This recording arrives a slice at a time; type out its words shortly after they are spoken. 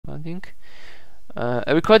recording.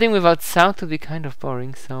 A recording without sound would be kind of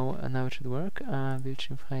boring, so now it should work.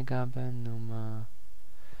 Bildschirmfreigabe Nummer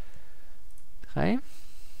 3.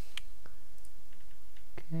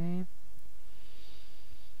 Okay.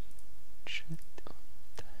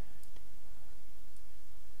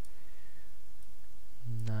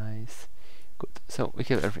 Nice. Good. So we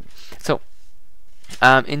have everything. So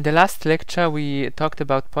in the last lecture we talked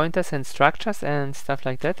about pointers and structures and stuff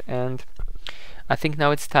like that, and I think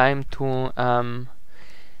now it's time to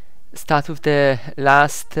start with the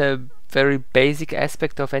last very basic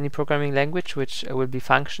aspect of any programming language, which will be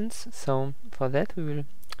functions. So for that we will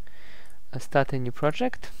start a new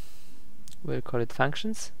project. We'll call it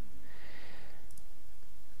functions.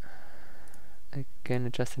 Again,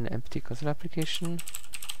 just an empty console application,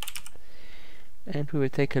 and we will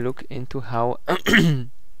take a look into how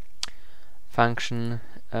functions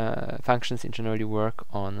in generally work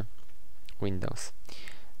on Windows.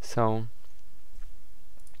 So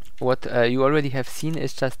what you already have seen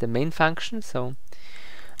is just the main function. So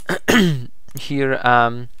here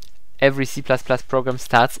every C++ program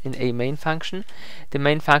starts in a main function. The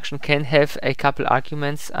main function can have a couple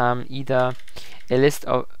arguments, either a list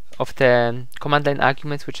of the command line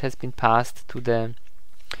arguments which has been passed to the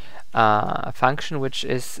function, which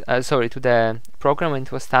is to the program when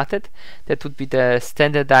it was started. That would be the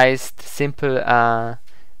standardized, simple,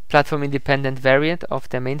 platform independent variant of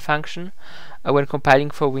the main function. When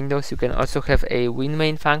compiling for Windows, you can also have a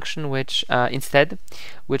WinMain function, which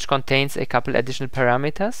which contains a couple additional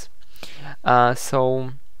parameters.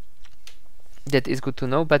 So that is good to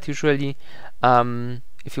know, but usually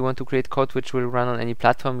if you want to create code which will run on any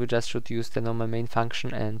platform, you just should use the normal main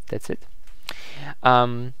function, and that's it.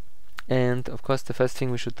 And of course the first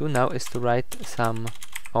thing we should do now is to write some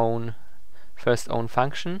first own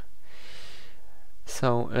function.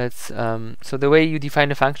 So let's so the way you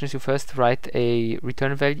define a function is you first write a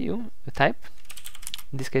return value, a type.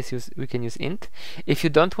 In this case we can use int. If you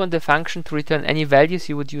don't want the function to return any values,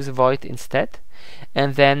 you would use void instead,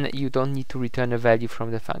 and then you don't need to return a value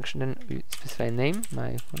from the function. Then we specify name,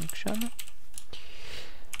 my function,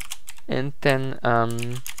 and then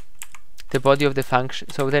the body of the function.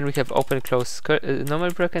 So then we have open close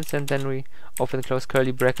normal brackets, and then we open close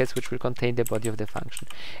curly brackets, which will contain the body of the function.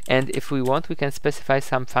 And if we want, we can specify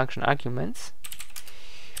some function arguments.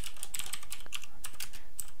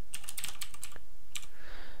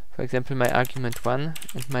 For example, my argument 1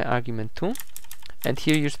 and my argument 2, and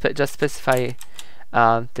here you just specify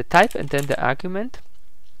the type and then the argument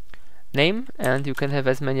name, and you can have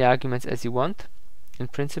as many arguments as you want. In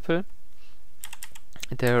principle,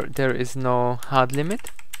 there is no hard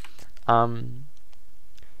limit.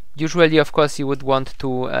 Usually, of course, you would want to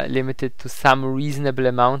limit it to some reasonable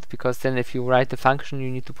amount, because then if you write the function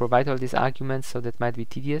you need to provide all these arguments, so that might be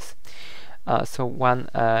tedious. So one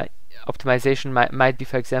optimization might be,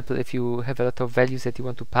 for example, if you have a lot of values that you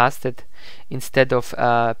want to pass, that instead of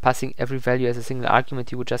passing every value as a single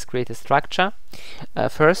argument, you would just create a structure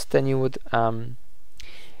first, then you would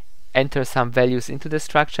enter some values into the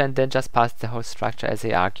structure, and then just pass the whole structure as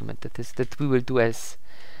an argument. That we will do as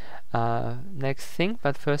next thing,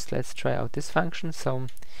 but first let's try out this function. So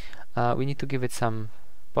we need to give it some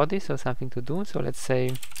body, so something to do. So let's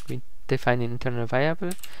say we define an internal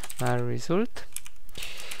variable, result,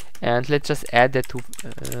 and let's just add the two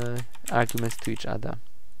arguments to each other,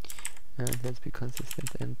 and let's be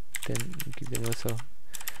consistent, and then give them also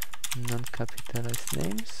non-capitalized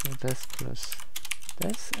names. So this plus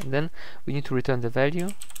this, and then we need to return the value.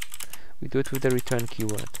 We do it with the return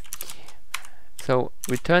keyword. So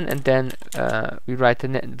return, and then we write the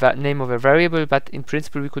name of a variable, but in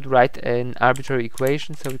principle we could write an arbitrary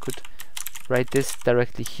equation, so we could write this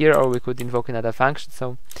directly here, or we could invoke another function.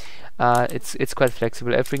 So it's quite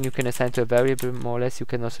flexible. Everything you can assign to a variable, more or less, you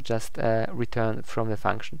can also just return from the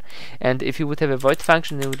function. And if you would have a void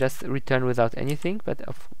function, it would just return without anything, but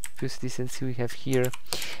obviously since we have here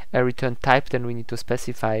a return type, then we need to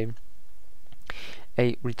specify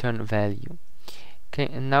a return value. Okay,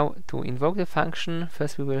 and now to invoke the function,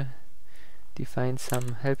 first we will define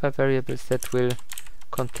some helper variables that will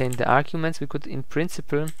contain the arguments. We could in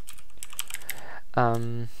principle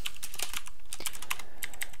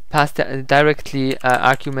pass directly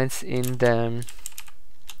arguments in the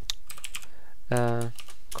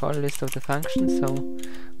call list of the function. So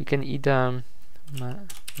we can either my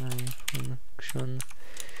function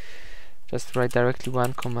just write directly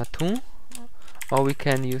 1, 2, or we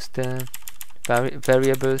can use the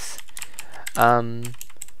variables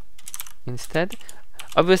instead.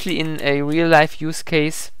 Obviously, in a real life use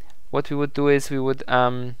case, what we would do is we would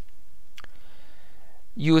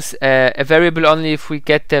use a variable only if we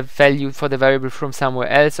get the value for the variable from somewhere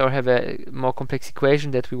else, or have a more complex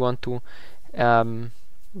equation that we want to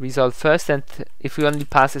resolve first. And if we only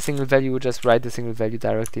pass a single value, we just write the single value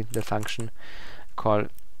directly in the function call.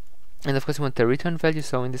 And of course we want the return value,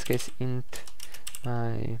 so in this case int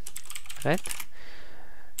my red.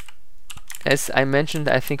 As I mentioned,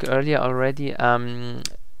 I think earlier already,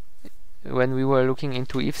 when we were looking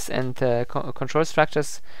into ifs and control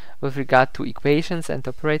structures with regard to equations and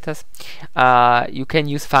operators, you can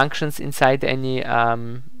use functions inside any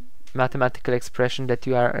mathematical expression that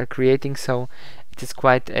you are creating, so it is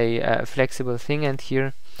quite a flexible thing. And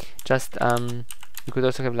here just you could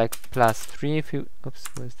also have like +3 if you, oops,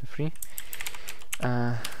 where's the 3?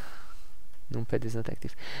 Numpad is not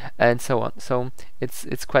active, and so on. So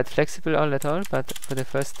it's quite flexible all at all, but for the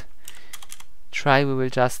first try we will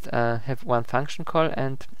just have one function call.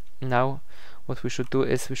 And now what we should do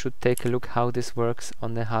is we should take a look how this works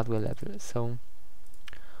on the hardware level. So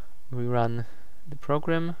we run the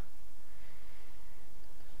program,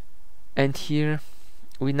 and here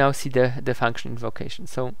we now see the function invocation.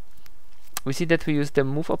 So we see that we use the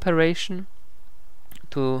move operation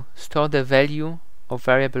to store the value of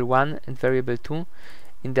variable 1 and variable 2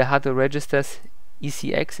 in the hardware registers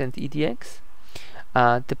ECX and EDX.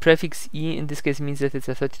 The prefix E in this case means that it's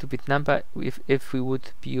a 32-bit number. If we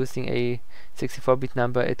would be using a 64-bit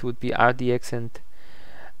number, it would be RDX and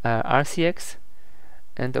RCX.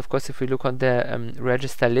 And of course, if we look on the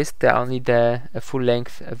register list, there are only the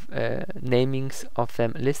full-length namings of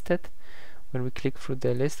them listed. When we click through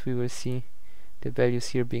the list, we will see the values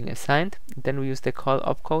here being assigned. Then we use the call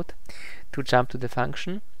opcode to jump to the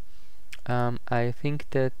function. I think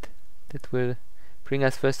that will bring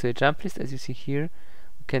us first to a jump list. As you see here,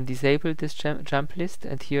 we can disable this jump list,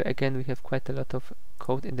 and here again we have quite a lot of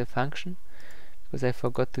code in the function because I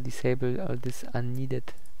forgot to disable all these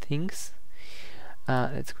unneeded things.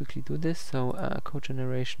 Let's quickly do this. So code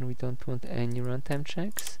generation, we don't want any runtime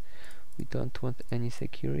checks, we don't want any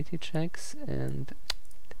security checks, and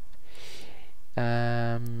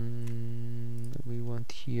we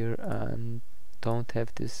want here don't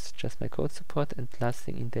have this just my code support. And last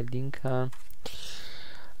thing in the linker,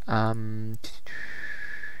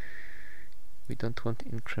 we don't want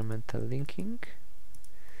incremental linking.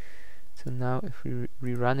 So now if we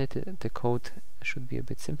rerun it, the code should be a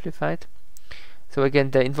bit simplified. So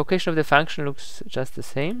again, the invocation of the function looks just the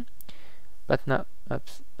same, but now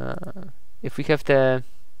if we have the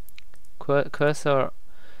cursor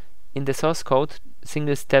in the source code,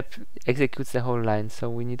 single step executes the whole line, so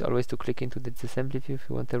we need always to click into the assembly view if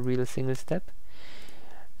we want a real single step.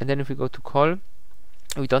 And then if we go to call,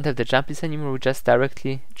 we don't have the jump list anymore, we just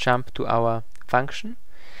directly jump to our function.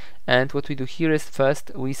 And what we do here is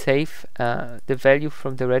first we save the value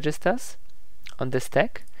from the registers on the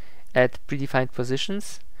stack at predefined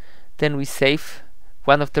positions. Then we save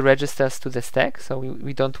one of the registers to the stack, so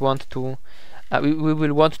we don't want to we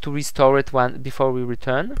will want to restore it before we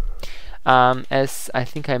return. As I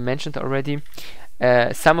think I mentioned already,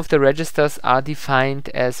 some of the registers are defined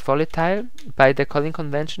as volatile by the calling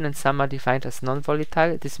convention, and some are defined as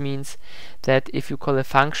non-volatile. This means that if you call a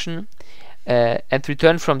function and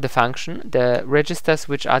return from the function, the registers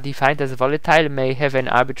which are defined as volatile may have an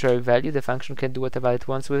arbitrary value. The function can do whatever it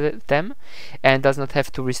wants with them and does not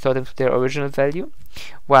have to restore them to their original value,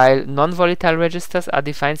 while non-volatile registers are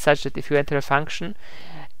defined such that if you enter a function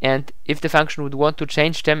and if the function would want to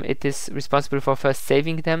change them, it is responsible for first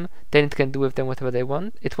saving them, then it can do with them whatever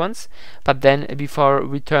it wants, but then before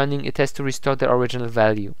returning it has to restore the original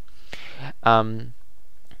value.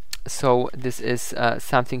 So this is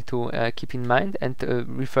something to keep in mind, and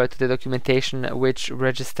refer to the documentation which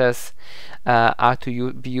registers are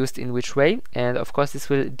to be used in which way. And of course this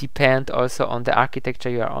will depend also on the architecture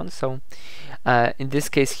you are on. So in this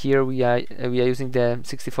case here we are using the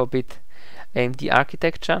 64-bit AMD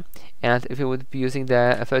architecture, and if we would be using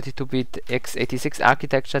the 32-bit x86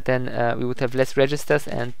 architecture, then we would have less registers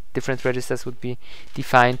and different registers would be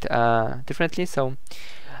defined differently. So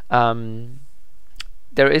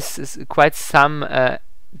there is quite some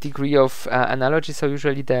degree of analogy. So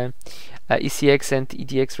usually the ECX and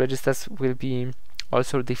EDX registers will be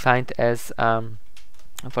also defined as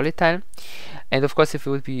volatile. And of course if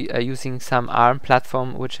we would be using some ARM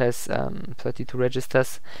platform which has 32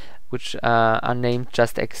 registers which are named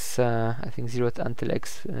just X, I think 0 until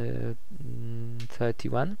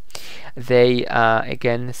X31, they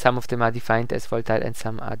again, some of them are defined as volatile and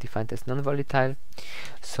some are defined as non-volatile.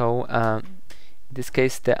 So in this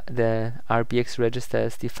case the RBX register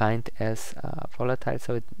is defined as volatile,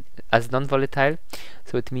 so as non-volatile,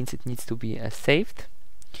 so it means it needs to be saved.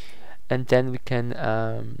 and then we can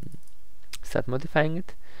start modifying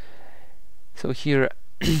it. So here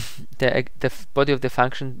the body of the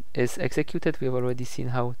function is executed. We have already seen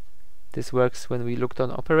how this works when we looked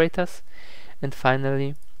on operators. And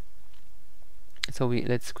finally, so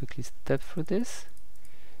let's quickly step through this.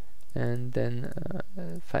 And then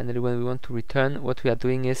finally, when we want to return, what we are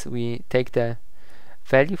doing is we take the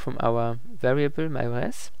value from our variable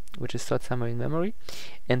myOS, which is stored somewhere in memory,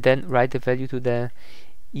 and then write the value to the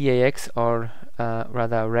EAX or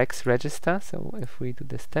rather rex register. So if we do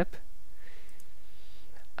the step,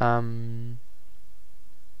 that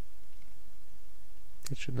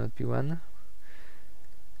should not be 1.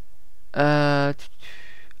 Arc1,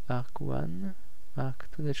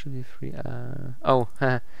 Arc2, that should be 3. Oh,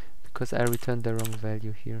 because I returned the wrong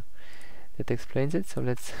value here. That explains it. So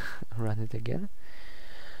let's run it again.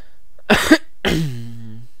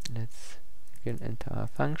 Let's again enter our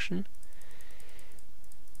function.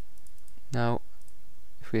 Now,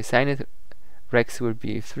 if we assign it, rex will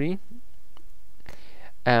be 3.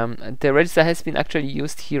 The register has been actually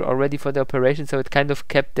used here already for the operation, so it kind of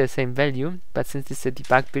kept the same value, but since this is a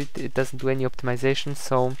debug build, it doesn't do any optimization,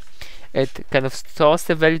 so it kind of stores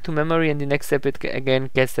the value to memory, and the next step it again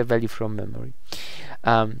gets the value from memory.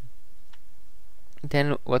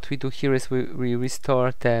 Then what we do here is we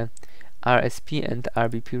restore the RSP and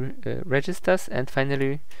RBP registers, and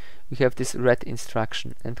finally we have this ret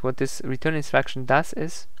instruction. And what this return instruction does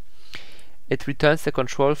is it returns the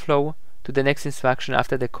control flow to the next instruction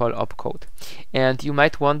after the call opcode. And you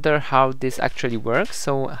might wonder how this actually works.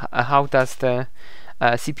 So how does the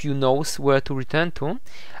CPU knows where to return to?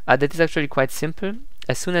 That is actually quite simple.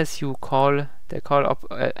 As soon as you call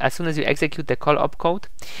the as soon as you execute the call opcode,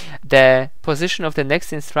 the position of the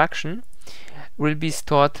next instruction will be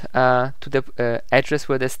stored to the address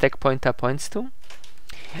where the stack pointer points to.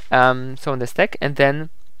 So on the stack, and then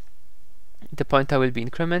the pointer will be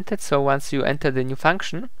incremented. So once you enter the new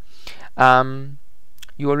function,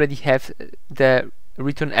 you already have the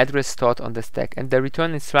return address stored on the stack, and the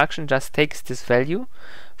return instruction just takes this value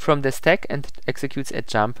from the stack and executes a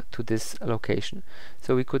jump to this location.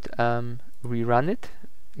 So we could rerun it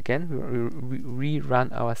again, rerun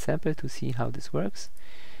our sample to see how this works.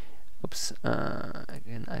 Oops,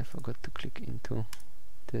 again I forgot to click into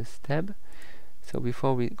this tab. So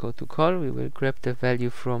before we go to call, we will grab the value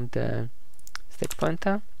from the stack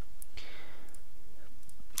pointer.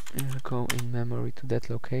 We'll go in memory to that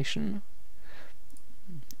location,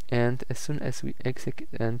 and as soon as we execute,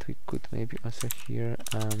 and we could maybe also here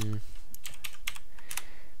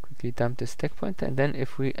quickly dump the stack pointer, and then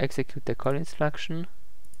if we execute the call instruction,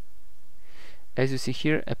 as you see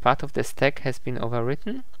here, a part of the stack has been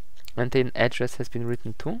overwritten and an address has been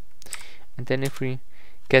written too. And then if we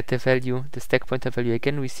get the value, the stack pointer value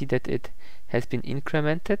again, we see that it has been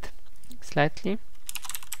incremented slightly.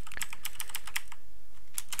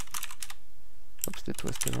 Oops, that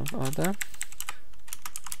was the wrong order.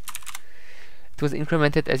 It was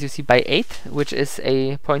incremented, as you see, by 8, which is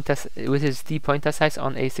a pointer, which is the pointer size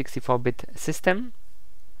on a 64-bit system.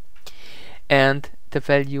 And the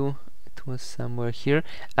value, it was somewhere here.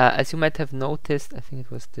 As you might have noticed, I think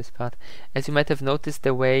it was this part. As you might have noticed,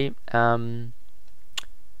 the way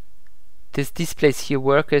this displays here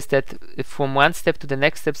work is that if from one step to the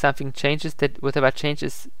next step something changes, that whatever change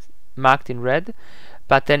is marked in red.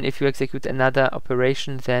 But then if you execute another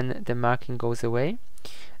operation, then the marking goes away.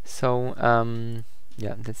 So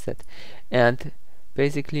yeah, that's that. And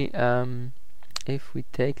basically if we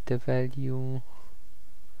take the value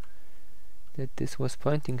that this was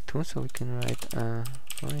pointing to, so we can write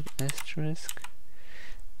void asterisk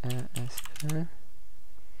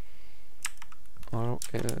or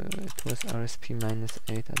it was RSP minus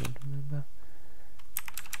 8, I don't remember,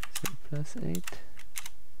 so plus 8.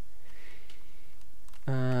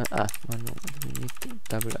 One moment, we need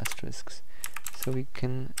double asterisks, so we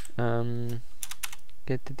can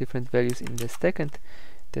get the different values in the stack. And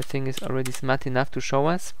the thing is already smart enough to show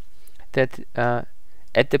us that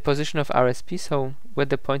at the position of RSP, so where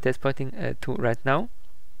the pointer is pointing to right now,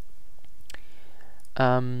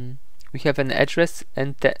 we have an address,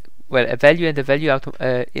 and a value, and the value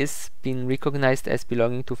is being recognized as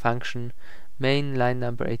belonging to function main line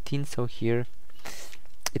number 18. So here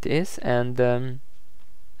it is, and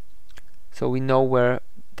so we know where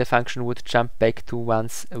the function would jump back to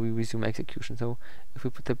once we resume execution. So if we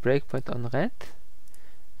put a breakpoint on red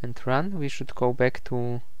and run, we should go back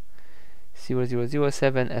to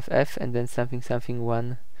 0007 FF and then something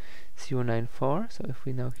 1094. So if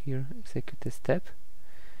we now here execute the step,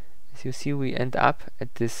 as you see, we end up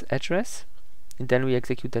at this address, and then we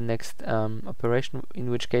execute the next operation, in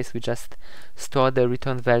which case we just store the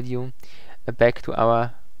return value back to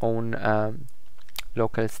our own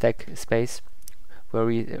local stack space, where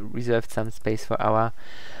we reserved some space for our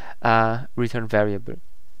return variable.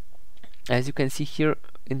 As you can see here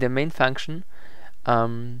in the main function,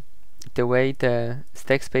 the way the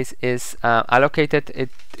stack space is allocated, it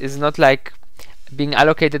is not like being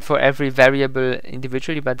allocated for every variable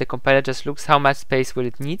individually, but the compiler just looks how much space will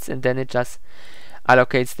it needs, and then it just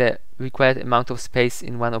allocates the required amount of space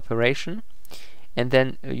in one operation. And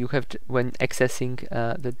then you have when accessing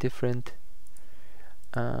the different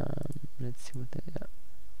let's see what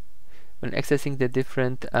when accessing the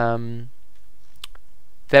different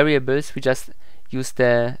variables, we just use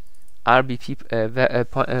the RBP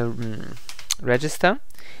register,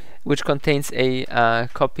 which contains a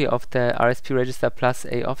copy of the RSP register plus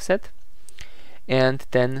a offset, and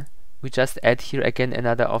then we just add here again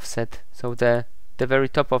another offset. So the very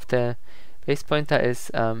top of the base pointer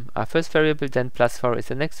is our first variable, then +4 is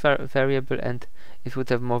the next variable, and if we would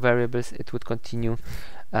have more variables, it would continue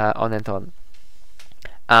on and on.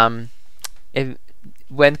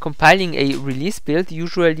 When compiling a release build,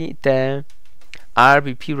 usually the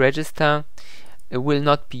RBP register will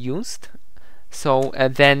not be used. So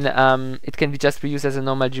then it can be just be used as a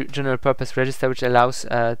normal general purpose register, which allows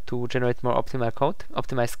to generate more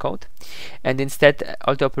optimized code. And instead,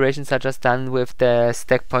 all the operations are just done with the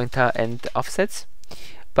stack pointer and offsets.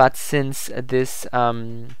 But since this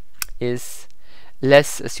is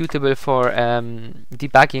less suitable for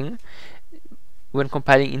debugging, when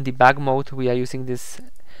compiling in debug mode, we are using this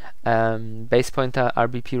base pointer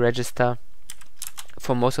RBP register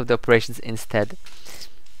for most of the operations instead.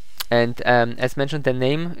 And as mentioned, the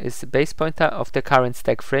name is the base pointer of the current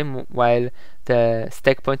stack frame, while the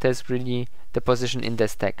stack pointer is really the position in the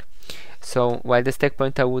stack. So while the stack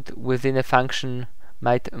pointer would within a function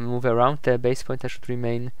might move around, the base pointer should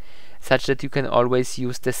remain such that you can always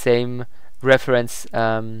use the same reference,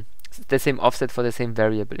 the same offset for the same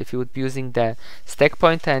variable. If you would be using the stack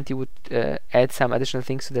pointer and you would add some additional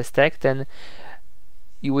things to the stack, then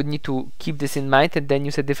you would need to keep this in mind and then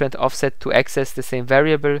use a different offset to access the same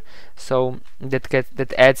variable. So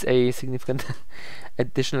that adds a significant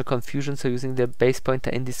additional confusion. So using the base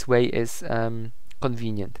pointer in this way is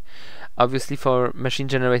convenient. Obviously, for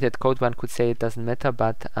machine-generated code, one could say it doesn't matter,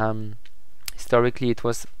 but historically it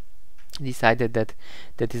was decided that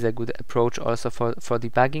that is a good approach also for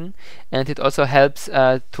debugging, and it also helps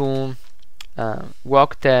to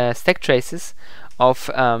work the stack traces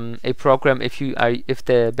of a program if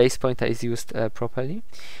the base pointer is used properly,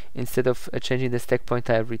 instead of changing the stack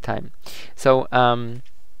pointer every time. So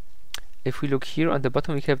if we look here on the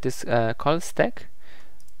bottom, we have this call stack.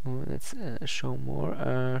 Let's show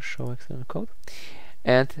more, show external code,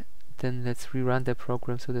 and then let's rerun the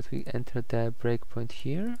program so that we enter the breakpoint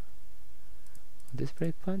here, this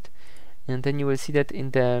breakpoint, and then you will see that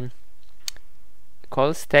in the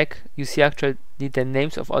call stack you see actually the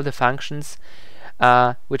names of all the functions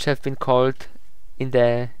which have been called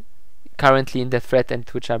currently in the thread and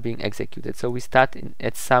which are being executed. So we start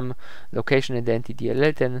at some location in the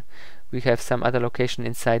NTDLL, then we have some other location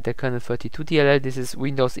inside the kernel 32 DLL. This is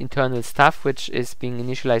Windows internal stuff, which is being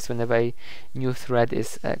initialized whenever a new thread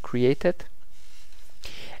is created.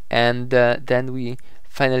 And then we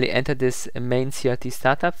finally enter this main CRT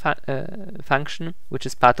startup function, which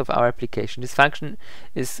is part of our application. This function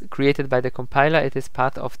is created by the compiler. It is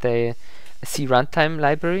part of the C runtime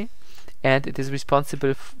library, and it is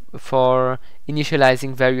responsible for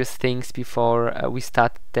initializing various things before we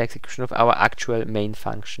start the execution of our actual main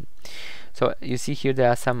function. So you see here there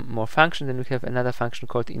are some more functions, and we have another function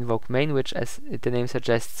called invoke main, which, as the name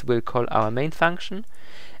suggests, will call our main function.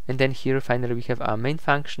 And then here finally we have our main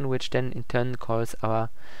function, which then in turn calls our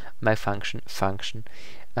myFunction function.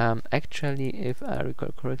 Actually, if I recall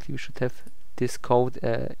correctly, we should have this code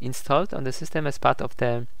installed on the system as part of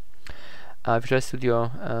the Visual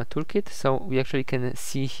Studio toolkit. So we actually can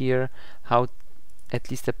see here how at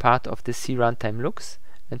least a part of the C runtime looks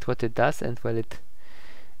and what it does. And well, it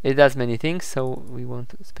does many things, so we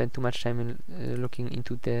won't spend too much time in looking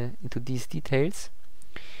into these details.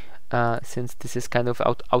 Since this is kind of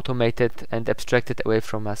automated and abstracted away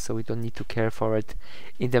from us, so we don't need to care for it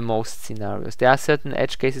in the most scenarios. There are certain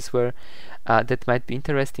edge cases where that might be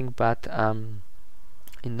interesting, but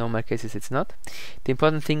in normal cases it's not. The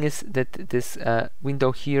important thing is that this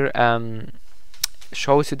window here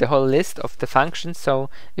shows you the whole list of the functions. So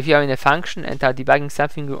if you are in a function and are debugging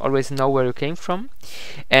something, you always know where you came from.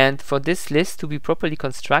 And for this list to be properly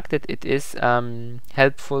constructed, it is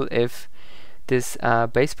helpful if this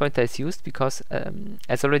base pointer is used, because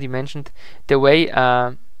as already mentioned, the way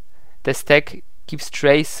the stack keeps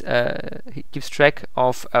track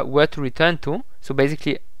of where to return to, so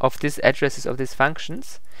basically of these addresses of these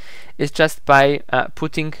functions, is just by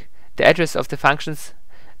putting the address of the functions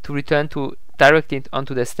to return to directly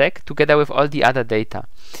onto the stack together with all the other data.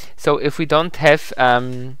 So if we don't have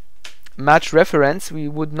much reference, we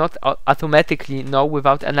would not automatically know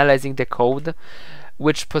without analyzing the code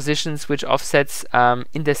which positions, which offsets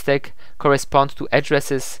in the stack correspond to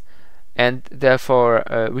addresses and therefore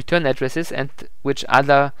return addresses, and which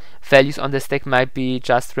other values on the stack might be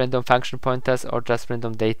just random function pointers or just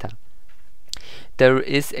random data. There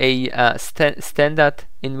is a standard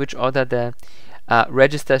in which order the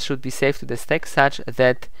registers should be saved to the stack, such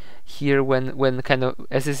that here when kind of,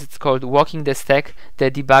 as it's called, walking the stack,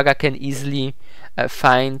 the debugger can easily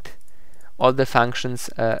find all the functions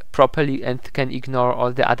properly and can ignore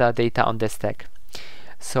all the other data on the stack.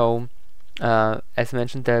 So as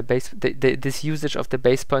mentioned, this usage of the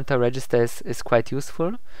base pointer register is quite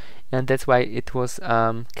useful, and that's why it was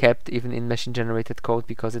kept even in machine generated code,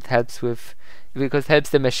 because it helps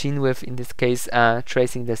the machine with, in this case,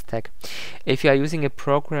 tracing the stack. If you are using a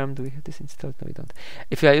program, do we have this installed? No, we don't.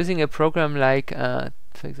 If you are using a program like for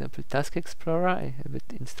example Task Explorer, I have it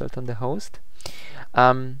installed on the host,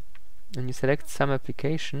 and you select some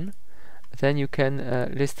application, then you can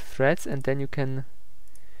list threads, and then you can,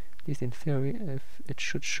 at least in theory, it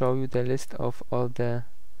should show you the list of all the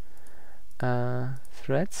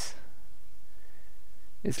threads.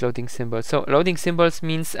 It's loading symbols. So loading symbols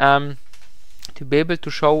means to be able to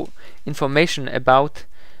show information about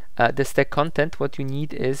the stack content. What you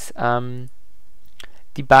need is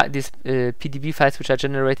these PDB files which are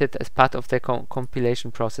generated as part of the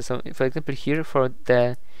compilation process. So for example here for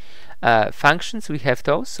the functions we have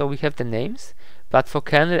those, so we have the names, but for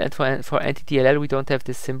kernel and for NTDLL we don't have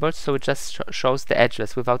these symbols, so it just shows the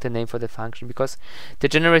address without a name for the function, because the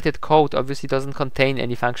generated code obviously doesn't contain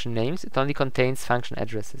any function names, it only contains function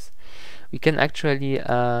addresses. We can actually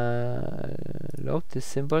load the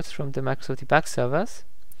symbols from the Microsoft Debug servers,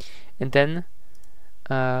 and then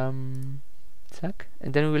and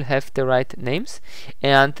then we will have the right names,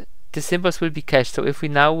 and the symbols will be cached. So if we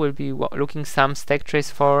now will be looking some stack trace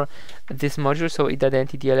for this module, so either the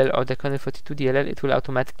NTDLL or the kernel42 DLL, it will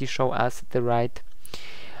automatically show us the right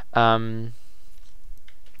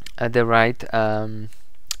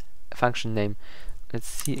function name. Let's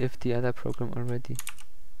see if the other program already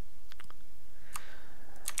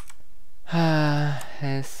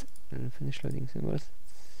has finished loading symbols.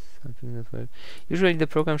 Something not well. Usually the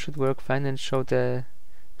program should work fine and show the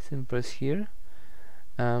symbols here.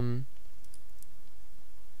 I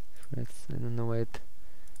don't know why it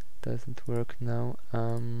doesn't work now.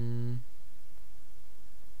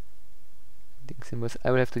 Symbols.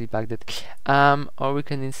 I will have to debug that. Or we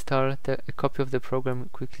can install a copy of the program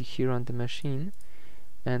quickly here on the machine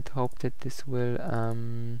and hope that this will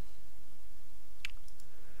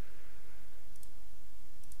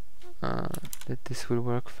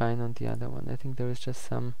work fine on the other one. I think there is just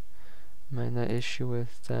some minor issue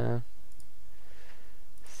with the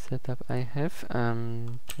setup I have.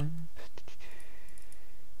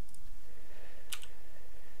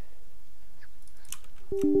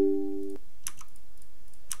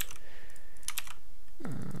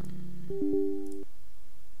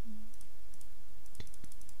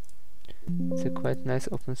 It's a quite nice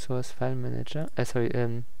open source file manager,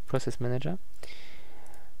 process manager,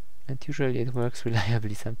 and usually it works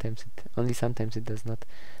reliably. Sometimes it does not.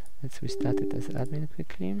 Let's restart it as admin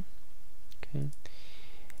quickly. Okay.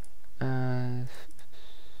 And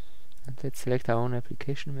let's select our own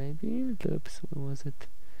application maybe. Oops, what was it?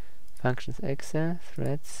 Functions exe,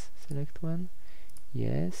 threads, select one.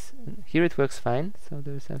 Yes, and here it works fine, so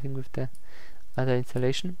there is something with the other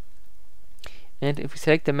installation. And if we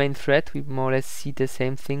select the main thread, we more or less see the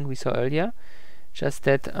same thing we saw earlier, just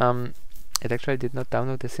that it actually did not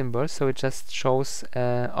download the symbols, so it just shows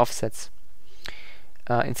offsets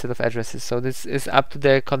instead of addresses. So this is up to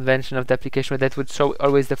the convention of the application, whether that would show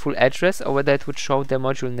always the full address or whether it would show the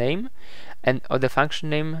module name and or the function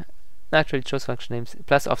name. Actually it shows function names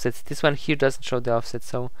plus offsets. This one here doesn't show the offset,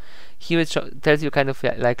 so here it tells you kind of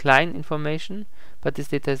like line information, but this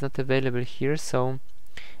data is not available here, so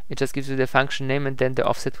it just gives you the function name and then the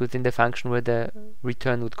offset within the function where the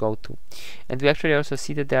return would go to. And we actually also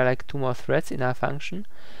see that there are like 2 more threads in our function,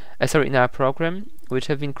 in our program, which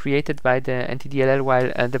have been created by the NTDLL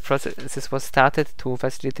while the process was started to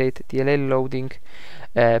facilitate DLL loading,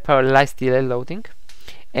 parallelized DLL loading.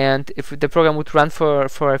 And if the program would run for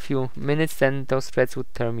a few minutes, then those threads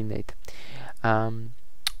would terminate.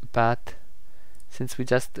 But since we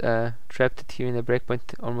just trapped it here in a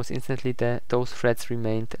breakpoint almost instantly, those threads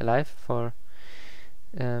remained alive for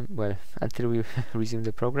well, until we resume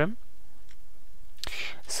the program.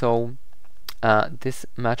 So this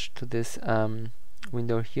much to this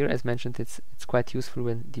window here. As mentioned, it's quite useful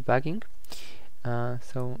when debugging.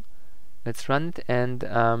 So let's run it,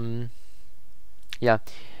 and yeah.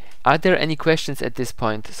 Are there any questions at this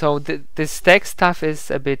point? So the stack stuff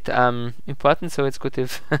is a bit important, so it's good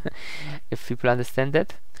if if people understand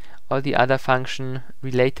that. All the other function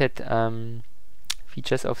related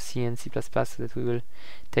features of C and C++ that we will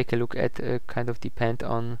take a look at kind of depend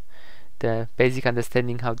on the basic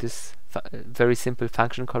understanding how this very simple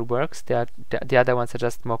function call works. The other ones are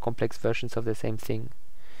just more complex versions of the same thing.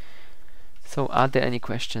 So are there any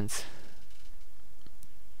questions?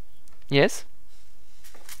 Yes?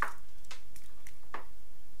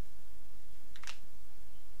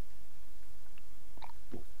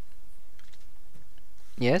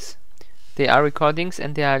 Yes? They are recordings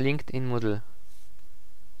and they are linked in Moodle.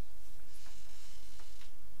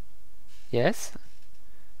 Yes?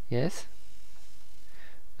 Yes?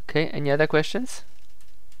 Okay, any other questions?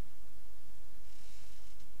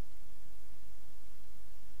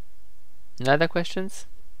 No other questions?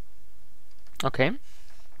 Okay.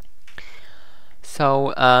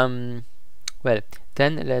 So, well,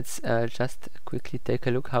 then let's just quickly take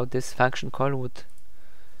a look how this function call would,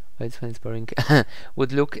 well, this one is boring,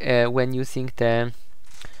 would look when using the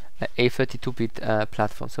A32-bit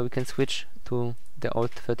platform. So we can switch to the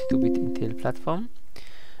old 32-bit Intel platform.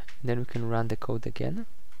 Then we can run the code again,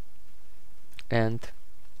 and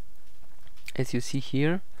as you see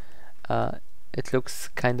here, it looks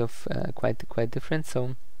kind of quite different.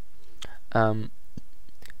 So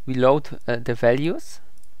we load the values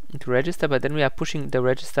into register, but then we are pushing the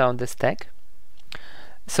register on the stack.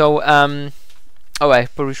 So oh, I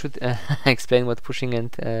probably should explain what pushing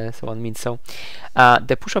and so on means. So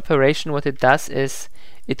the push operation, what it does is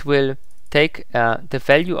it will take the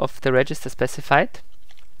value of the register specified,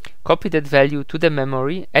 copy that value to the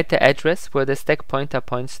memory at the address where the stack pointer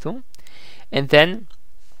points to, and then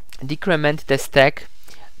decrement the stack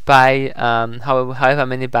by however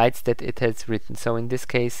many bytes that it has written. So in this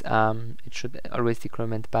case, it should always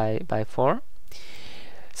decrement by 4.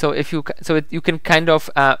 So if you you can kind of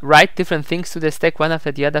write different things to the stack one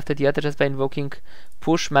after the other just by invoking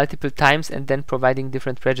push multiple times and then providing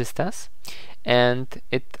different registers, and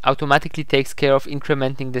it automatically takes care of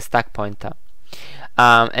incrementing the stack pointer.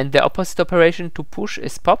 And the opposite operation to push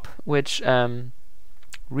is pop, which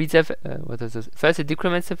reads first it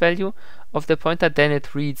decrements the value of the pointer, then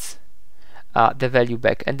it reads the value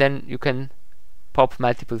back, and then you can pop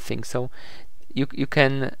multiple things. So you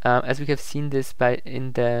can, as we have seen this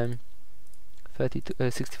in the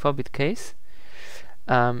 64-bit case,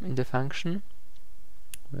 in the function,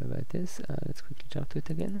 wherever it is, let's quickly jump to it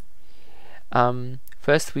again.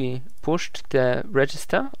 First we pushed the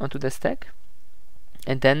register onto the stack,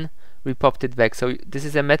 and then we popped it back. So this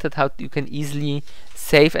is a method how you can easily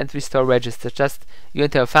save and restore registers. Just you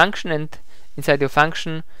enter a function, and inside your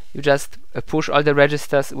function you just push all the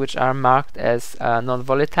registers which are marked as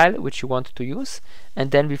non-volatile, which you want to use, and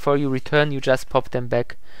then before you return you just pop them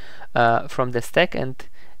back from the stack, and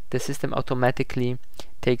the system automatically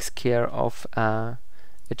takes care of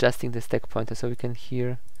adjusting the stack pointer. So we can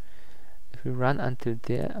here, if we run until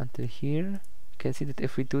here, you can see that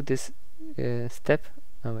if we do this step,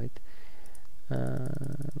 oh wait, we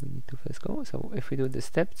need to first go. So if we do the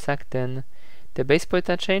step zack, then the base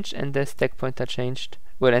pointer changed and the stack pointer changed,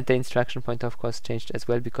 well, and the instruction pointer of course changed as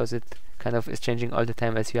well, because it kind of is changing all the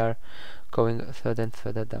time as you are going further and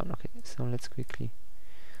further down. Okay, so let's quickly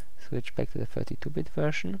switch back to the 32-bit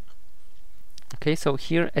version. Okay, so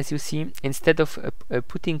here, as you see, instead of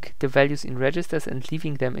putting the values in registers and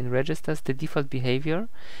leaving them in registers, the default behavior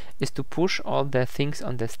is to push all the things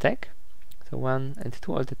on the stack, so 1 and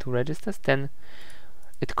 2, all the 2 registers, then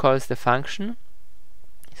it calls the function.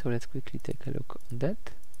 So let's quickly take a look on that.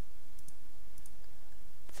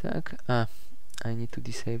 Zack. I need to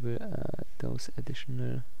disable those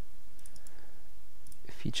additional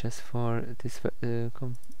features for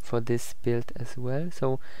this build as well.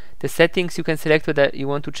 So the settings, you can select whether you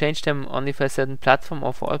want to change them only for a certain platform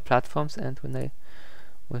or for all platforms, and when I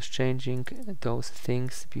was changing those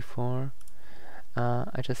things before,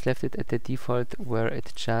 I just left it at the default where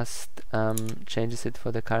it just changes it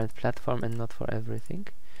for the current platform and not for everything.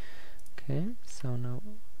 Okay, so now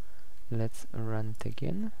let's run it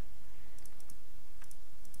again.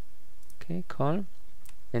 Okay, call,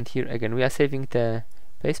 and here again we are saving the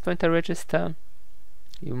base pointer register,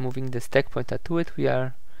 you're moving the stack pointer to it, we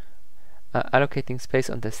are allocating space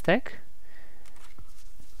on the stack,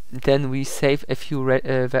 then we save a few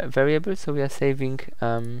variables. So we are saving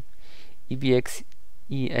EBX,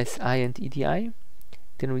 ESI, and EDI.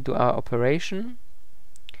 Then we do our operation.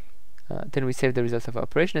 Then we save the results of our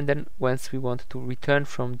operation, and then once we want to return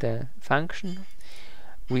from the function,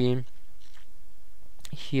 we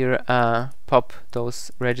here pop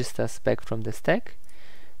those registers back from the stack.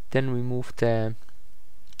 Then we move the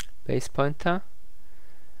base pointer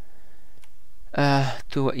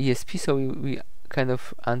to ESP, so we kind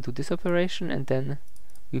of undo this operation, and then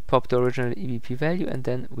we pop the original EBP value, and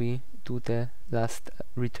then we do the last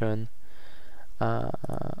return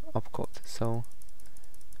opcode. So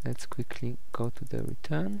let's quickly go to the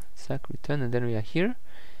return, stack return, and then we are here.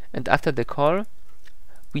 And after the call,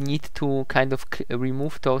 we need to kind of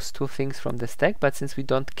remove those two things from the stack, but since we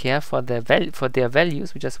don't care for their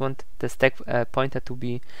values, we just want the stack pointer to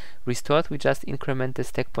be restored, we just increment the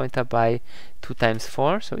stack pointer by 2 times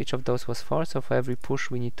 4, so each of those was 4, so for every push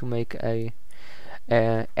we need to make a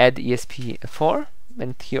add ESP 4,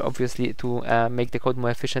 and here obviously to make the code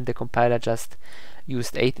more efficient, the compiler just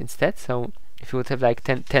used 8 instead. So if you would have like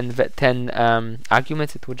 10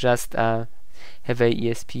 arguments, it would just have a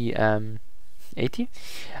ESP 80,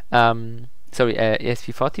 sorry,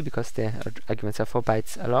 ESP 40, because the arguments are 4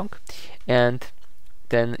 bytes long, and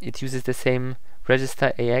then it uses the same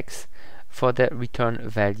register AX for the return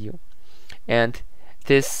value. And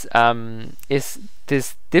this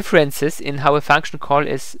differences in how a function call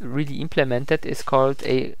is really implemented is called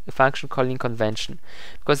a function calling convention,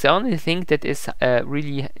 because the only thing that is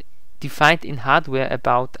really defined in hardware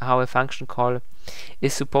about how a function call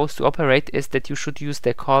is supposed to operate is that you should use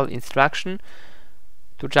the call instruction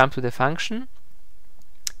to jump to the function,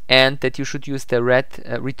 and that you should use the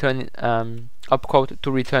return opcode to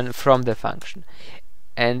return from the function.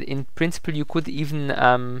 And in principle, you could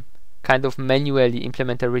even kind of manually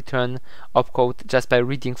implement a return opcode just by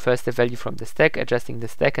reading first the value from the stack, adjusting the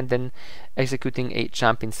stack, and then executing a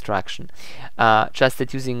jump instruction. Just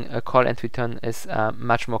that using a call and return is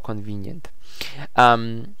much more convenient.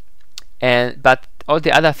 But all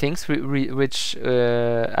the other things which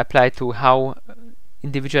apply to how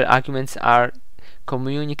individual arguments are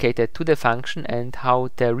communicated to the function and how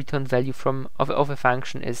the return value of a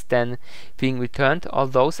function is then being returned, all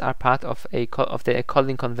those are part of the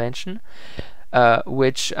calling convention,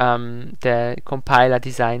 which the compiler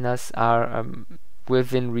designers are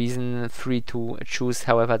within reason free to choose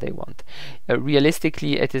however they want.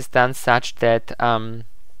 Realistically, it is done such that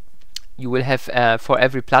you will have for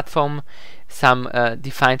every platform some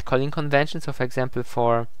defined calling conventions. So for example,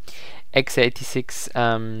 for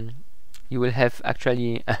x86 you will have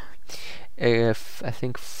actually I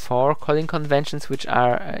think 4 calling conventions which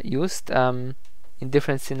are used in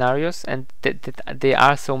different scenarios, and they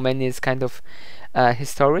are so many is kind of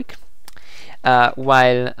historic,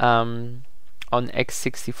 while on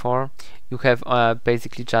x64 you have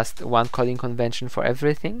basically just one calling convention for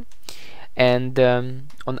everything. And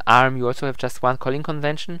on ARM you also have just one calling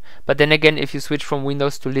convention, but then again, if you switch from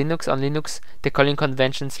Windows to Linux, on Linux the calling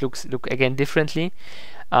conventions look again differently.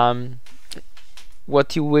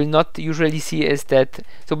 What you will not usually see is that,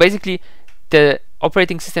 so basically the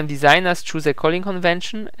operating system designers choose a calling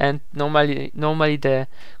convention, and normally the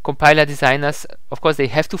compiler designers, of course, they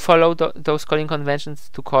have to follow those calling conventions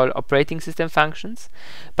to call operating system functions,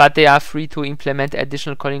 but they are free to implement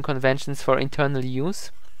additional calling conventions for internal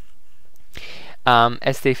use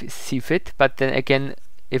as they see fit. But then again,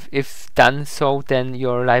 if done so, then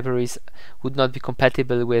your libraries would not be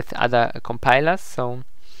compatible with other compilers. So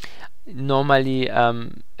normally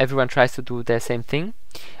everyone tries to do the same thing,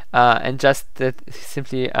 and just that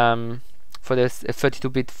simply for this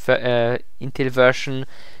 32-bit Intel version,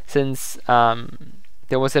 since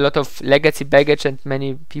there was a lot of legacy baggage and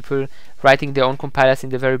many people writing their own compilers in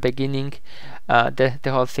the very beginning, the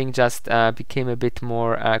whole thing just became a bit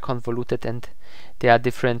more convoluted, and there are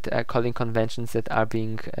different calling conventions that are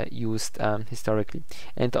being used historically.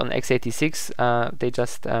 And on x86 they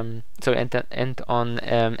just and on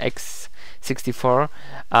x64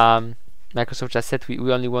 Microsoft just said we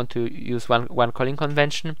only want to use one calling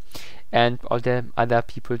convention, and all the other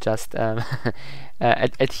people just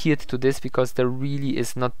adhered to this, because there really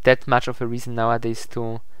is not that much of a reason nowadays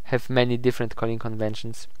to have many different calling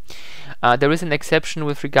conventions. There is an exception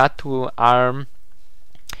with regard to ARM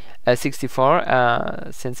 64,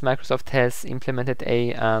 since Microsoft has implemented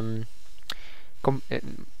a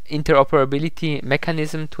interoperability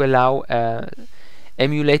mechanism to allow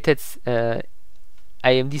emulated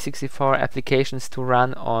AMD64 applications to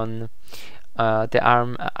run on the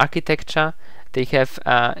ARM architecture. They have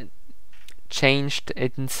changed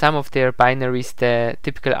in some of their binaries the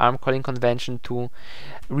typical ARM calling convention to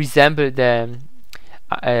resemble the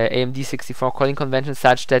AMD 64 calling convention,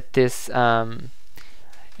 such that this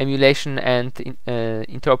emulation and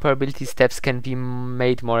interoperability steps can be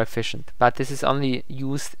made more efficient. But this is only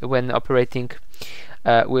used when operating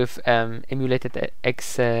with emulated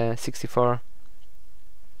x64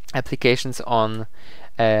 applications on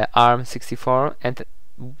ARM 64, and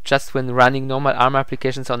just when running normal ARM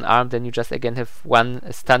applications on ARM, then you just again have one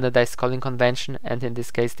standardized calling convention, and in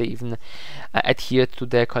this case they even adhere to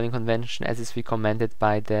the calling convention as is recommended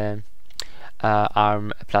by the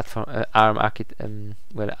ARM platform, by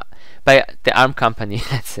the ARM company,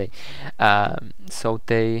 let's say. So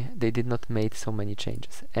they did not make so many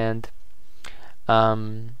changes. And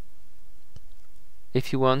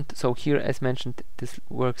if you want, so here as mentioned, this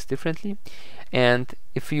works differently. And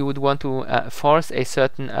if you would want to force a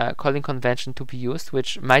certain calling convention to be used,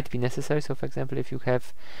 which might be necessary, so for example, if you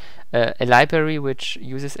have a library which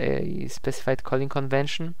uses a specified calling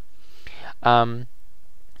convention,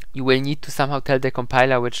 you will need to somehow tell the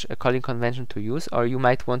compiler which calling convention to use, or you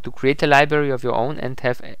might want to create a library of your own and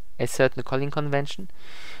have a certain calling convention.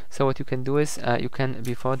 So what you can do is you can,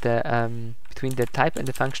 before the between the type and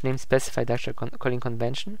the function name, specify the actual calling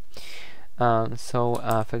convention. So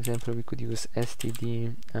for example, we could use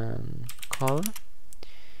std call,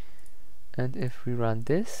 and if we run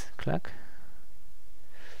this cluck,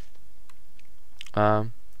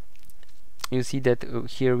 you see that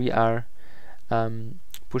here we are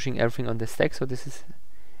pushing everything on the stack. So this is,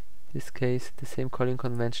 in this case, the same calling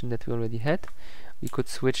convention that we already had. We could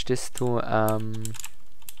switch this to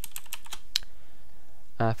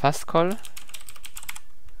fast call,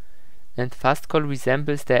 and fast call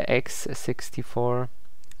resembles the x64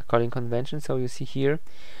 calling convention. So you see here,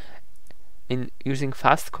 in using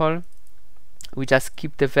fast call, we just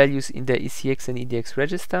keep the values in the ECX and EDX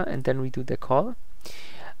register, and then we do the call.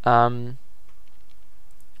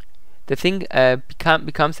 The thing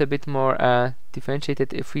becomes a bit more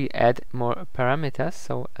differentiated if we add more parameters.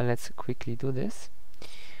 So let's quickly do this.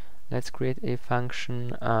 Let's create a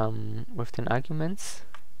function with 10 arguments.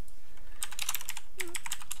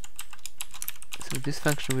 So this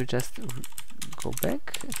function will just go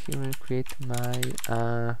back. Here we'll create my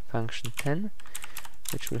function 10,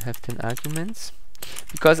 which will have 10 arguments.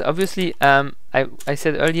 Because obviously, I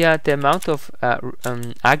said earlier, the amount of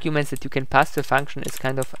arguments that you can pass to a function is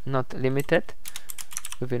kind of not limited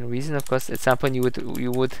within reason. Of course, at some point you would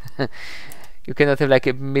you cannot have like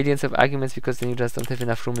millions of arguments, because then you just don't have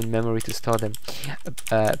enough room in memory to store them.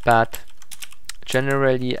 But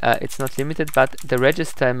generally, it's not limited. But the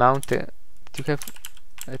register amount that you have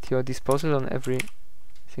at your disposal on every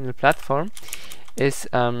single platform is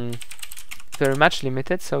very much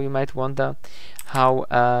limited. So you might wonder how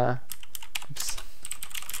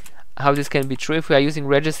this can be true if we are using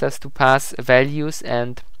registers to pass values,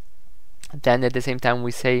 and then at the same time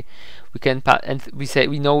we say we can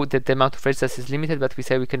we know that the amount of registers is limited, but we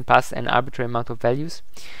say we can pass an arbitrary amount of values.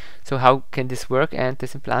 So how can this work? And the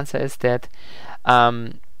simple answer is that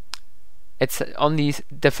it's only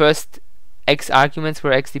the first x arguments,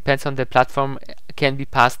 where x depends on the platform, can be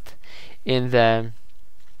passed in the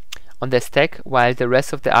on the stack, while the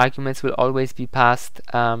rest of the arguments will always be passed.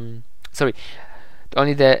 Sorry,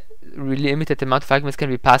 only the really limited amount of arguments can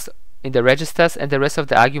be passed in the registers, and the rest of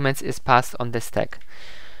the arguments is passed on the stack.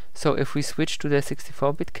 So if we switch to the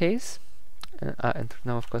 64-bit case, and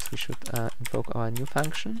now of course we should invoke our new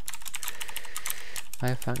function,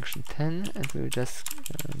 my function 10, and we will just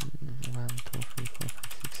 1, 2, 3, 4,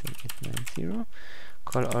 5, 6, 7, 8, 9, 0.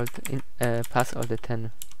 Call all pass all the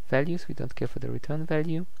 10 values. We don't care for the return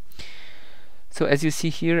value. So as you see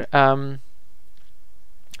here,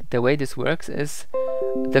 the way this works is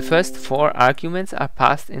the first 4 arguments are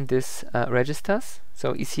passed in this registers,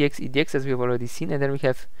 so ECX, EDX, as we have already seen, and then we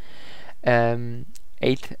have R8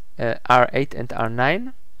 and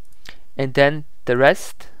R9, and then the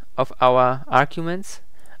rest of our arguments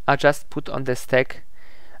are just put on the stack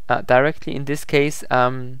directly. In this case,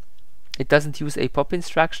 it doesn't use a pop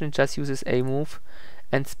instruction, it just uses a move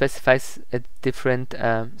and specifies a different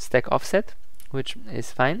stack offset, which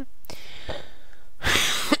is fine.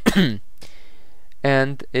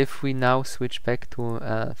 And if we now switch back to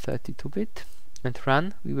 32-bit and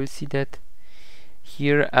run, we will see that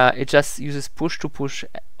here it just uses push to push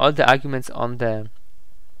all the arguments on the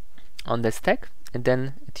stack, and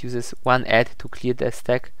then it uses one add to clear the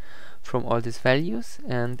stack from all these values.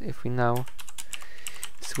 And if we now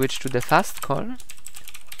switch to the fast calling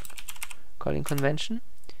convention,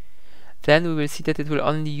 then we will see that it will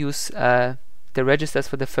only use the registers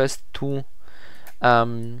for the first 2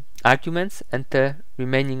 arguments, and the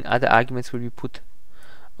remaining other arguments will be put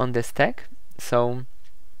on the stack. So,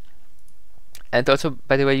 and also,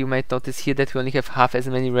 by the way, you might notice here that we only have half as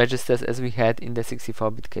many registers as we had in the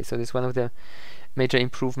 64-bit case. So this is one of the major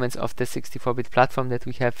improvements of the 64-bit platform, that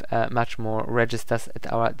we have much more registers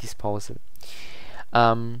at our disposal.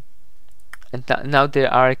 And now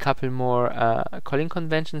there are a couple more calling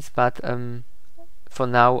conventions, but for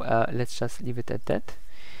now let's just leave it at that.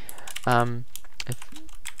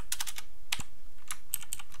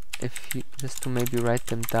 If you just to maybe write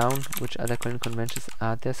them down, which other calling conventions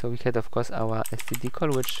are there. So we had, of course, our std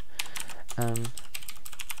call, which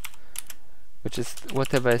is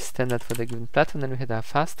whatever is standard for the given platform. Then we had our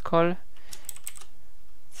fast call,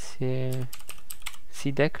 cdecl,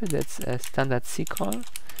 that's a standard C call.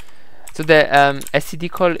 So the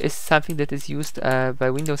std call is something that is used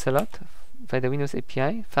by Windows a lot, by the Windows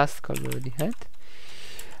API. Fast call we already had,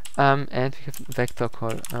 and we have vector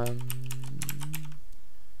call.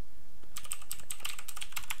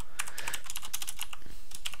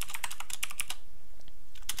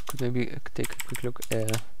 Could maybe take a quick look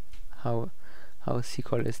how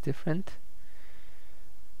ccall is different.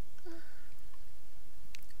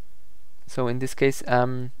 So in this case,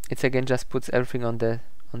 it's again just puts everything on the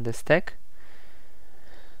stack.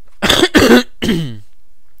 There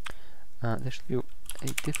should be a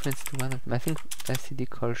difference to one of them. I think std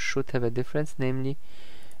call should have a difference, namely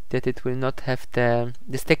that it will not have the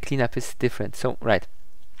stack cleanup is different. So right.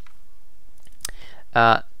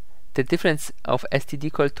 The difference of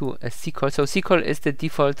std call to a ccall. So ccall is the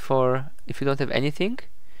default for if you don't have anything.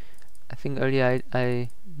 I think earlier I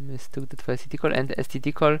mistook that for std call, and the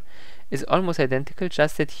std call is almost identical,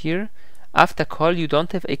 just that here after call you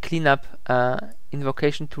don't have a cleanup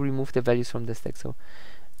invocation to remove the values from the stack. So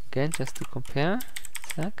again, just to compare,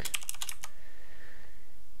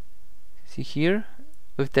 see here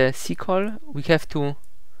with the ccall we have to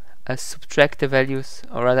subtract the values,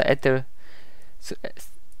 or rather add the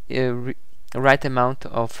right amount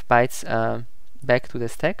of bytes back to the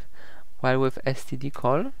stack, while with std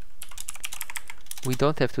call we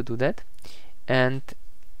don't have to do that. And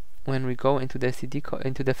when we go into the std call,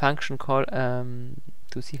 into the function call,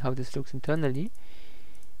 to see how this looks internally,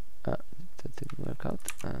 that didn't work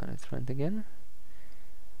out. Let's run it again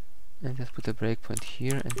and just put a breakpoint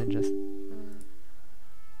here, and then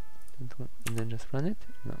just run it.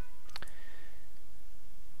 No.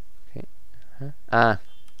 Okay.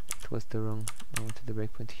 It was the wrong. I wanted the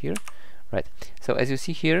breakpoint here. Right. So as you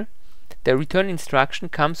see here, the return instruction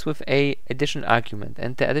comes with a additional argument,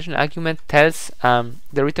 and the additional argument tells the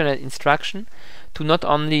return instruction to not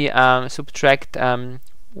only subtract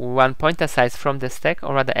one pointer size from the stack,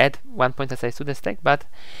 or rather add one pointer size to the stack, but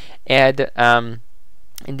add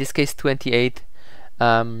in this case 28,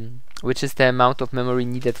 which is the amount of memory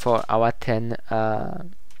needed for our 10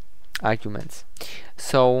 arguments.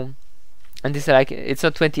 So, and this is like, it's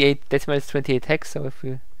not 28 decimal, it's 28 hex. So if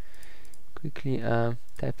we quickly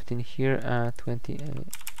type it in here,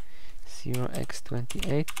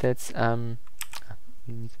 0x28, that's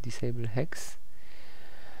we need to disable hex.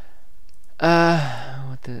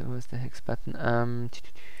 What was the hex button?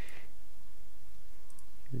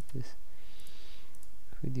 This.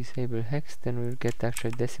 If we disable hex, then we'll get the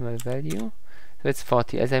actual decimal value. So it's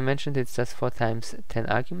 40. As I mentioned, it's just 4 times 10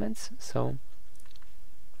 arguments. So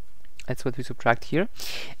that's what we subtract here.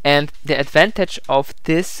 And the advantage of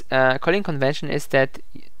this calling convention is that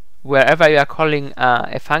wherever you are calling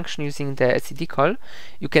a function using the std call,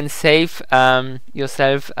 you can save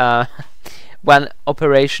yourself one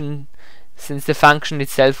operation, since the function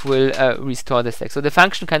itself will restore the stack. So the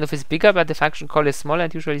function kind of is bigger, but the function call is smaller,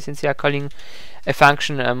 and usually since you are calling a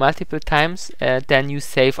function multiple times, then you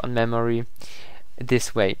save on memory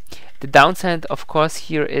this way. The downside, of course,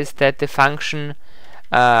 here is that the function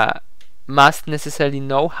must necessarily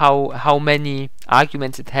know how many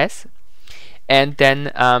arguments it has, and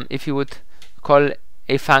then if you would call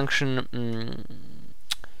a function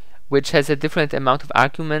which has a different amount of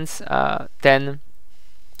arguments, then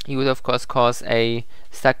you would of course cause a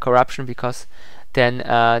stack corruption, because then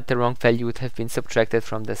the wrong value would have been subtracted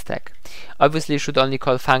from the stack. Obviously you should only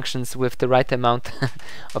call functions with the right amount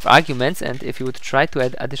of arguments, and if you would try to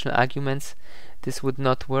add additional arguments, this would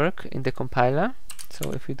not work in the compiler.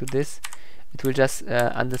 So if we do this, it will just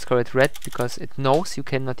underscore it red, because it knows you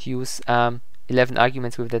cannot use 11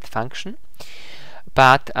 arguments with that function.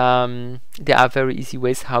 But there are very easy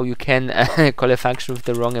ways how you can call a function with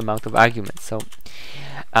the wrong amount of arguments. So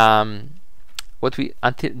what we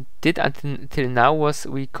did until now was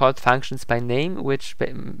we called functions by name, which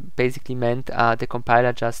basically meant the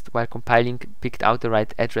compiler just while compiling picked out the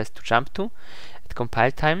right address to jump to.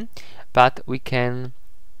 compile time, but we can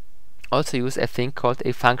also use a thing called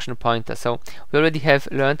a function pointer. So we already have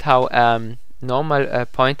learned how normal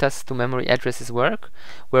pointers to memory addresses work,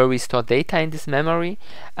 where we store data in this memory.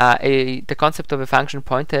 The concept of a function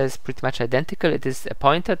pointer is pretty much identical. It is a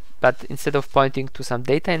pointer, but instead of pointing to some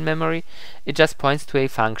data in memory, it just points to a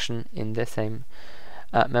function in the same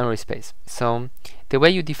memory space. So the way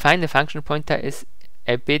you define the function pointer is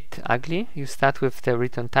a bit ugly. You start with the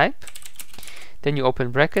return type, then you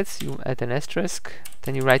open brackets, you add an asterisk,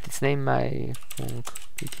 then you write its name, my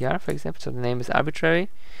PTR, for example, so the name is arbitrary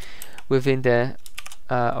within the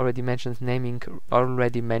already mentioned naming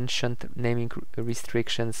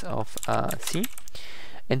restrictions of C,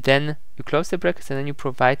 and then you close the brackets, and then you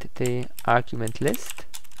provide the argument list,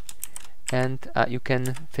 and you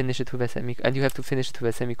can finish it with a you have to finish it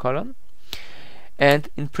with a semicolon. And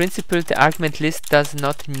in principle, the argument list does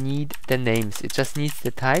not need the names; it just needs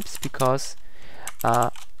the types, because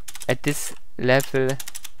at this level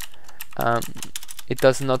it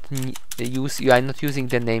does not you are not using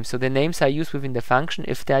the names. So the names are used within the function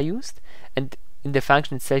if they are used, and in the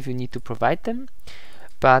function itself you need to provide them,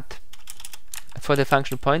 but for the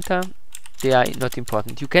function pointer they are not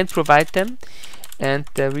important. You can provide them, and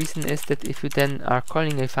the reason is that if you then are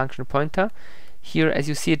calling a function pointer, here as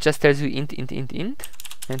you see it just tells you int,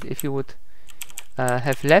 and if you would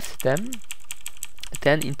have left them,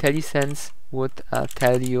 then IntelliSense would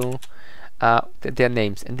tell you their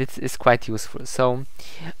names, and this is quite useful. So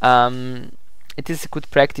it is a good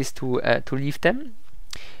practice to leave them,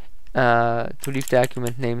 to leave the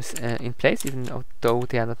argument names in place, even though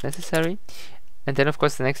they are not necessary. And then of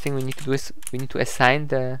course the next thing we need to do is we need to assign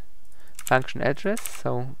the function address.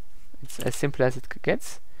 So it's as simple as it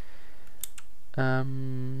gets.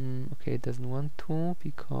 Okay, it doesn't want to,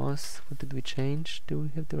 because what did we change? Do we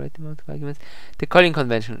have the right amount of arguments? The calling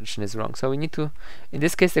convention is wrong, so we need to, in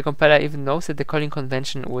this case the compiler even knows that the calling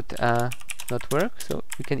convention would not work, so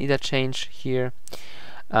we can either change here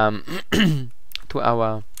to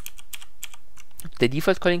the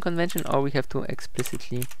default calling convention, or we have to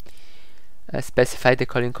explicitly specify the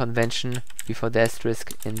calling convention before the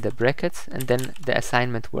asterisk in the brackets, and then the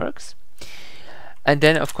assignment works. And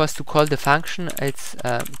then of course to call the function, it's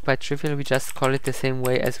quite trivial. We just call it the same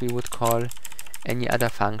way as we would call any other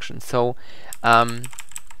function. So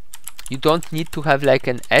you don't need to have like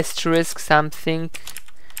an asterisk something,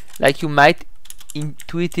 like you might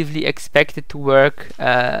intuitively expect it to work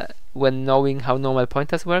when knowing how normal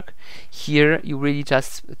pointers work. Here you really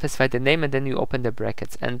just specify the name and then you open the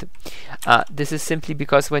brackets, and this is simply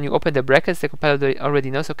because when you open the brackets the compiler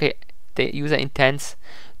already knows, okay, the user intends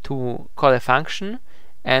to call a function,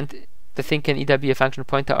 and the thing can either be a function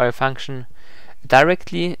pointer or a function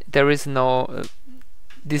directly. There is no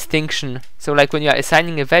distinction. So like when you are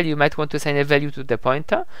assigning a value, you might want to assign a value to the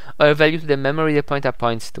pointer or a value to the memory the pointer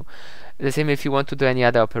points to. The same if you want to do any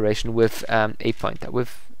other operation with a pointer.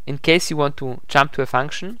 In case you want to jump to a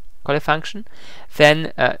function, call a function,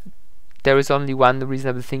 then there is only one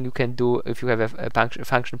reasonable thing you can do if you have a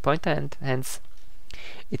function pointer, and hence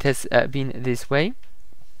it has been this way,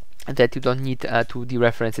 that you don't need to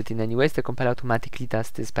dereference it in any ways. The compiler automatically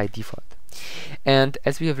does this by default. And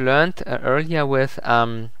as we have learned earlier with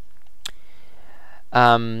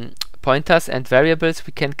pointers and variables,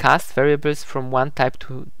 we can cast variables from one type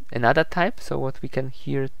to another type. So what we can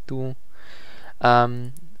here do,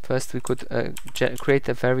 first we could create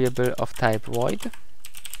a variable of type void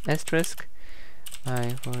asterisk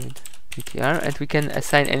my void ptr, and we can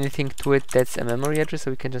assign anything to it that's a memory address.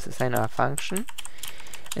 So we can just assign our function,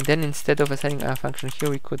 and then instead of assigning our function here,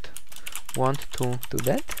 we could want to do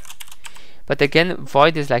that. But again,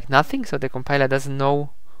 void is like nothing, so the compiler doesn't know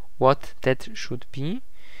what that should be.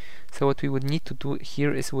 So what we would need to do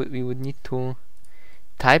here is we would need to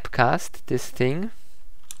typecast this thing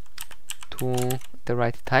to the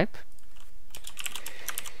right type,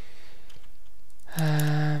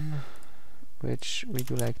 which we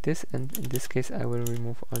do like this. And in this case I will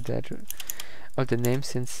remove all the names,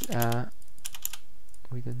 since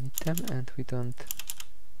we don't need them, and we don't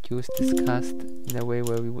use this cast in a way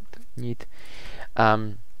where we would need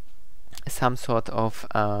some sort of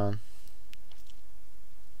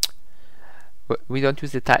we don't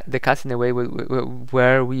use the cast in a way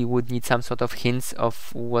where we would need some sort of hints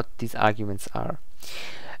of what these arguments are.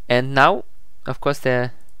 And now of course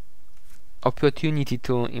the opportunity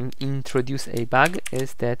to introduce a bug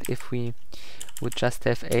is that if we would just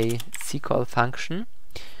have a ccall function,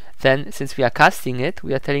 then since we are casting it,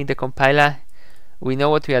 we are telling the compiler, we know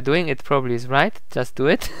what we are doing, it probably is right, just do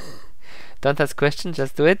it. Don't ask questions,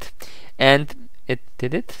 just do it. And it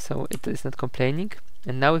did it, so it is not complaining.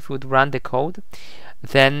 And now if we would run the code,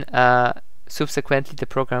 then subsequently the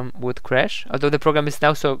program would crash, although the program is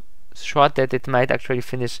now so short that it might actually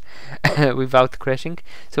finish without crashing.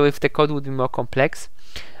 So if the code would be more complex,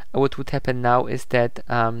 what would happen now is that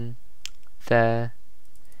the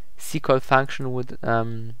ccall function would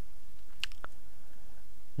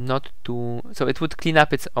not do, so it would clean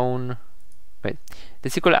up its own, right, the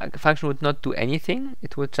ccall function would not do anything,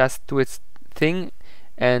 it would just do its thing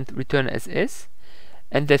and return as is.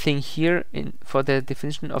 And the thing here for the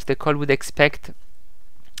definition of the call would expect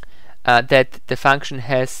that the function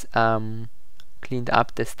has cleaned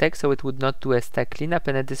up the stack, so it would not do a stack cleanup,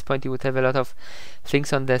 and at this point you would have a lot of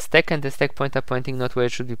things on the stack and the stack pointer pointing not where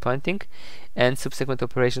it should be pointing, and subsequent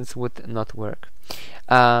operations would not work.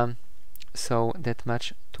 So that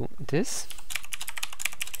much to this.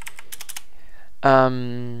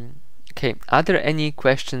 Okay, are there any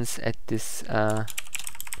questions at this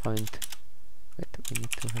point? Wait, we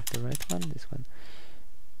need to have the right one, this one.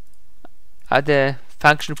 Are the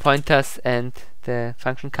function pointers and the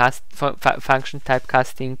function function type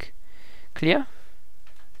casting clear?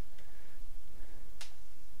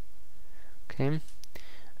 Okay,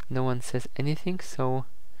 no one says anything, so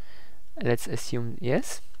let's assume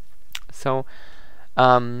yes. So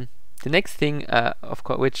the next thing, of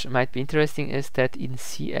course, which might be interesting, is that in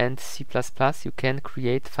C and C++ you can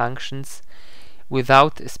create functions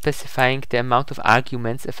without specifying the amount of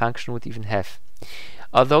arguments a function would even have.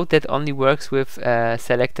 Although that only works with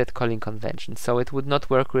selected calling conventions, so it would not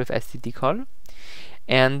work with stdcall,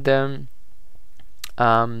 and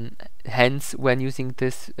hence when using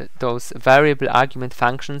those variable argument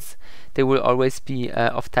functions, they will always be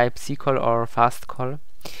of type ccall or fastcall.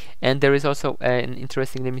 And there is also an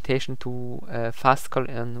interesting limitation to fastcall,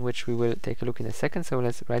 on which we will take a look in a second. So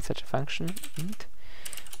let's write such a function, int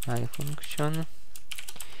my function.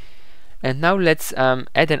 And now let's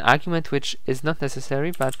add an argument which is not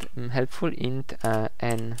necessary but helpful, int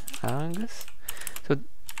n_args. So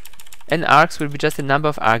n_args will be just a number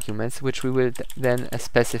of arguments which we will then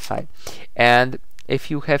specify. And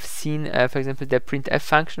if you have seen, for example, the printf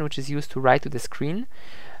function, which is used to write to the screen,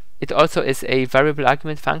 it also is a variable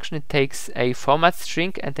argument function. It takes a format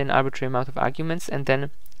string and an arbitrary amount of arguments, and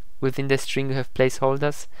then within the string you have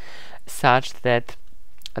placeholders such that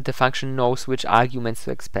the function knows which arguments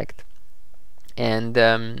to expect. And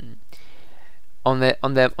on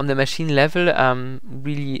the machine level,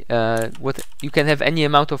 really, what you can have any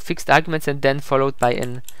amount of fixed arguments and then followed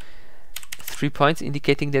by 3 points,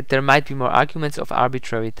 indicating that there might be more arguments of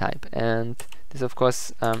arbitrary type. And this, of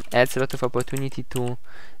course, adds a lot of opportunity to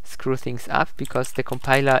screw things up, because the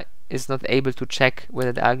compiler is not able to check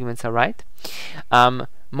whether the arguments are right.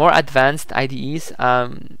 More advanced IDEs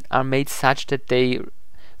are made such that they,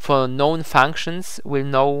 for known functions, will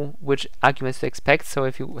know which arguments to expect. So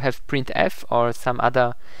if you have printf or some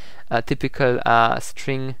other typical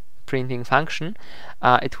string printing function,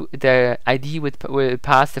 the IDE will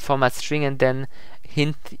pass the format string and then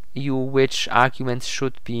hint you which arguments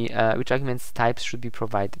should be, which arguments types should be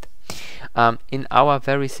provided. In our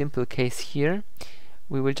very simple case here,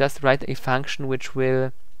 we will just write a function which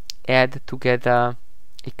will add together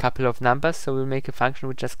a couple of numbers. So we'll make a function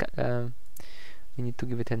which just we need to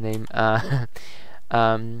give it a name.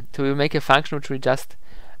 So we'll make a function which will just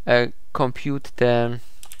compute the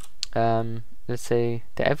let's say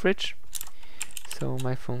the average. So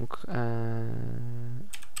my func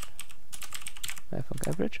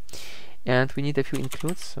average, and we need a few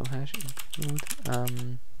includes. So hash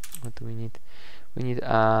include. What do we need? We need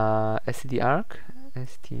stdarg,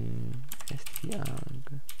 stdarg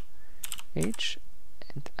h,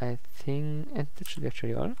 and I think, and that should be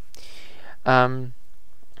actually all. And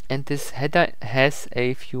this header has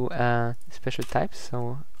a few special types.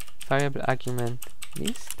 So variable argument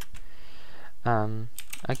list,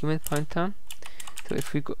 argument pointer. So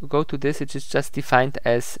if we go to this, it is just defined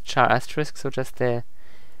as char asterisk, so just a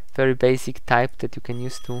very basic type that you can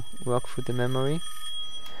use to work through the memory.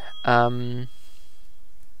 And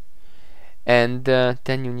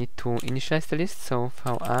then you need to initialize the list, so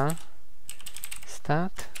var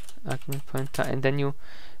start argument pointer, and then you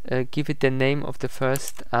give it the name of the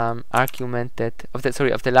first argument that of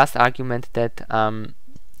the last argument that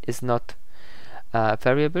is not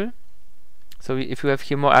variable. So if you have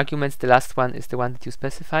here more arguments, the last one is the one that you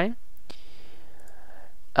specify.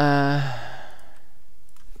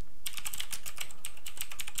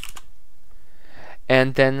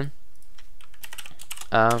 And then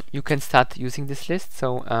you can start using this list.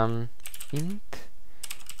 So int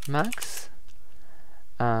max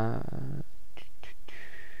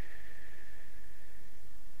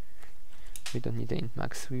We don't need the int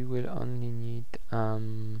max. We will only need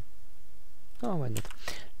oh, why not?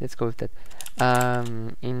 Let's go with that.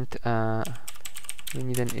 Int we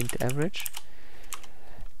need an int average.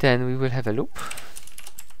 Then we will have a loop.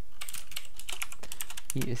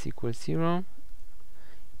 E is equal 0.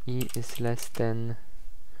 E is less than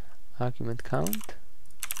argument count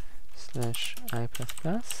slash I plus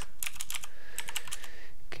plus.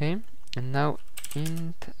 Okay, and now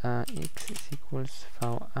int x is equals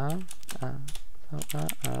var arg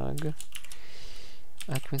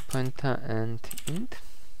argument pointer and int.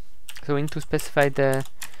 So we need to specify the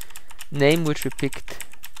name which we picked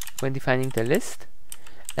when defining the list,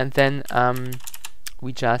 and then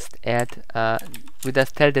we just add we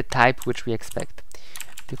just tell the type which we expect.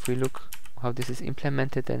 If we look how this is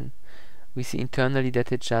implemented, then we see internally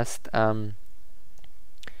that it just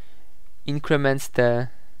increments the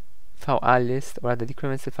var list, or rather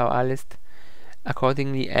decrements the var list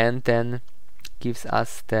accordingly, and then gives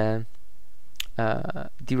us the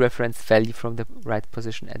dereferenced value from the right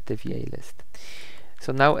position at the VA list.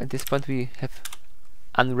 So now at this point we have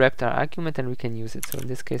unwrapped our argument and we can use it. So in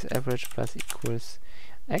this case average plus equals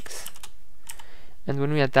x, and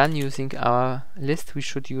when we are done using our list we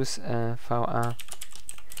should use var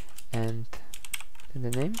and the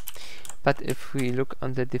name. But if we look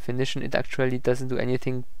on the definition, it actually doesn't do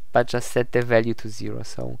anything but just set the value to 0,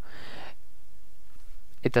 so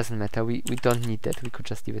it doesn't matter. We don't need that, we could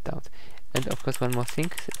just leave it out. And of course one more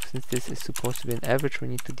thing, since this is supposed to be an average, we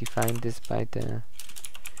need to define this by the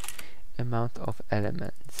amount of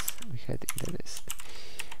elements we had in the list.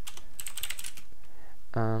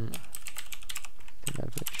 The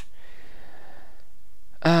average.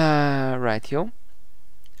 Right, yo.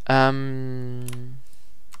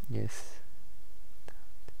 Yes.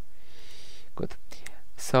 Good.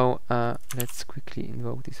 So let's quickly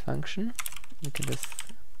invoke this function. We can just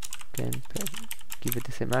again give it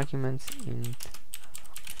the same arguments. Int.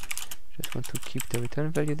 Just want to keep the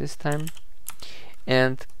return value this time.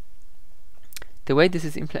 And the way this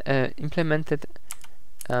is implemented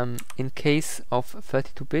in case of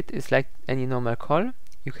 32-bit is like any normal call.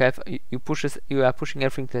 You are pushing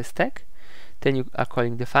everything to the stack, then you are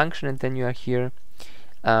calling the function, and then you are here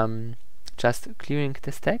just clearing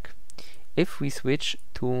the stack. If we switch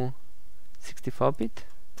to 64-bit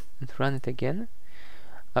and run it again,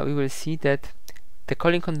 we will see that the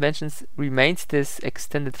calling conventions remains this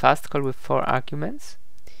extended fast call with 4 arguments,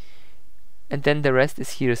 and then the rest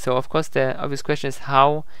is here. So of course the obvious question is,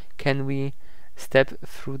 how can we step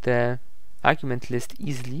through the argument list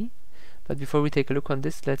easily? But before we take a look on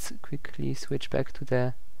this, let's quickly switch back to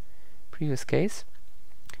the previous case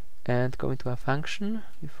and go into our function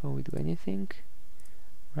before we do anything.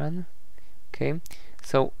 Run. Okay,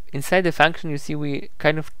 so inside the function you see we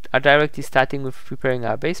kind of are directly starting with preparing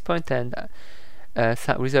our base pointer and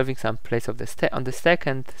reserving some place of the on the stack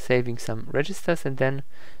and saving some registers and then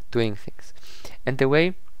doing things. And the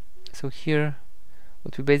way, so here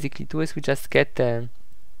what we basically do is we just get the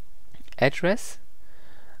address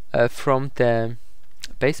from the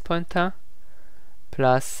base pointer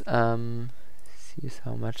plus see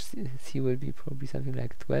how much c will be, probably something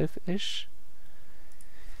like 12-ish.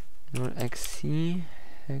 Null xc,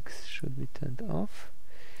 x should be turned off.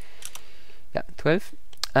 Yeah, 12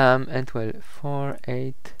 and 12, 4,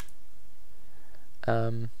 8,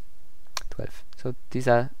 12. So these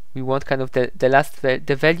are, we want kind of the last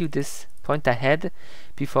the value this pointer had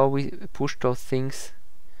before we push those things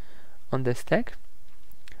on the stack.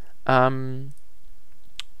 And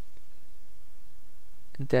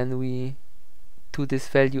then we to this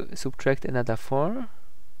value subtract another 4.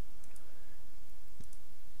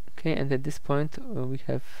 Okay, and at this point we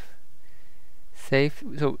have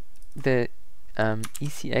saved, so the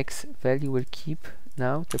ECX value will keep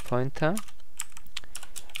now the pointer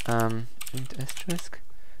int asterisk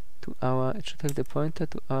to our, it should have the pointer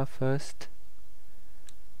to our first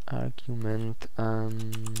argument 0.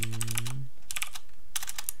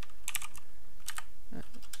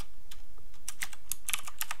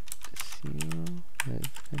 That's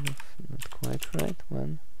kind of not quite right.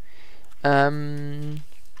 1.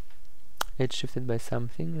 It's shifted by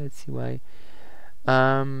something. Let's see why.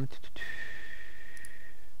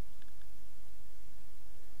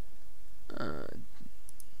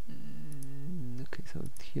 Okay, so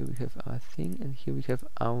here we have our thing, and here we have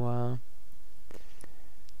our.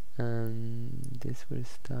 This will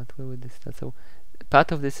start. Where will this start? So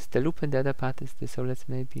part of this is the loop, and the other part is this. So let's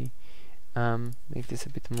maybe make this a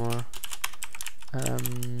bit more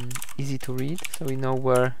easy to read, so we know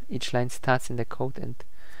where each line starts in the code and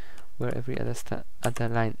where every other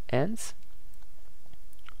line ends.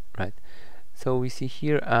 Right. So we see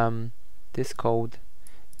here this code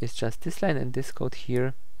is just this line, and this code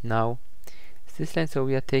here now is this line. So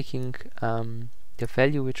we are taking the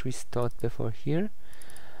value which we stored before here.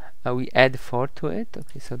 We add 4 to it.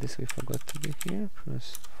 Okay, so this we forgot to do here,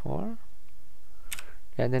 plus 4.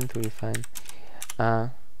 Yeah, then it will be fine.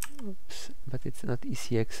 Oops, but it's not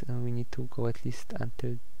ECX. We need to go at least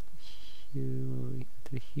until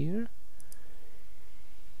here.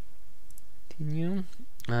 Continue.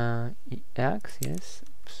 EX, yes.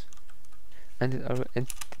 Oops. And it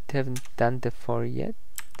haven't done the 4 yet.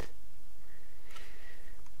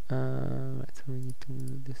 Right, so we need to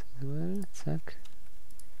do this as well. Zack.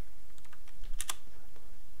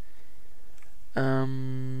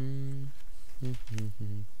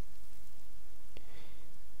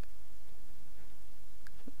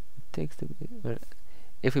 Takes the well,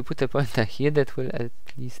 if we put a pointer here, that will at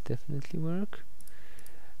least definitely work.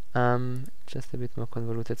 Just a bit more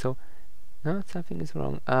convoluted. So no, something is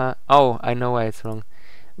wrong. Oh, I know why it's wrong.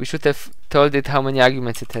 We should have told it how many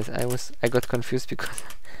arguments it has. I got confused because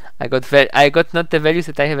I got not the values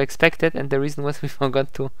that I have expected, and the reason was we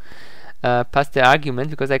forgot to pass the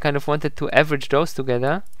argument, because I kind of wanted to average those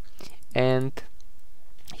together, and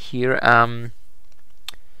here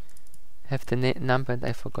have the number, and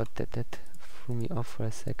I forgot that. That threw me off for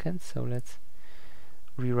a second. So let's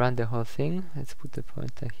rerun the whole thing. Let's put the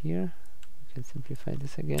pointer here. We can simplify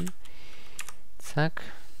this again. Zack.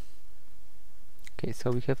 Okay,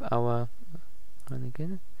 so we have our run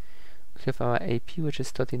again. We have our AP, which is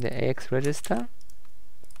stored in the AX register.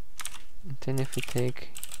 And then if we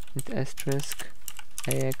take int asterisk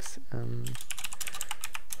AX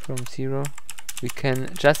from 0, we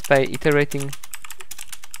can, just by iterating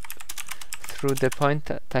through the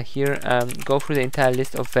pointer here, go through the entire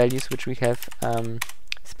list of values which we have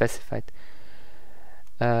specified.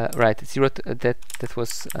 Right, 0 that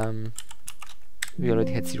was we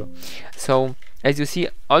already had 0. So as you see,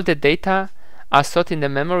 all the data are stored in the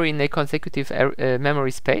memory in a consecutive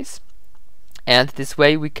memory space, and this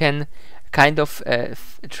way we can kind of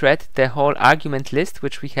thread the whole argument list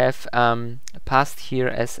which we have passed here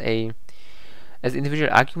as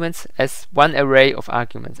individual arguments as one array of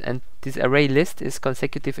arguments, and this array list is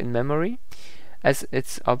consecutive in memory, as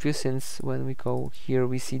it's obvious, since when we go here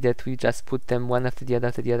we see that we just put them one after the other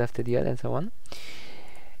after the other after the other and so on.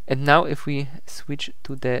 And now if we switch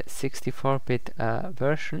to the 64-bit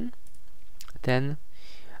version, then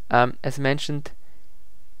as mentioned,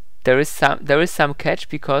 there is some catch,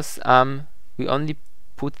 because we only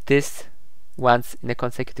put this once in a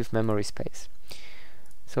consecutive memory space.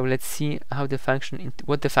 So let's see how the function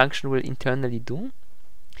what the function will internally do.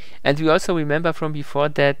 And we also remember from before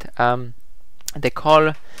that the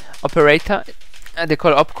call operator, the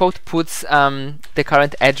call opcode, puts the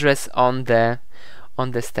current address on the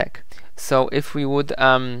stack. So if we would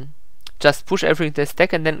just push everything to the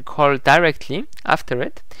stack and then call directly after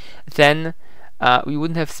it, then we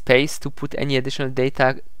wouldn't have space to put any additional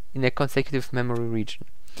data in a consecutive memory region.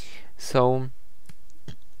 So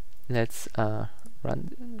let's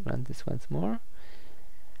run this once more,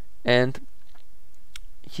 and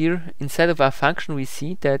here inside of our function we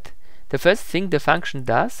see that the first thing the function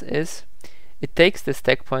does is it takes the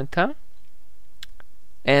stack pointer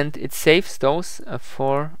and it saves those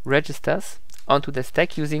 4 registers onto the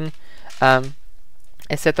stack using a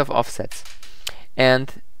set of offsets.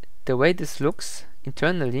 And the way this looks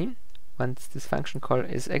internally once this function call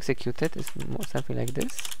is executed is something like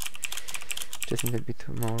this. Just need a bit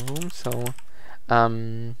more room. So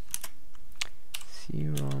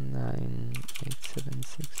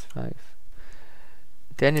 098765.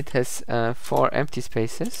 Then it has 4 empty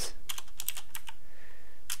spaces.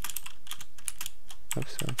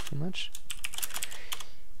 Oops, one too much.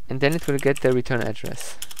 And then it will get the return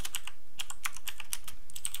address.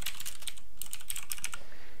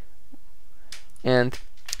 And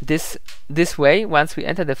this way, once we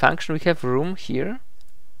enter the function, we have room here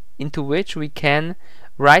into which we can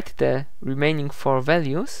write the remaining 4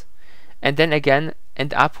 values, and then again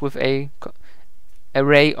end up with a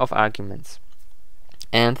array of arguments.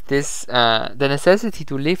 And this the necessity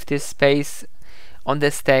to leave this space on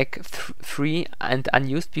the stack free and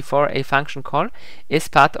unused before a function call is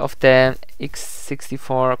part of the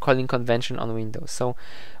x64 calling convention on Windows. So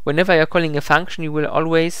whenever you're calling a function, you will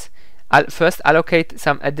always first allocate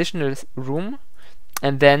some additional room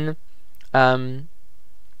and then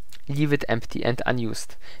leave it empty and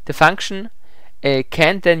unused. The function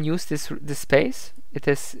can then use this space. It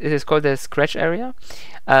is called the scratch area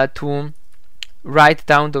to write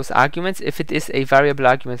down those arguments if it is a variable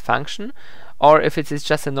argument function, or if it is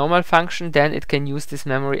just a normal function, then it can use this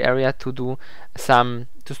memory area to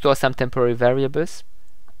store some temporary variables.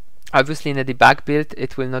 Obviously in a debug build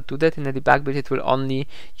it will not do that. In a debug build it will only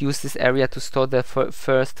use this area to store the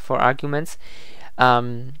first 4 arguments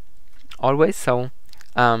always. So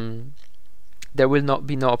there will not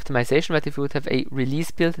be no optimization, but if you would have a release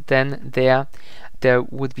build, then there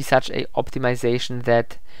would be such a optimization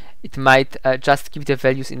that it might just keep the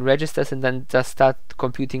values in registers and then just start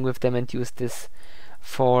computing with them and use this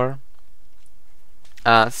 4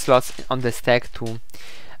 slots on the stack to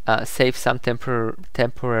save some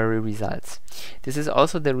temporary results. This is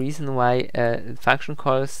also the reason why function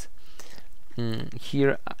calls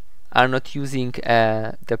here are not using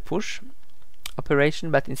the push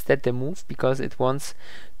operation, but instead the move, because it wants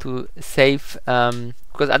to save,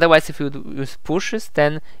 because otherwise if you use pushes,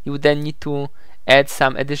 then you would then need to add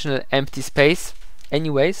some additional empty space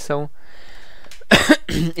anyway, so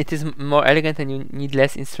it is more elegant and you need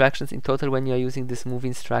less instructions in total when you are using this move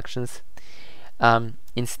instructions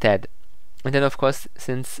instead. And then of course,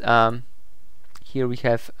 since here we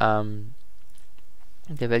have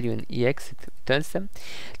the value in EX, it returns them.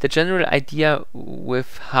 The general idea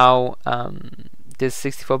with how this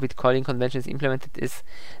 64-bit calling convention is implemented is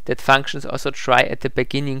that functions also try at the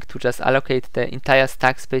beginning to just allocate the entire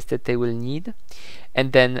stack space that they will need,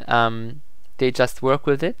 and then they just work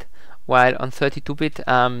with it. While on 32-bit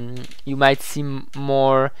you might see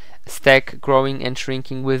more stack growing and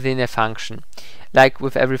shrinking within a function. Like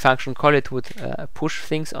with every function call, it would push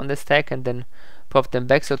things on the stack and then pop them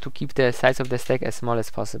back, so to keep the size of the stack as small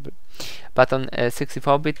as possible. But on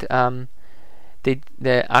 64-bit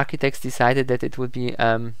the architects decided that it would be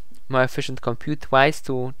more efficient compute-wise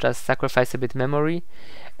to just sacrifice a bit memory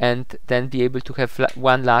and then be able to have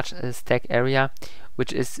one large stack area,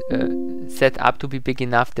 which is set up to be big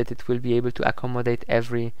enough that it will be able to accommodate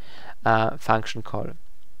every function call.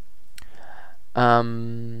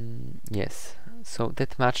 Yes, so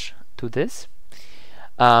that much to this.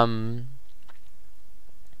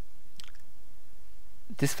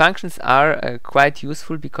 These functions are quite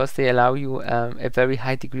useful because they allow you a very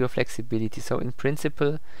high degree of flexibility. So in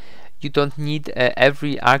principle, you don't need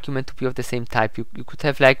every argument to be of the same type. You could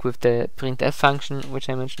have, like with the printf function, which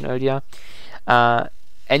I mentioned earlier,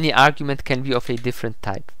 any argument can be of a different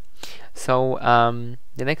type. So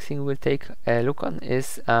the next thing we'll take a look on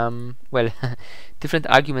is well, different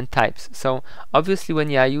argument types. So obviously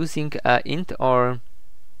when you are using int or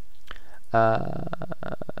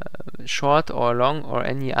short or long or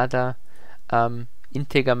any other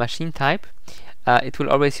integer machine type, it will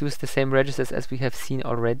always use the same registers as we have seen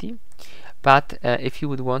already. But if you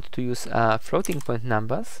would want to use floating point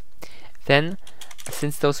numbers, then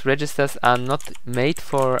since those registers are not made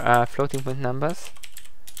for floating point numbers,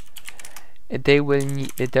 there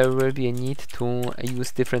will be a need to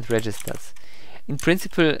use different registers. In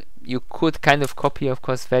principle, you could kind of copy, of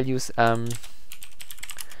course, values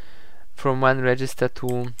from one register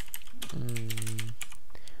to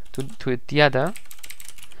the other,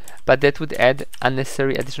 but that would add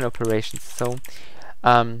unnecessary additional operations. So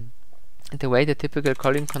the way the typical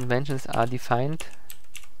calling conventions are defined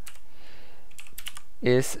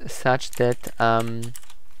is such that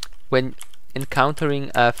when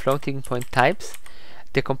encountering floating point types,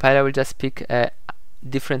 the compiler will just pick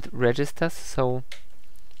different registers. So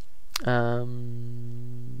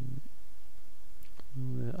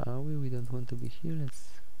where are we? We don't want to be here. Let's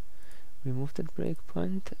remove that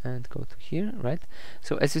breakpoint and go to here, right?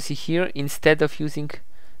 So as you see here, instead of using,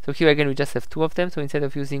 so here again we just have 2 of them, so instead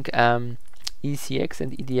of using ECX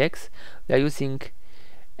and EDX, we are using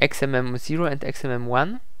XMM0 and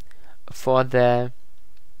XMM1 for the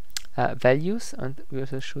values, and we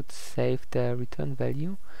also should save the return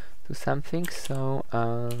value to something. So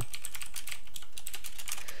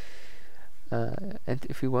and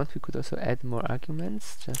if we want, we could also add more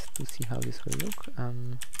arguments just to see how this will look.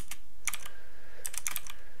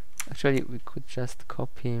 Actually, we could just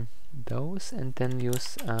copy those and then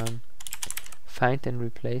use find and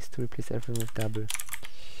replace to replace everything with double.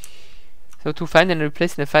 So to find and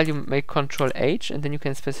replace in a file, you make Ctrl H, and then you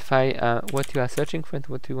can specify what you are searching for and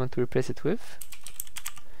what you want to replace it with.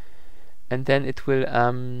 And then it will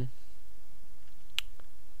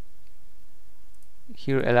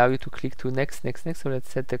here allow you to click to next, next, next. So let's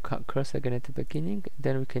set the cursor again at the beginning.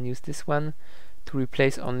 Then we can use this one to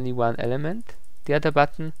replace only one element. The other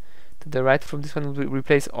button to the right from this one will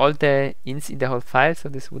replace all the ints in the whole file. So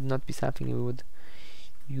this would not be something we would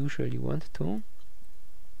usually want to.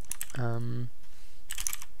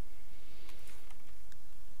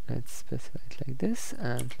 Let's specify it like this,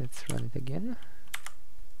 and let's run it again.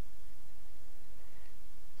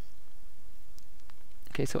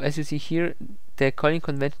 Okay, so as you see here, the calling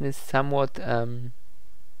convention is somewhat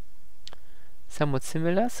somewhat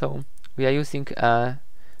similar. So we are using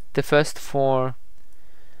the first 4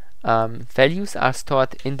 values are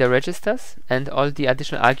stored in the registers, and all the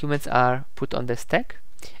additional arguments are put on the stack.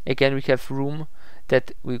 Again, we have room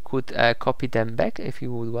that we could copy them back if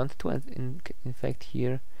you would want to, and in fact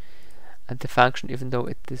here at the function, even though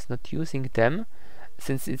it is not using them,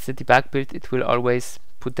 since it's a debug build, it will always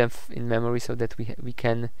put them in memory so that we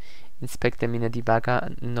can inspect them in a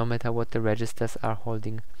debugger no matter what the registers are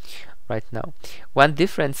holding right now. One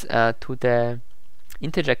difference to the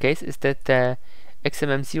integer case is that the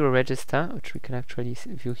XMM0 register, which we can actually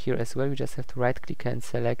view here as well, we just have to right click and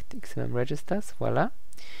select XMM registers. Voila,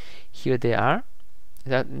 here they are.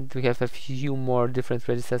 That we have a few more different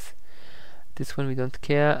registers. This one we don't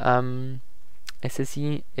care.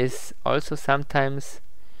 SSE is also sometimes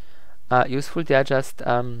useful. They are just they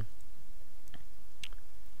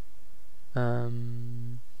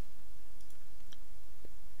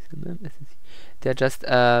are just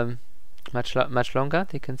much longer.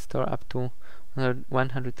 They can store up to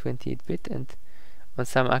 128-bit, and on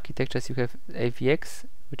some architectures you have AVX,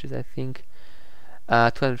 which is I think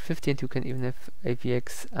 250, and you can even have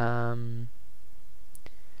AVX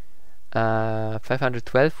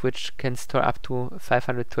 512, which can store up to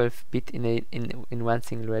 512-bit in one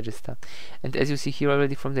single register. And as you see here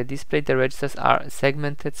already from the display, the registers are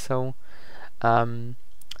segmented, so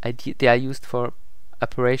they are used for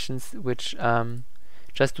operations which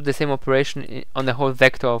just do the same operation on a whole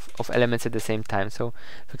vector of elements at the same time. So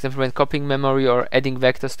for example, when copying memory or adding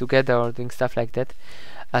vectors together or doing stuff like that,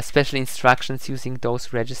 special instructions using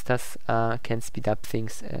those registers can speed up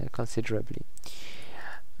things considerably.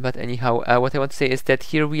 But anyhow, what I want to say is that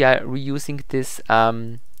here we are reusing this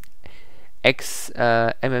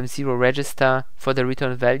XMM0 register for the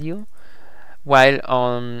return value, while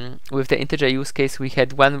with the integer use case we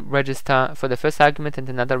had one register for the first argument and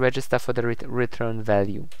another register for the return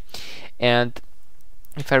value. And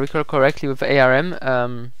if I recall correctly, with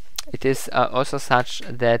ARM it is also such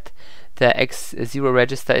that the X0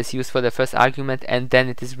 register is used for the first argument and then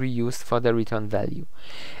it is reused for the return value.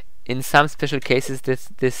 In some special cases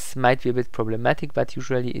this might be a bit problematic, but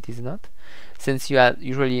usually it is not, since you are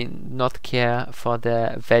usually not care for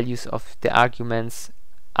the values of the arguments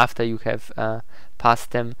after you have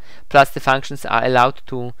passed them. Plus the functions are allowed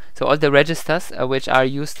to, so all the registers which are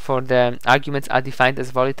used for the arguments are defined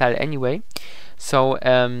as volatile anyway, so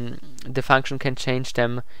the function can change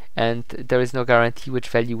them and there is no guarantee which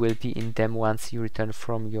value will be in them once you return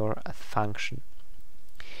from your function.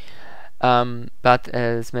 But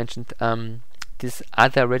as mentioned, these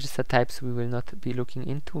other register types we will not be looking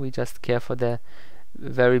into. We just care for the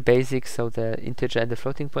very basic, so the integer and the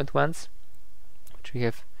floating point ones, which we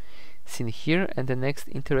have seen here. And the next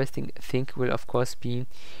interesting thing will of course be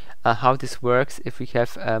how this works if we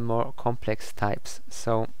have more complex types.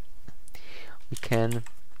 So we can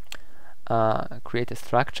create a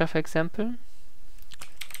structure, for example.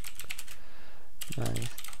 Nice.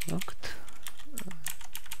 Locked.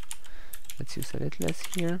 Let's use a little less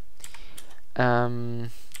here.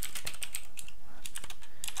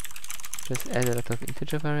 Just add a lot of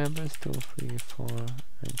integer variables, 2, 3, 4,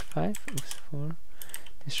 and 5. Oops, 4.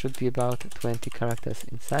 This should be about 20 characters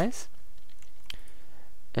in size.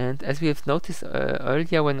 And as we have noticed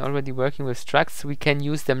earlier when already working with structs, we can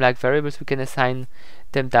use them like variables. We can assign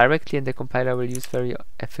them directly, and the compiler will use very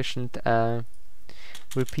efficient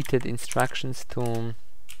repeated instructions to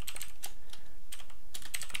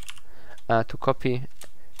copy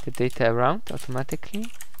the data around automatically.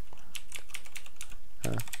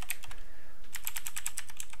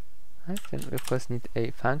 Right, then we of course need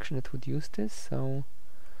a function that would use this. So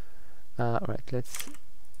right, let's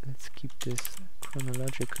keep this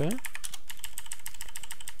chronological.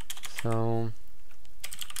 So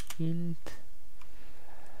int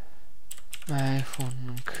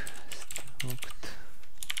iPhone struct,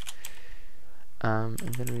 and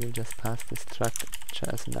then we will just pass the structure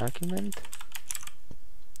as an argument.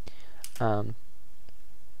 And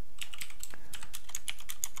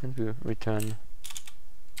we return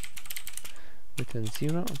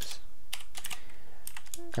 0. Oops.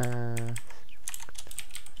 And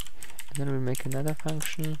then we'll make another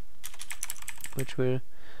function which will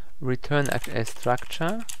return a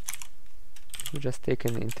structure. We just take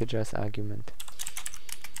an integer as argument.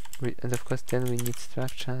 And of course then we need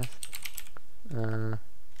structures.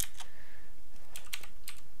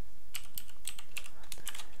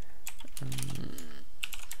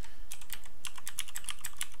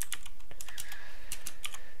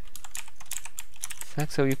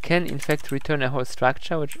 So you can in fact return a whole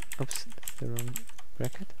structure, which, oops, that's the wrong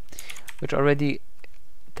bracket, which already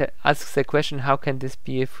asks the question, how can this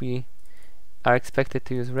be if we are expected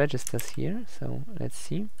to use registers here, so let's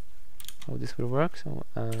see how this will work. So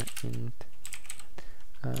int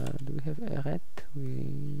do we have arret?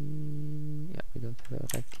 We don't have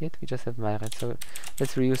arret yet, we just have myret, so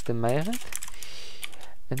let's reuse the myret,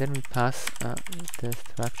 and then we pass the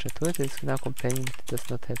structure to it. It's now complaining that it does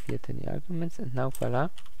not have yet any arguments, and now voila,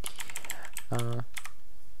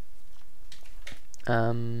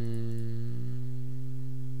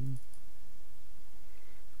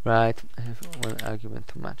 right, I have one argument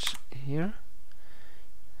too much here.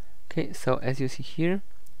 Okay, so as you see here,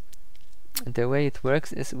 the way it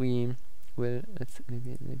works is we will, let's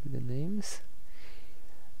maybe the names.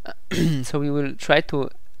 So we will try to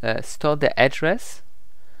store the address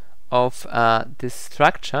of this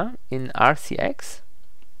structure in RCX.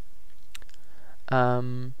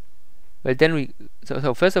 Well, then we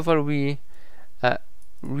so first of all we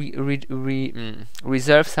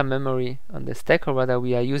reserve some memory on the stack, or rather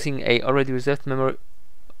we are using a already reserved memory.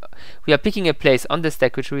 We are picking a place on the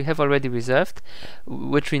stack which we have already reserved,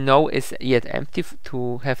 which we know is yet empty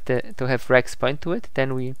to have rex point to it.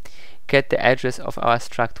 Then we get the address of our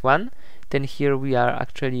struct1. Then here we are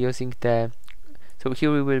actually using the, so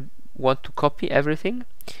here we will want to copy everything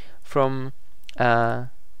from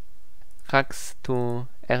RAX to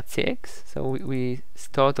RCX. So we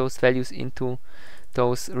store those values into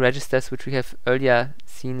those registers which we have earlier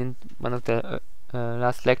seen in one of the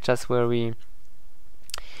last lectures where we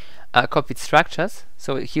copied structures.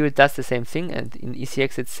 So here it does the same thing, and in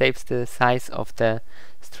ECX it saves the size of the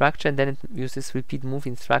structure, and then it uses repeat move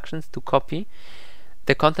instructions to copy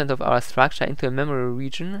the content of our structure into a memory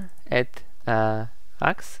region at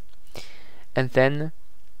RAX, and then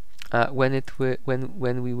when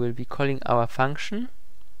we will be calling our function,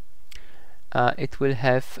 it will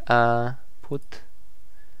have put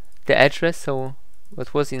the address. So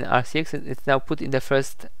what was in RCX, it's now put in the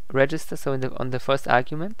first register, so on the first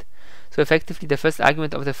argument. So effectively the first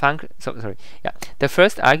argument of the function, the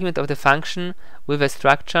first argument of the function with a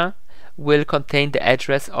structure will contain the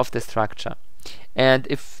address of the structure. And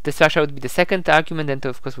if the structure would be the second argument, then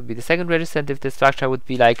of course would be the second register, and if the structure would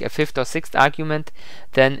be like a fifth or sixth argument,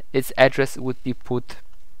 then its address would be put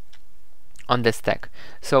on the stack.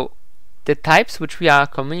 So the types which we are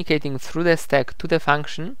communicating through the stack to the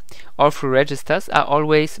function or through registers are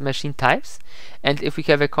always machine types. And if we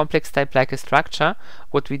have a complex type like a structure,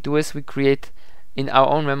 what we do is we create in our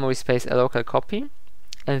own memory space a local copy,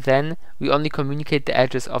 and then we only communicate the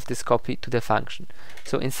address of this copy to the function.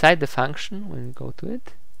 So inside the function, when we go to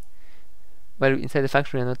it, well, inside the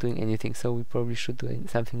function we are not doing anything, so we probably should do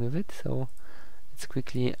something with it. So let's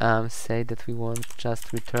quickly say that we want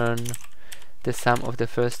just return the sum of the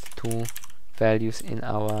first two values in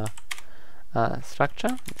our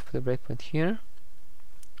structure. Let's put a breakpoint here.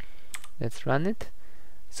 Let's run it.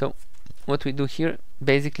 So what we do here,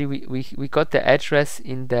 basically we got the address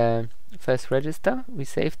in the first register, we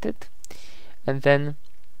saved it, and then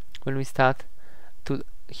when we start to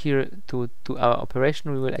our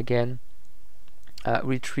operation, we will again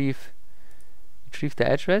retrieve the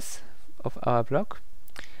address of our block.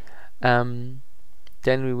 Then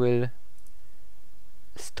we will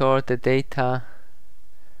store the data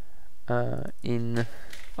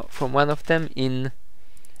from one of them in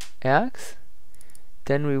ARCS.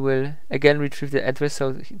 Then we will again retrieve the address.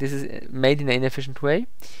 So this is made in an inefficient way,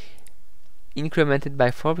 incremented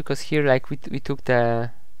by 4, because here like we took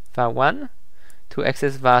the var1 to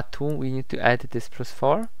access var2, we need to add this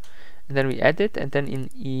 +4, and then we add it, and then in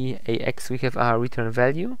EAX we have our return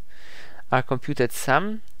value, our computed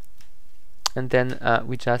sum, and then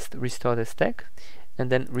we just restore the stack and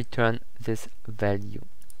then return this value.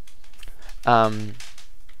 So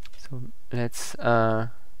let's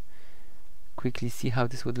quickly see how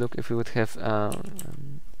this would look if we would have 1,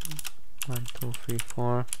 2, 3,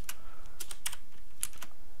 4.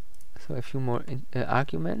 So a few more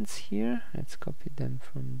arguments here. Let's copy them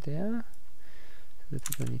from there so that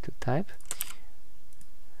we don't need to type.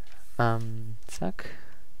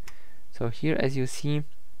 So here, as you see,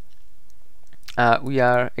 we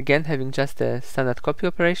are again having just a standard copy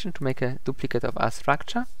operation to make a duplicate of our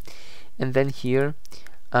structure, and then here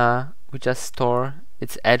we just store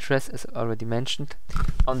its address, as already mentioned,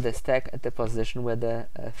 on the stack at the position where the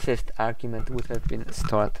fifth argument would have been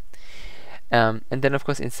stored. And then of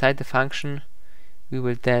course inside the function we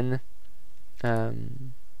will then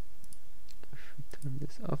turn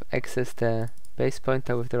this off, access the base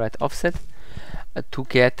pointer with the right offset to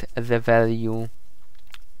get the value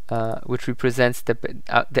which represents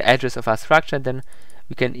the address of our structure. And then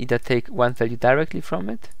we can either take one value directly from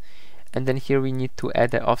it, and then here we need to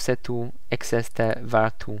add the offset to access the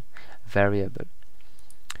var2 variable.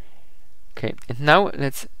 Okay, and now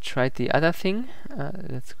let's try the other thing.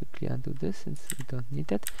 Let's quickly undo this since we don't need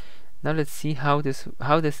that. Now let's see how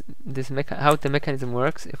the mechanism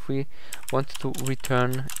works if we want to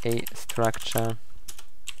return a structure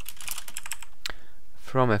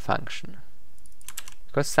from a function,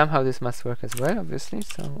 because somehow this must work as well, obviously.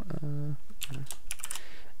 So and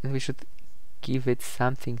we should give it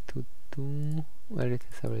something to do. Well, it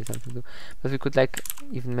is already something to do, but we could like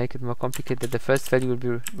even make it more complicated. The first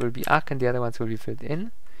value will be arc and the other ones will be filled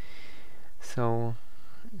in. So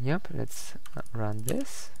yep, let's run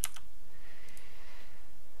this.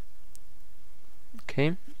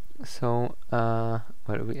 Okay, so well,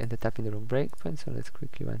 we ended up in the wrong breakpoint, so let's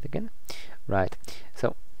quickly run it again. Right,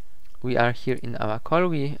 so we are here in our call.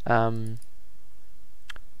 We will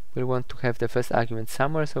want to have the first argument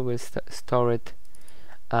somewhere, so we'll store it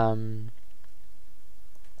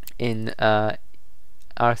in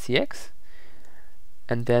RCX,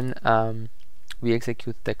 and then we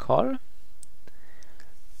execute the call.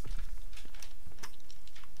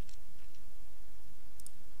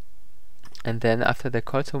 And then after the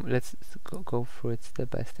call, so let's go through it step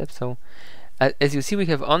by step. So as you see, we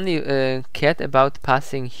have only cared about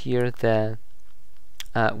passing here the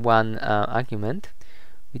one argument.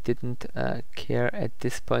 We didn't care at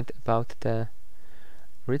this point about the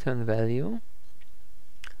return value.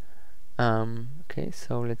 Okay,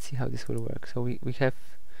 so let's see how this will work. So we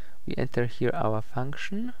enter here our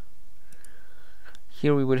function.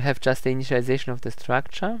 Here we will have just the initialization of the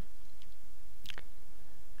structure.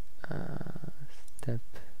 Step.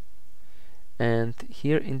 And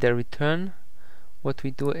here in the return, what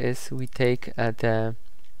we do is we take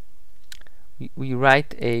we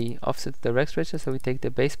write a offset to the Rex register. So we take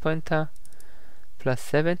the base pointer plus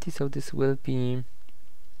 70. So this will be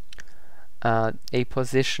a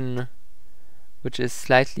position which is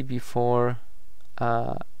slightly before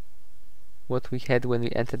what we had when we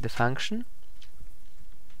entered the function,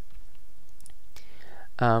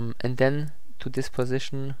 and then to this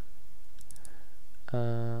position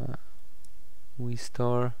we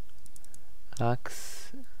store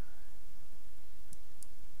Rux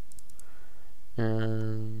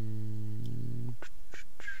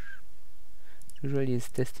usually it's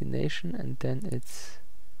destination, and then it's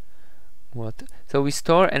what? So we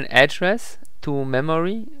store an address to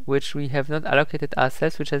memory which we have not allocated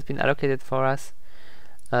ourselves, which has been allocated for us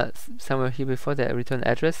somewhere here before the return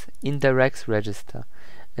address in the Rex register.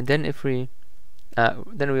 And then if we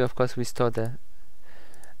then we of course we store the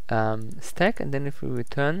stack, and then if we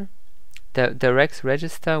return, the Rex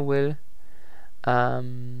register will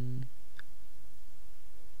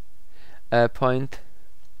point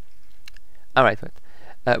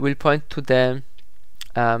will point to the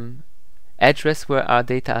address where our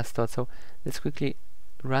data are stored. So let's quickly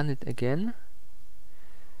run it again.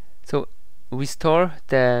 So we store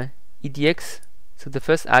the EDX, so the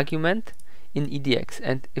first argument, in EDX,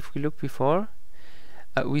 and if we look before,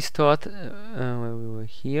 we stored where we were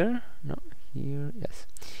here, no, here, yes,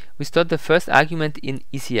 we stored the first argument in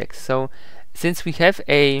ECX. So since we have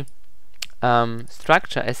a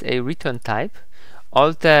structure as a return type,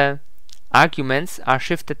 all the arguments are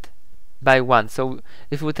shifted by one. So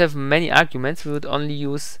if we would have many arguments, we would only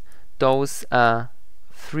use those 3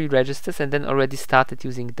 registers and then already started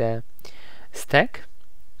using the stack.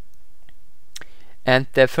 And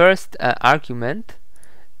the first argument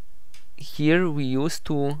here we use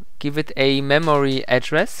to give it a memory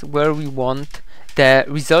address where we want the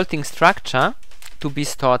resulting structure to be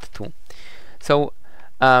stored to. So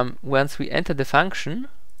once we enter the function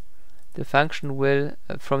will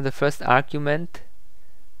from the first argument,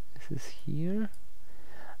 this is here,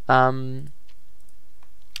 from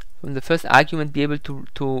the first argument be able to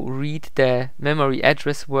read the memory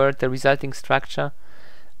address where the resulting structure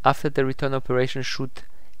after the return operation should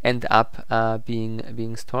end up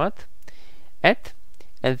being stored at,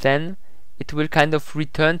 and then it will kind of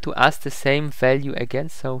return to us the same value again.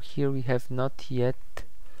 So here we have not yet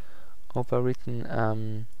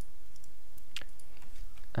overwritten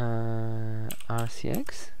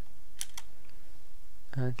RCX,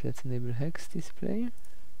 and let's enable hex display.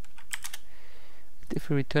 But if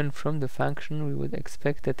we return from the function, we would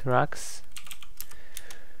expect that Rux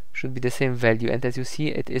should be the same value, and as you see,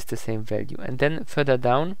 it is the same value. And then further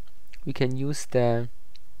down we can use the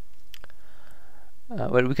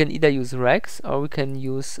well, we can either use Rex or we can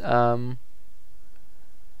use I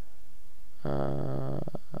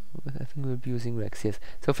think we'll be using Rex, yes.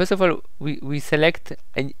 So first of all, we select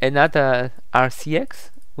another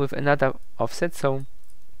RCX with another offset. So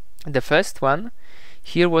the first one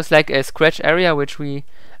here was like a scratch area which we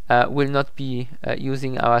will not be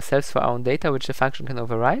using ourselves for our own data, which the function can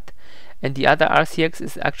override. And the other RCX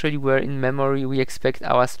is actually where in memory we expect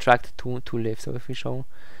our struct to live. So if we show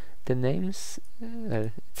the names, well,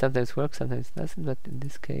 it sometimes works, sometimes it doesn't, but in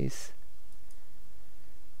this case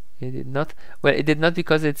it did not. Well, it did not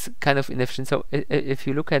because it's kind of inefficient. So if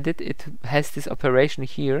you look at it, it has this operation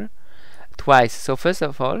here twice. So first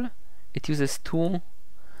of all, it uses two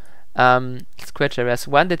scratch areas.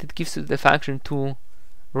 One that it gives to the function to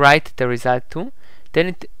write the result to. Then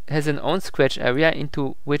it has an own scratch area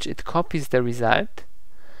into which it copies the result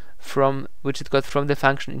from which it got from the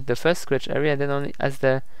function in the first scratch area. Then only as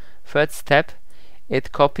the third step,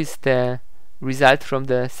 it copies the result from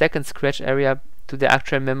the second scratch area to the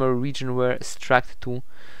actual memory region where struct2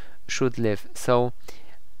 should live. So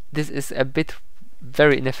this is a bit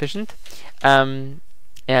very inefficient, and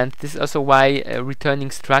this is also why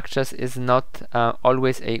returning structures is not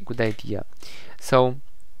always a good idea. So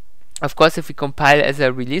of course, if we compile as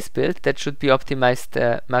a release build, that should be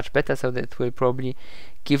optimized much better, so that will probably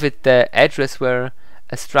give it the address where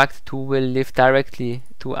a struct2 will live directly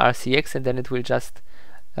to RCX, and then it will just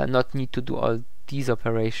not need to do all these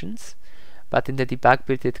operations. But in the debug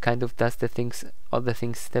build, it kind of does all the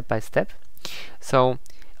things step by step. So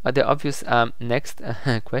the obvious next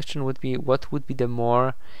question would be, what would be the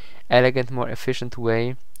more elegant, more efficient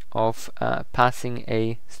way of passing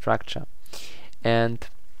a structure? And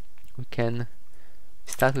we can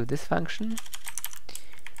start with this function,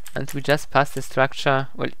 and we just pass the structure.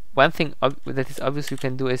 Well, one thing that is obvious you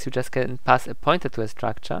can do is you just can pass a pointer to a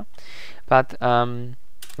structure, but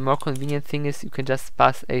the more convenient thing is you can just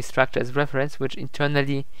pass a structure as reference, which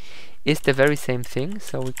internally is the very same thing.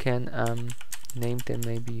 So we can name them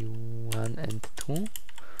maybe 1 and 2,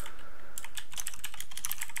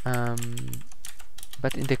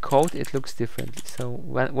 but in the code it looks differently. So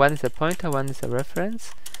one is a pointer, one is a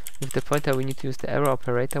reference. With the pointer we need to use the arrow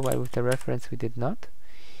operator, while with the reference we did not.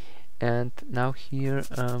 And now here,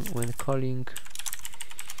 when calling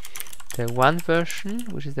the one version,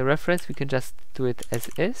 which is the reference, we can just do it as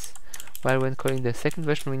is, while when calling the second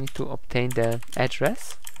version we need to obtain the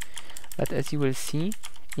address. But as you will see,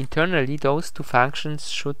 internally those two functions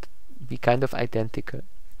should be kind of identical.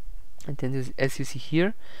 And then as you see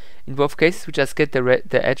here, in both cases we just get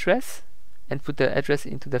the address and put the address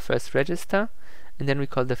into the first register, and then we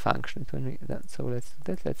call the function. So let's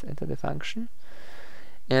do that. Let's enter the function,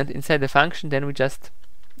 and inside the function then we just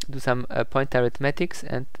do some pointer arithmetics,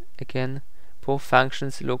 and again both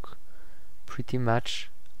functions look pretty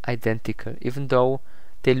much identical, even though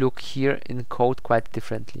they look here in code quite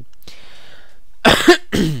differently.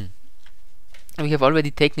 We have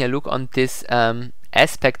already taken a look on this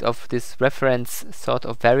aspect of this reference sort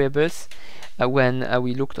of variables when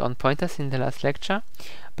we looked on pointers in the last lecture,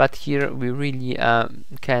 but here we really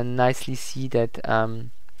can nicely see that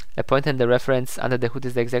a pointer and the reference under the hood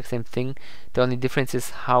is the exact same thing. The only difference is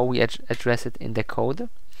how we address it in the code.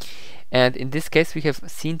 And in this case we have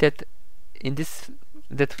seen that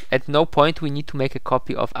that at no point we need to make a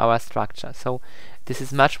copy of our structure. So this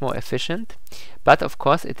is much more efficient, but of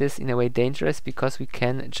course it is in a way dangerous, because we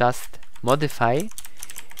can just modify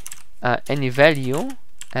any value,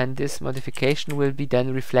 and this modification will be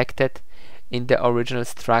then reflected in the original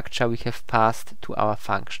structure we have passed to our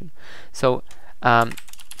function. So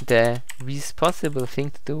the responsible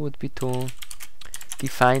thing to do would be to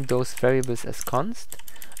define those variables as const,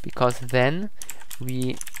 because then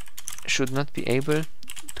we should not be able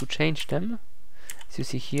to change them, as you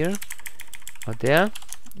see here or there.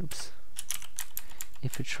 Oops.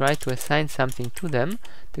 If we try to assign something to them,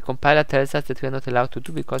 the compiler tells us that we are not allowed to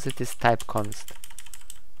do, because it is type const.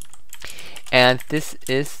 And this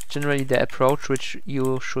is generally the approach which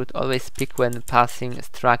you should always pick when passing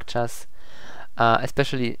structures,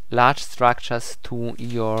 especially large structures, to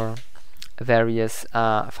your various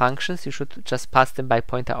functions. You should just pass them by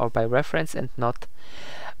pointer or by reference, and not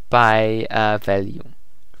by value,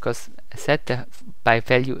 because as said, by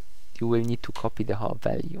value you will need to copy the whole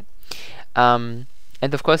value. And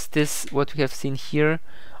of course this, what we have seen here,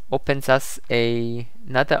 opens us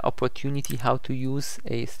another opportunity how to use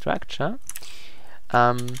a structure.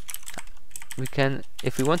 We can,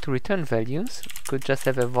 if we want to return values, we could just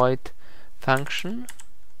have a void function.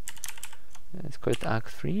 Let's call it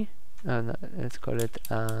arg3. No, let's call it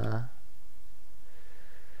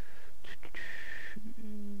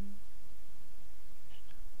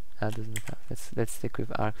doesn't have. Let's stick with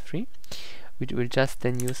arg3. We will just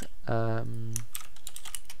then use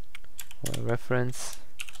reference,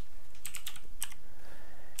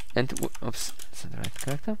 and oops, that's not the right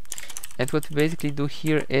character. And what we basically do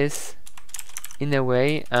here is in a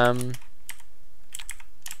way,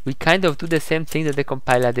 we kind of do the same thing that the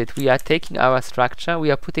compiler did. We are taking our structure, we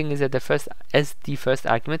are putting it at the first as the first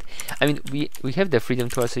argument. I mean, we have the freedom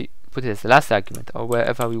to also put it as the last argument or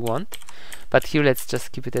wherever we want, but here let's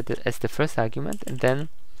just keep it as the first argument, and then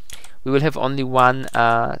we will have only one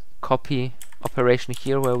copy operation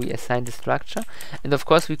here where we assign the structure. And of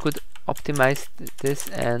course we could optimize this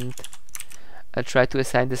and try to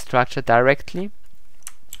assign the structure directly.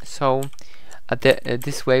 So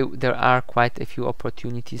this way there are quite a few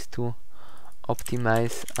opportunities to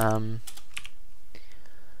optimize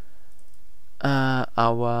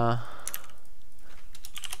our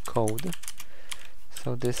code.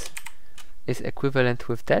 So this is equivalent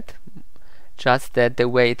with that, just that the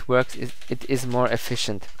way it works is it is more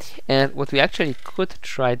efficient. And what we actually could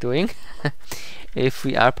try doing if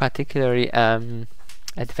we are particularly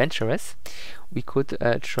adventurous, we could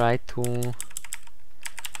try to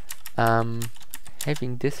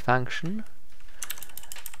having this function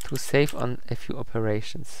to save on a few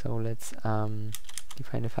operations. So let's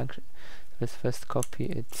define a function. Let's first copy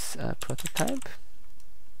its prototype.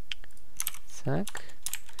 We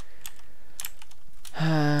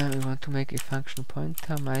want to make a function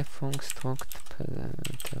pointer, myFunc_struct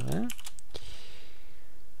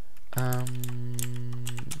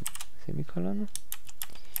semicolon.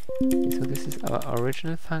 Okay, so this is our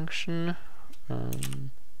original function.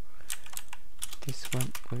 This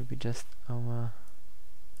one will be just our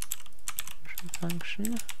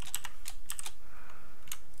function.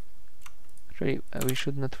 Actually, we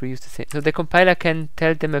should not reuse the same. So the compiler can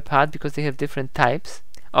tell them apart because they have different types.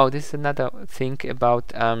 Oh, this is another thing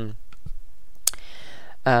about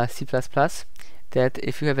C++, that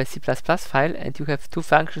if you have a C++ file and you have two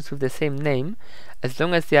functions with the same name, as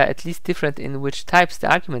long as they are at least different in which types the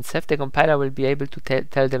arguments have, the compiler will be able to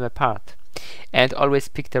tell them apart and always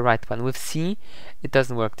pick the right one. With C, it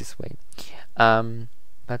doesn't work this way.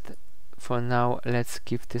 But for now, let's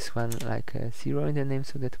give this one like a 0 in the name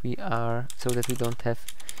so that we don't have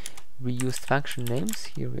reused function names.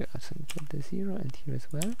 Here we also put the 0 and here as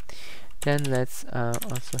well. Then let's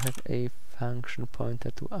also have a function pointer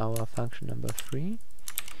to our function number 3,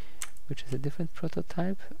 which is a different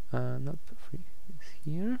prototype. Not 3 is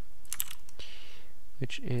here,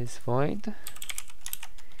 which is void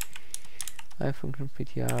function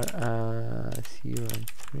ptr 0 and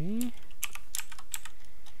 3.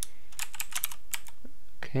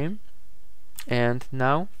 Okay, and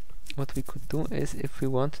now what we could do is, if we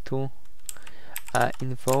want to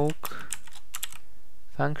invoke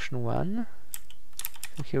function 1,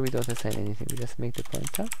 so here we don't assign anything, we just make the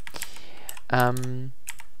pointer.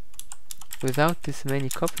 Without this many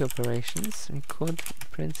copy operations, we could in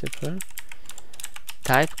principle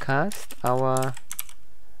typecast our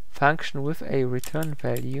function with a return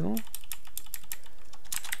value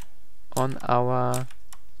on our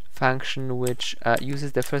function which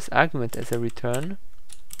uses the first argument as a return,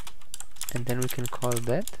 and then we can call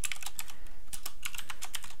that.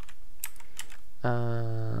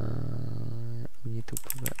 We need to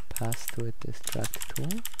pass to it the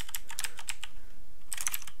struct2.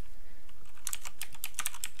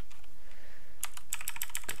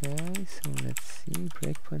 Okay, so let's see,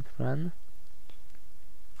 breakpoint run.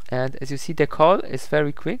 And as you see, the call is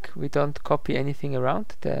very quick. We don't copy anything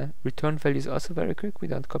around. The return value is also very quick. We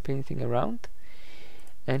don't copy anything around.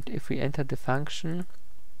 And if we enter the function,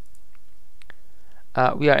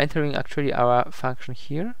 we are entering actually our function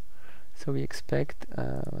here. So we expect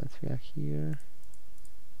once we are here,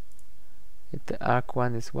 the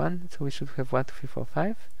arg1 is 1. So we should have 1, 2, 3, 4,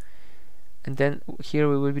 5. And then here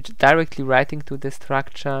we will be directly writing to the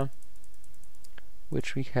structure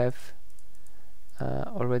which we have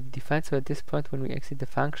already defined. So at this point, when we exit the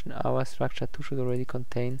function, our structure 2 should already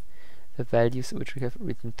contain the values which we have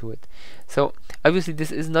written to it. So obviously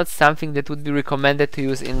this is not something that would be recommended to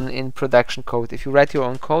use in production code. If you write your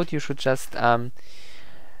own code, you should just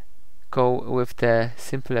go with the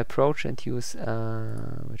simple approach and use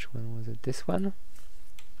which one was it? This one,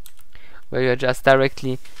 where you're just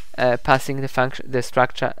directly passing the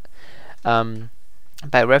structure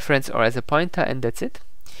by reference or as a pointer, and that's it.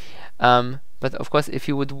 But of course, if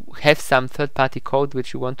you would have some third-party code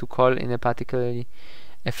which you want to call in a particularly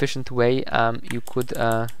efficient way, you could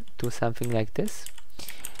do something like this,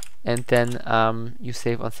 and then you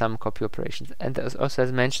save on some copy operations. And also,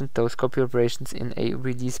 as mentioned, those copy operations in a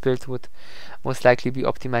release build would most likely be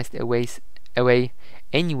optimized away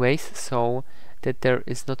anyways, so that there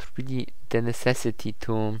is not really the necessity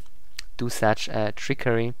to do such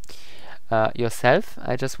trickery yourself.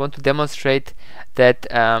 I just want to demonstrate that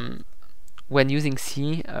when using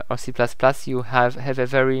C or C++, you have a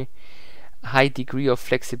very high degree of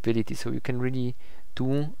flexibility, so you can really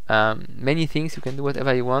do many things. You can do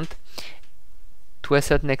whatever you want to a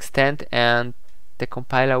certain extent, and the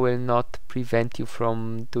compiler will not prevent you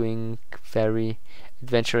from doing very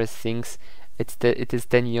adventurous things. It is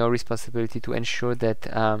then your responsibility to ensure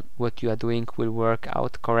that what you are doing will work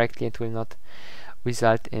out correctly and will not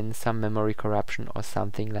result in some memory corruption or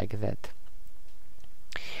something like that.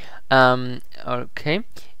 Okay,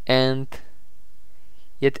 and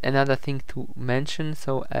yet another thing to mention,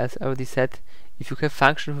 so as I already said, if you have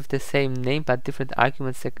functions with the same name but different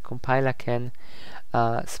arguments, the compiler can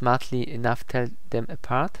smartly enough tell them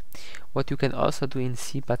apart. What you can also do in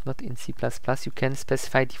C but not in C++, you can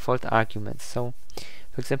specify default arguments. So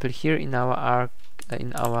for example, here in our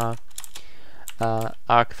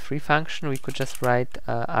arg3 function, we could just write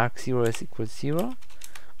arg0 is equals 0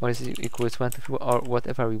 or is equals 1 to 2 or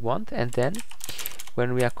whatever we want, and then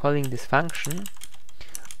when we are calling this function,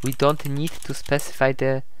 we don't need to specify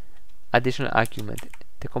the additional argument.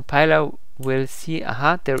 The compiler will see,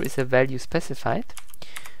 aha, there is a value specified.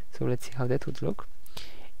 So let's see how that would look.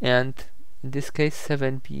 And in this case,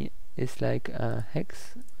 7b is like a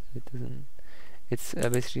hex. It's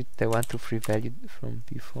basically the 1 to 3 value from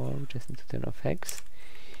before. We just need to turn off hex.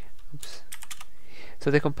 Oops. So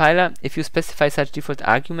the compiler, if you specify such default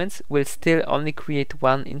arguments, will still only create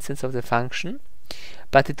one instance of the function,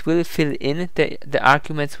 but it will fill in the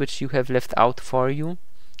arguments which you have left out for you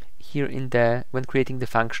here in when creating the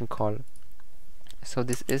function call. So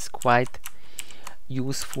this is quite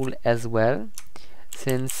useful as well,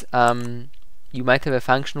 since you might have a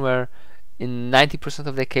function where in 90%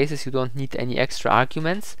 of the cases you don't need any extra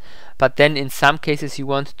arguments, but then in some cases you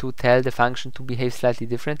want to tell the function to behave slightly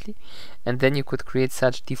differently, and then you could create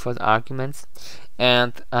such default arguments,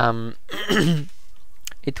 and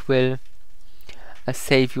it will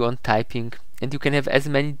save you on typing. And you can have as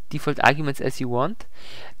many default arguments as you want.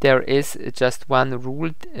 There is just one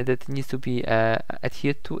rule that needs to be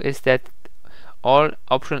adhered to, is that all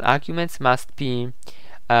optional arguments must be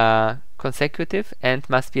consecutive and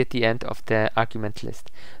must be at the end of the argument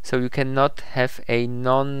list. So you cannot have a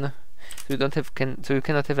so you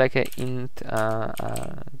cannot have like a int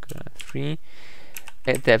 3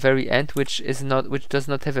 at the very end which does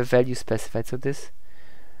not have a value specified. So this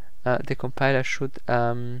the compiler should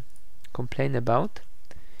complain about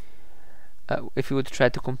if you would try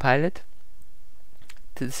to compile it.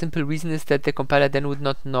 The simple reason is that the compiler then would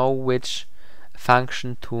not know which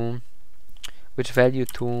value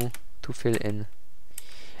to fill in,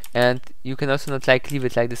 and you can also not like leave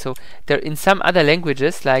it like this. So there, in some other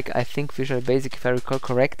languages, like I think Visual Basic, if I recall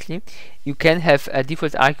correctly, you can have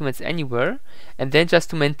default arguments anywhere, and then just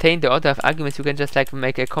to maintain the order of arguments, you can just like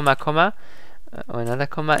make a comma comma or another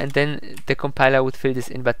comma, and then the compiler would fill this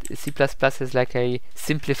in. But C++ is like a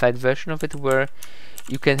simplified version of it, where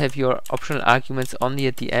you can have your optional arguments only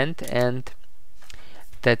at the end, and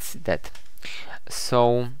that's that.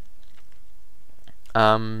 So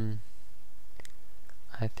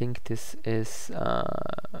I think this is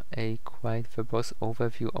a quite verbose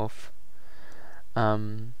overview of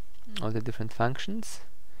all the different functions.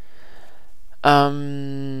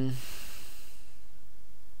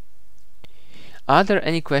 Are there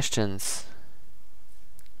any questions?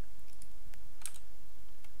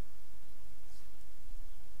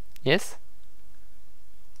 Yes?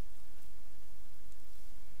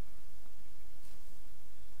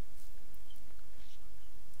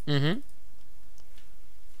 Mm-hmm.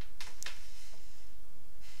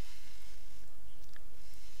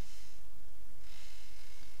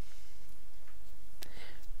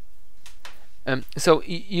 So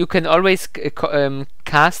you can always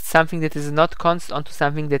cast something that is not const onto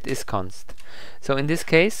something that is const. So in this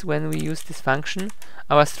case, when we use this function,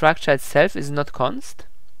 our structure itself is not const,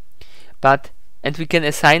 and we can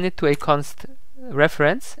assign it to a const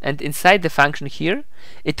reference, and inside the function here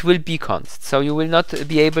it will be const. So you will not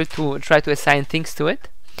be able to try to assign things to it.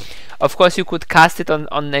 Of course, you could cast it on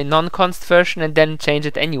a non-const version and then change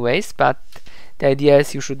it anyways, but the idea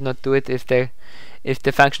is you should not do it. If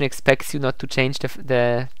the function expects you not to change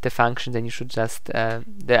the function, then you should just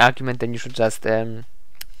the argument, then you should just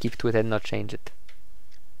keep to it and not change it.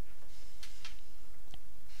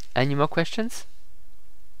 Any more questions?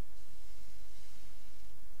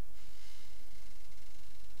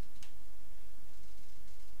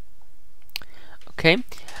 Okay.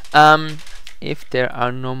 If there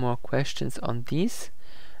are no more questions on these,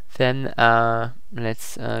 then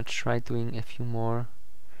let's try doing a few more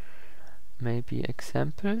maybe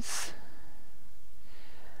examples.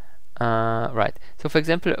 Right. So for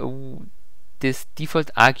example, this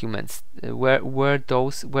default arguments, where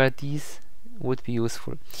would be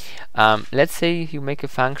useful. Let's say you make a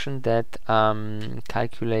function that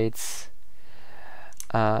calculates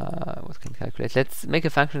what can calculate? Let's make a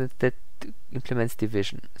function that implements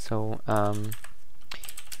division. So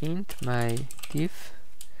int my div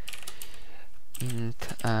int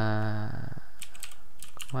arg1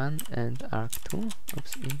 and arg2.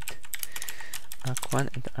 Oops, int arg1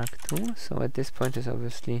 and arg2. So at this point is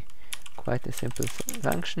obviously quite a simple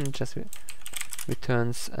function. It just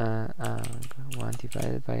returns arg1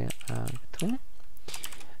 divided by arg2.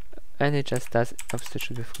 And it just does, oops, it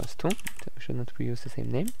should be of course 2, so we should not reuse the same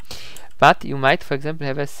name. But you might, for example,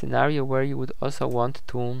 have a scenario where you would also want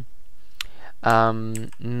to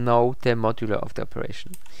know the modulo of the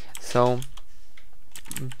operation. So,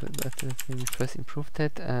 but let's maybe first improve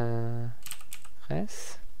that.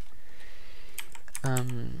 Res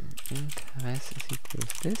int res is equal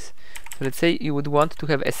to this. So let's say you would want to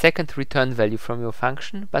have a second return value from your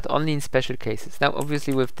function, but only in special cases. Now,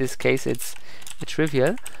 obviously, with this case, it's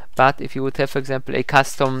trivial. But if you would have, for example, a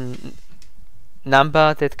custom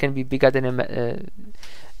number that can be bigger than a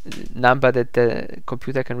number that the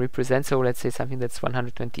computer can represent, so let's say something that's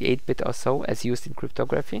 128-bit or so, as used in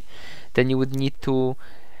cryptography, then you would need to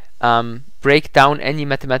break down any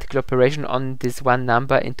mathematical operation on this one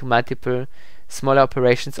number into multiple smaller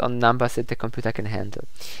operations on numbers that the computer can handle.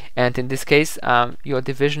 And in this case, your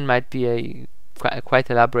division might be a quite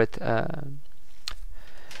elaborate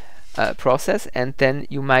process, and then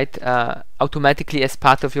you might automatically, as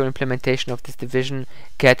part of your implementation of this division,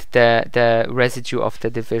 get the residue of the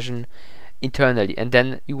division internally, and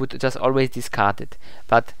then you would just always discard it.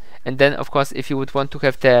 And then of course, if you would want to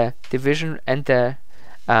have the division and the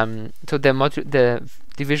so the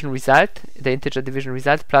division result, the integer division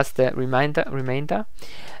result plus the remainder,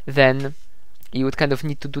 then you would kind of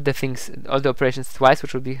need to do the things, all the operations twice,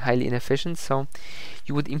 which would be highly inefficient. So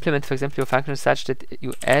you would implement, for example, your function such that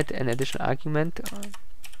you add an additional argument,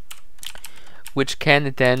 which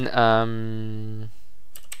can then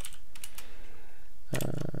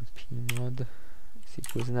pmod is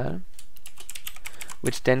equals null,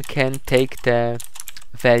 which then can take the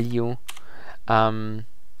value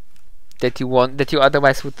that you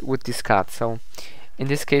otherwise would discard. So in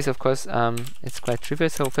this case, of course, it's quite trivial.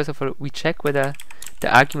 So first of all, we check whether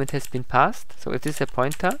the argument has been passed. So if this is a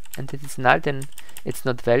pointer and it is null, then it's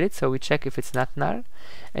not valid. So we check if it's not null,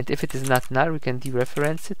 and if it is not null, we can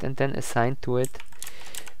dereference it and then assign to it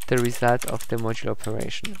the result of the modulo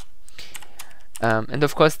operation. And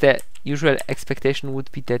of course, the usual expectation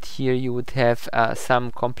would be that here you would have some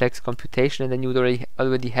complex computation, and then you would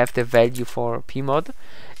already have the value for pmod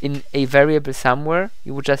in a variable somewhere.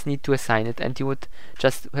 You would just need to assign it, and you would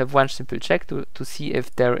just have one simple check to see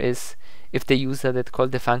if the user that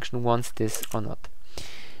called the function wants this or not.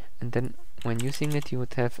 And then when using it, you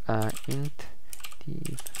would have int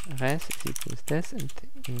div res is equals this, and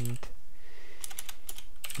int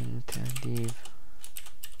div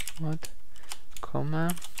mod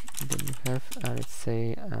comma, and then you have let's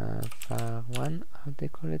say var1, how they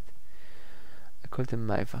call it? I call them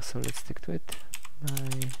myvar, so let's stick to it.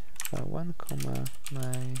 My var1 comma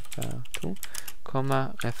my var2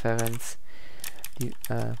 comma reference the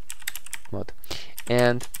mod.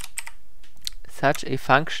 And such a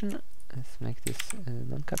function, let's make this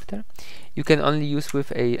non-capital, you can only use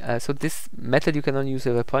with a so this method you can only use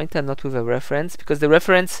with a pointer, not with a reference, because the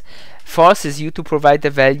reference forces you to provide the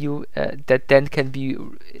value that then can be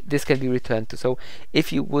returned to. So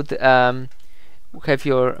if you would have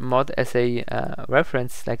your mod as a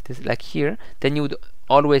reference like this, like here, then you would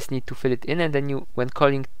always need to fill it in, and then you, when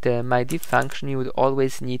calling the mydiv function, you would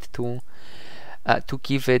always need to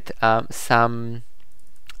give it some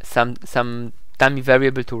dummy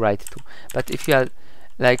variable to write to. But if you are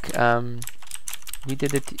like we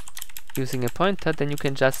did it using a pointer, then you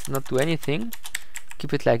can just not do anything,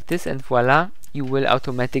 keep it like this, and voila, you will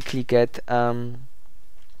automatically get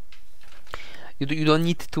you don't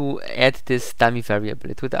need to add this dummy variable.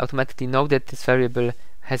 It would automatically know that this variable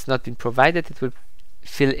has not been provided. It will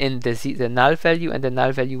fill in the null value, and the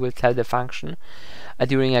null value will tell the function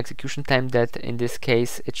during execution time that in this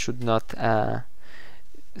case it should not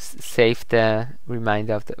save the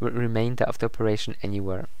remainder of the operation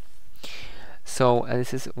anywhere. So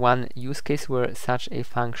this is one use case where such a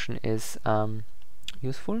function is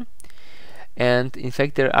useful. And in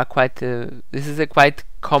fact, there are this is a quite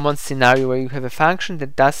common scenario where you have a function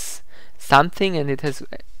that does something and it has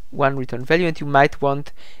one return value, and you might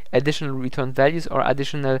want additional return values or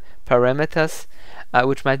additional parameters,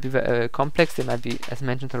 which might be complex. They might be, as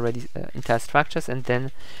mentioned already, entire structures, and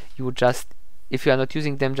then you would just, if you are not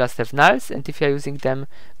using them, just have nulls, and if you are using them,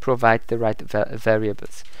 provide the right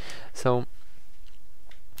variables. So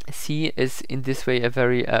C is in this way a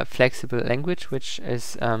very flexible language, which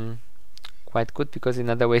is quite good, because in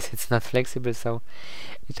other ways it's not flexible, so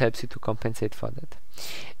it helps you to compensate for that.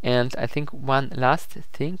 And I think one last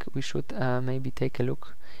thing we should maybe take a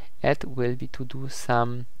look at will be to do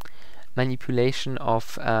some manipulation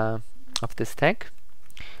of the stack.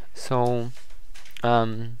 So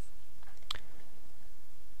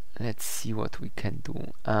let's see what we can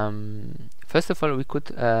do. First of all, we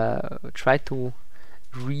could try to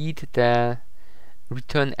read the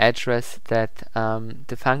return address that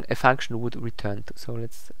a function would return to. So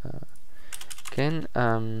let's again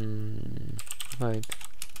void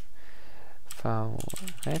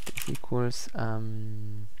red is equals how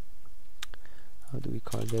do we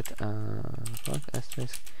call that,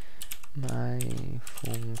 asterisk my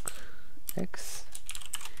func x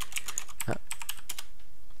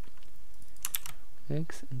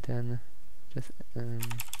x, and then just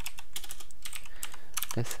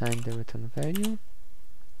assign the return value.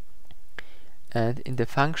 And in the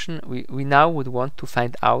function we now would want to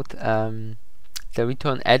find out the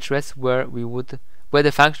return address where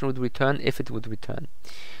the function would return if it would return.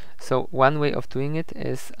 So one way of doing it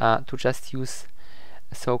is to just use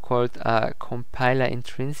so-called compiler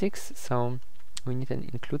intrinsics. So we need an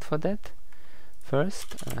include for that.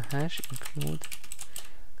 First hash include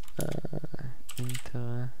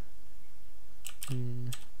inter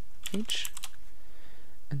in h,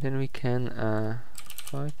 and then we can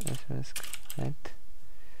void asterisk red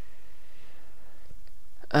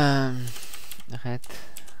red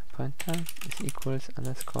pointer is equals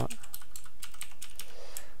underscore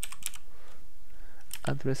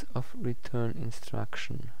address of return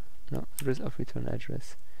instruction. No, address of return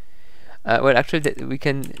address. Well, actually, we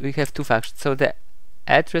have two functions. So the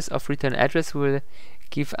address of return address will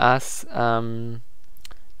give us the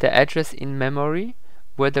address in memory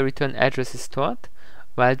where the return address is stored,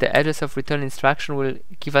 while the address of return instruction will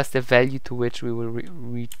give us the value to which we will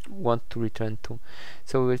want to return to.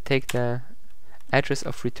 So we will take the address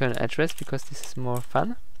of return address because this is more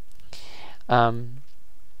fun.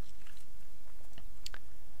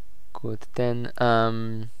 Good. Then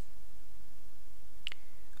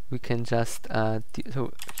we can just so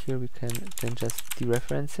here we can then just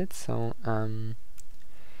dereference it. So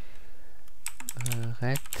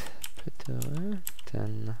red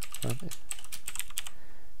then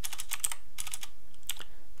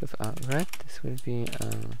with red this will be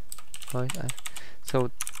void. So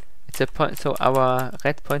it's a point. So our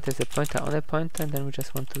red pointer is a pointer on a pointer, and then we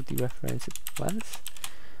just want to dereference it once,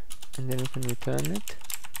 and then we can return it.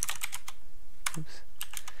 Oops.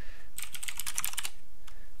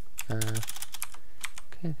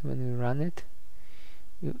 Okay, when we run it,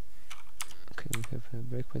 okay, we have a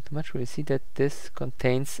breakpoint too much. We'll see that this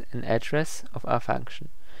contains an address of our function,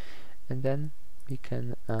 and then we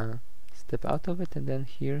can step out of it, and then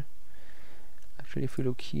here, actually, if we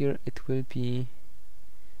look here, it will be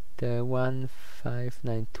the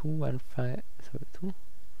 159.2.1.5.2.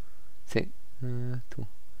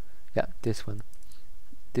 Yeah, this one,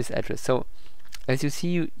 this address. So as you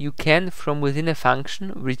see, you can from within a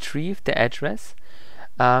function retrieve the address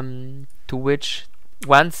to which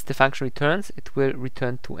once the function returns it will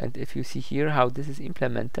return to. And if you see here how this is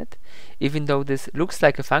implemented, even though this looks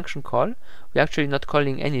like a function call, we're actually not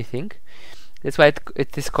calling anything. That's why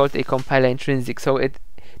it is called a compiler intrinsic. So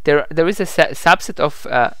there is a subset of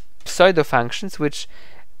pseudo functions which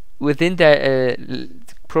within the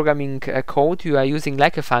programming code you are using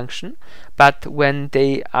like a function, but when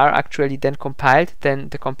they are actually then compiled, then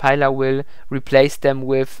the compiler will replace them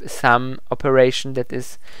with some operation that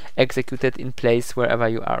is executed in place wherever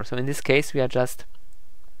you are. So in this case we are just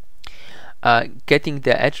getting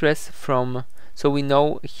the address from, so we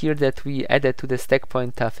know here that we added to the stack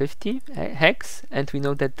pointer 50 hex, and we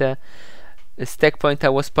know that the stack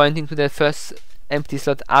pointer was pointing to the first empty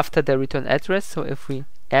slot after the return address. So if we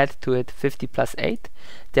add to it 50 plus 8,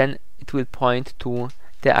 then it will point to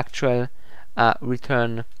the actual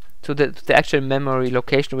return, to the actual memory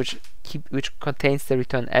location which contains the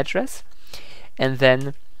return address, and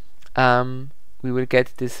then we will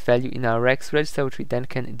get this value in our rex register, which we then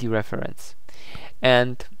can dereference.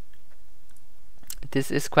 And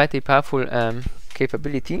this is quite a powerful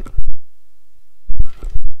capability,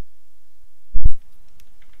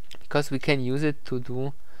 because we can use it to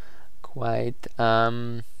do quite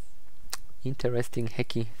interesting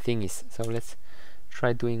hacky thingies. So let's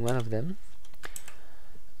try doing one of them.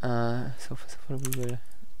 So first of all we will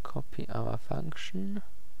copy our function.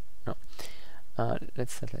 No,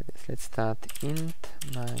 let's start like this. Let's start int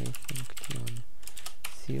my function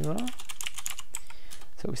 0.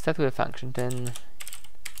 So we start with a function, then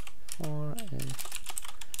for and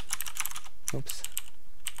oops.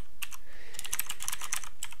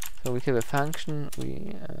 So we have a function,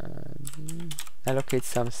 we allocate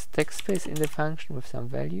some stack space in the function with some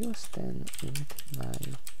values, then int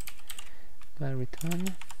my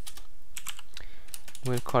return.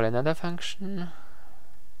 We'll call another function.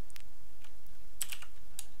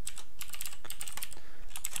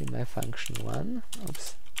 See my function 1,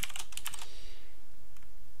 oops,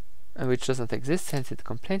 which doesn't exist, hence it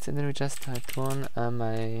complains, and then we just return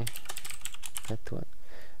my that one.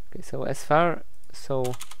 Okay, so as far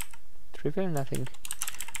so trivial, nothing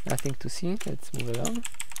to see. Let's move along.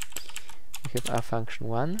 We have our function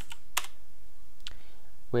 1,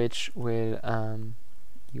 which will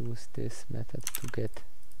use this method to get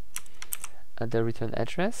the return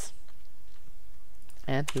address,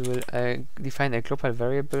 and we will define a global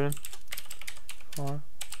variable for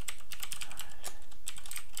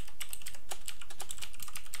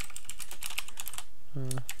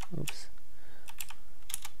oops,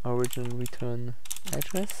 original return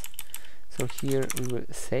address. So here we will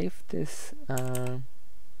save this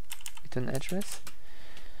return address.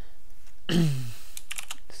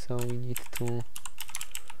 So we need to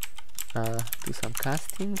do some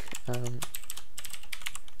casting.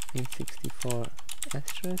 int64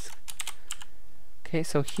 asterisk. Okay,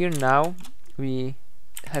 so here now we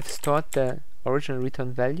have stored the original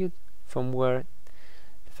return value from where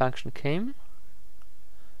the function came,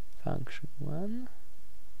 function 1,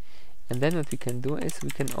 and then what we can do is we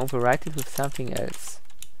can overwrite it with something else.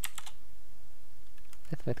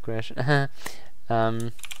 That might crash.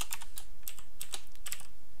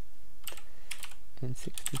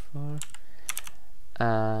 int64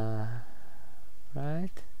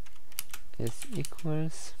 right is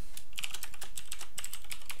equals.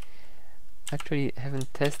 Actually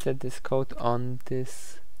haven't tested this code on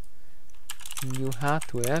this new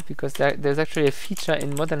hardware, because there's actually a feature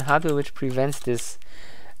in modern hardware which prevents this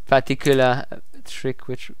particular trick,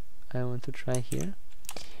 which I want to try here.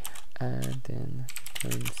 And then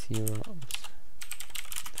turn 0,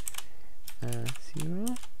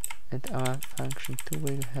 0, and our function 2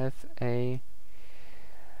 will have a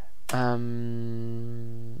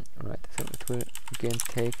right, so it will again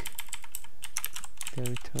take the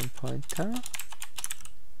return pointer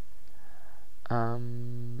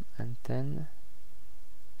and then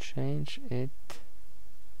change it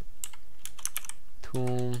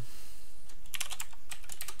to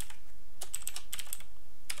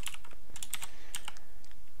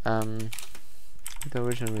the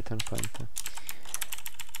original return pointer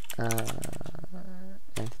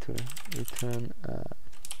and to return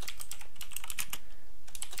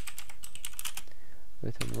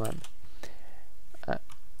return 1.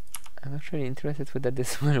 I'm actually interested whether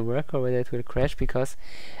this will work or whether it will crash, because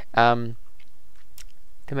the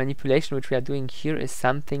manipulation which we are doing here is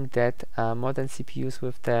something that modern CPUs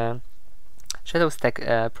with the shadow stack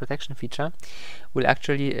protection feature will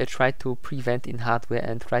actually try to prevent in hardware,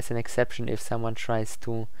 and tries an exception if someone tries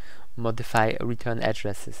to modify return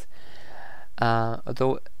addresses.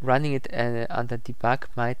 Although running it under debug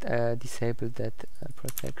might disable that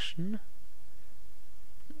protection.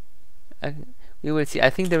 We will see. I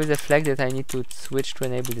think there is a flag that I need to switch to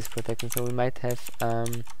enable this protection, so we might have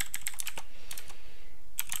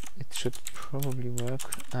it should probably work.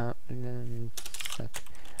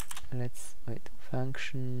 Let's wait.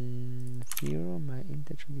 Function 0, my int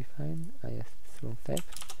should be fine. Yes, it's wrong type.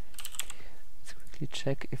 Let's quickly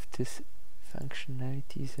check if this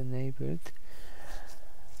functionality is enabled.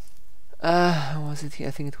 Was it here?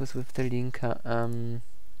 I think it was with the linker.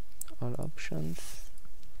 All options.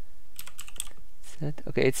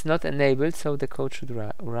 Okay, it's not enabled, so the code should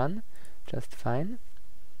run just fine.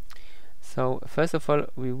 So first of all,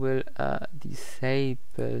 we will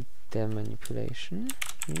disable the manipulation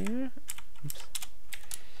here. Oops.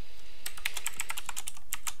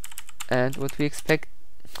 And what we expect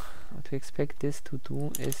this to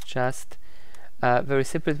do is just very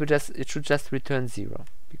simple. It should just return 0,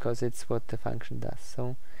 because it's what the function does.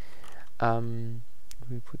 So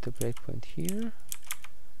we put a breakpoint here.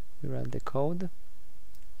 We run the code.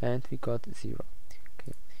 And we got 0.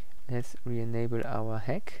 Okay, let's re-enable our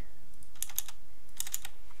hack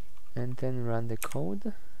and then run the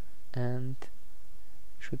code, and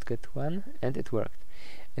should get 1, and it worked.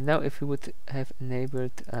 And now if we would have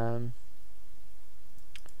enabled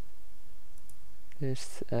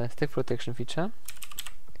this stack protection feature,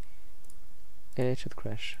 it should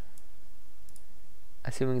crash,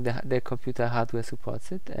 assuming the computer hardware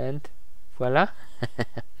supports it, and voila,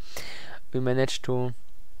 we managed to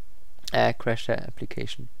crash the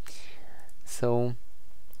application. So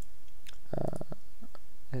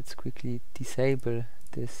let's quickly disable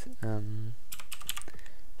this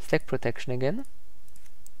stack protection again.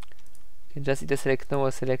 You can just either select no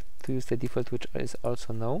or select to use the default, which is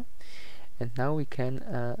also no. And now we can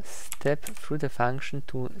step through the function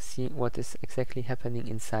to see what is exactly happening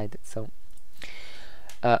inside it. So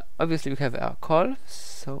obviously we have our call,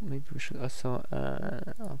 so maybe we should also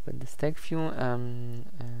open the stack view.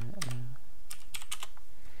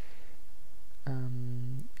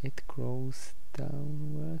 It grows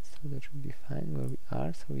downwards, so that should be fine where we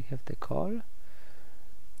are. So we have the call, we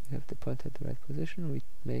have the pointer at the right position, we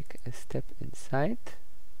make a step inside.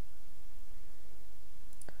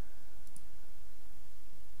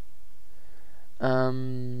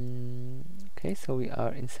 Okay, so we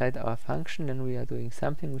are inside our function and we are doing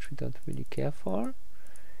something which we don't really care for.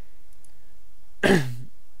 Why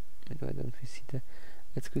don't we see the...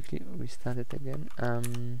 Let's quickly restart it again.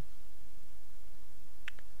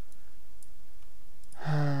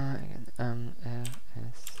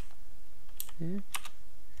 ls. Okay.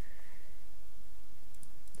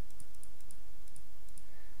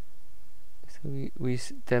 So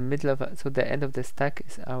the middle of so the end of the stack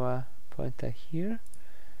is our pointer here.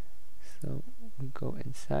 So we go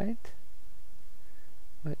inside.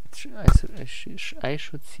 Well, I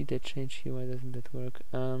should see the change here. Why doesn't that work?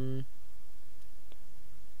 And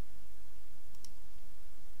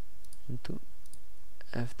to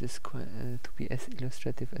have this to be as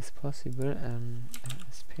illustrative as possible,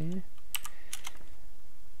 sp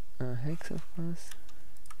hex, of course.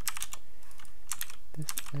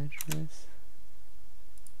 This address.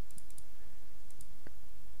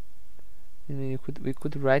 And we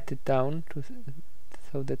could write it down to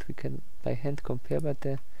so that we can by hand compare, but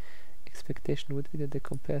the expectation would be that the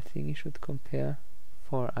compare thingy should compare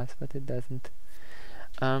for us, but it doesn't.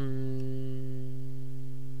 No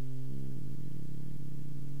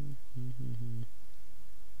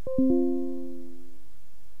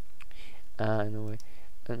way.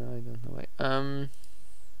 No, I don't know why.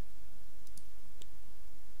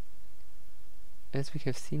 As we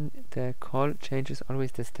have seen, the call changes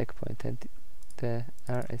always the stack pointer, and the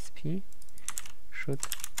RSP should,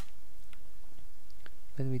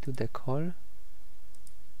 when we do the call,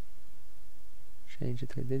 change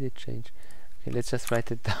it. Where did it change? Okay, let's just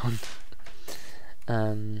write it down.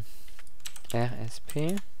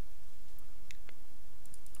 RSP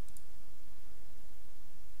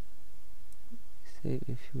save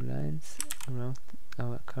a few lines around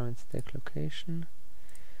our current stack location.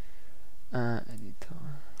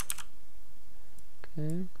 Editor.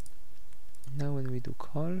 Okay. Now when we do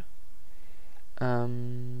call,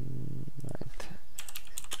 right.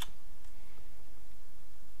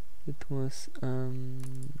 It was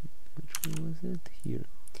which one was it? Here.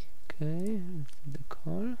 Okay, the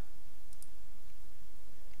call.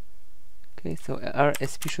 Okay, so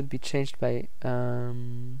RSP should be changed by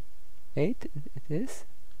 8. It is.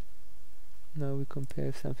 Now we compare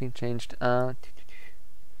if something changed.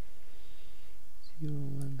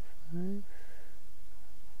 015.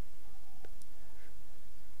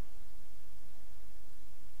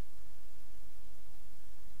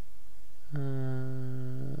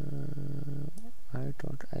 Why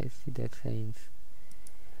don't I see that change?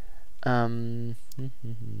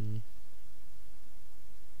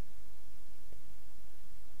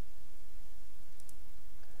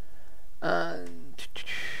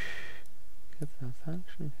 Have our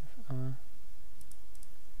function, have our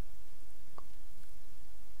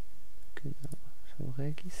so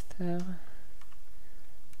register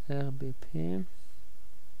RBP.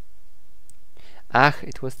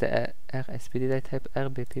 It was the RSP. Did I type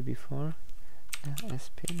RBP before?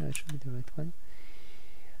 RSP, no, it should be the right one.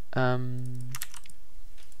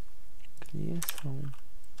 Clear, so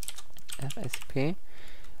RSP.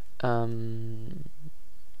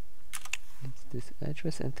 It's this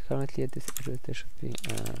address, and currently at this address there should be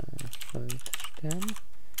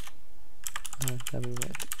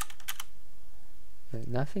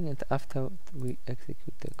nothing, and after we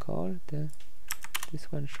execute the call, this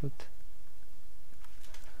one should.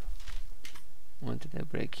 What did I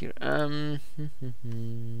break here? You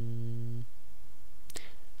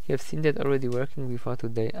have seen that already working before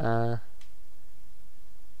today.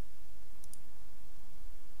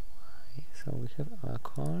 So we have our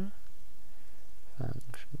call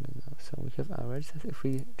function. So we have our registers. If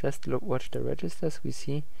we just watch the registers, we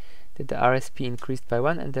see that the RSP increased by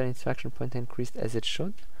 1 and the instruction pointer increased as it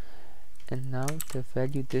should. And now the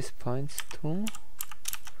value this points to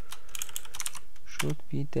should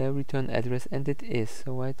be the return address, and it is.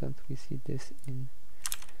 So why don't we see this in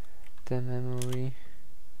the memory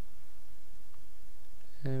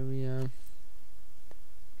area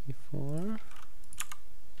before?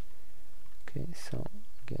 Okay, so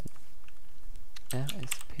again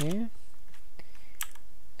RSP,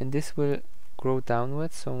 and this will grow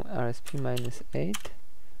downwards, so RSP minus 8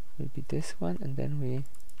 will be this one, and then we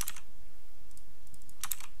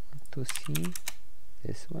want to see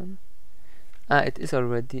this one. It is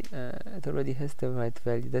already it already has the right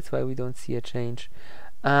value, that's why we don't see a change.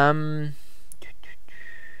 Or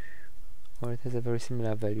it has a very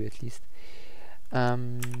similar value at least.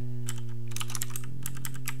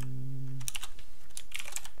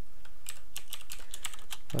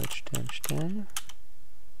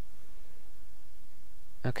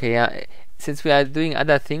 Okay, yeah, since we are doing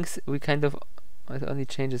other things, we kind of, it only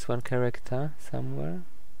changes one character somewhere,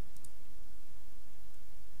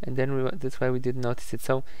 and then that's why we didn't notice it.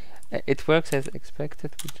 So it works as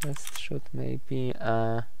expected. We just should maybe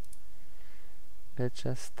let's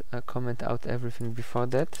just comment out everything before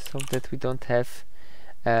that, so that we don't have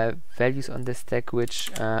values on the stack which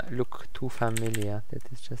look too familiar. That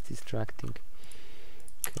is just distracting.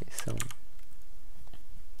 Okay, so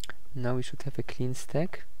now we should have a clean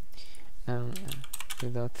stack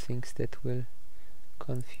without things that will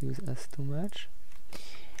confuse us too much.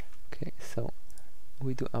 Okay, so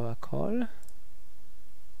we do our call.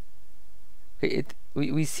 Okay,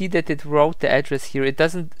 we see that it wrote the address here. It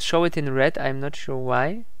doesn't show it in red. I'm not sure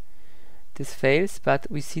why this fails, but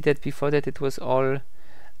we see that before that it was all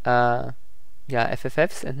yeah,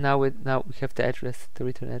 FFFs, and now we have the address, the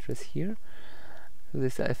return address here. So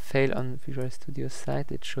this is a fail on Visual Studio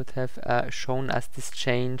side. It should have shown us this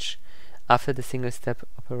change after the single step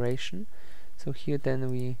operation. So here then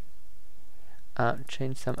we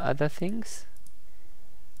change some other things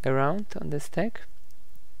around on the stack.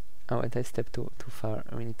 Oh, and I stepped too far.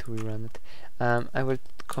 We need to rerun it. I will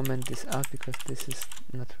comment this out because this is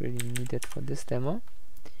not really needed for this demo.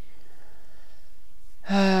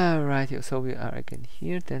 Right, so we are again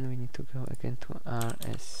here. Then we need to go again to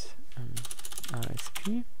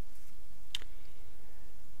RSP.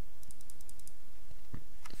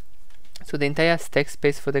 So the entire stack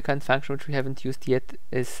space for the current function, which we haven't used yet,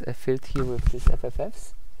 is filled here with these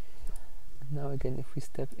FFFs. Now again, if we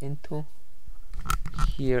step into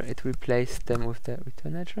here, it replaced them with the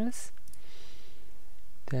return address.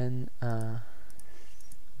 Then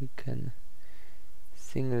we can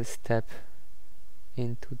single step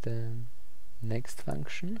into the next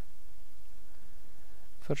function.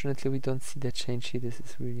 Fortunately, we don't see the change here. This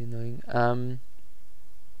is really annoying.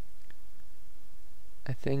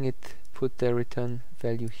 I think it put the return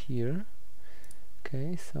value here.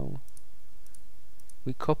 Okay, so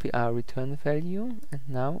we copy our return value, and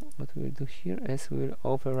now what we will do here is we will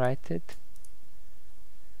overwrite it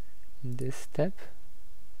in this step.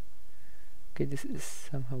 Okay, this is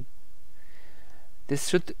somehow, this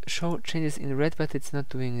should show changes in red, but it's not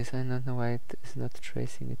doing this. I don't know why it is not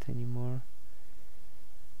tracing it anymore.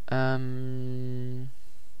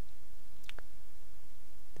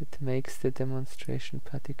 That makes the demonstration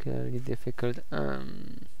particularly difficult. Auto.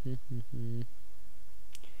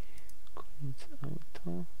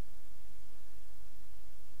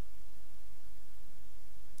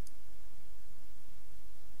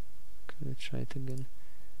 Okay, let's try it again.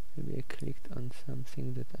 Maybe I clicked on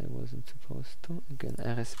something that I wasn't supposed to. Again,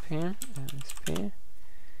 RSP.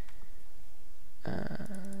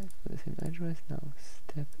 The same address. Now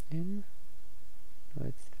step in. No,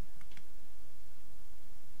 it's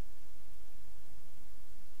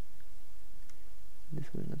this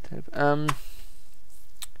will not help.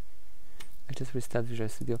 I just restart Visual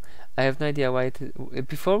Studio. I have no idea why it.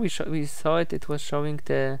 Before we saw it, it was showing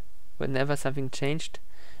the whenever something changed,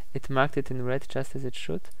 it marked it in red just as it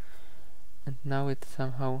should, and now it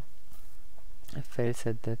somehow fails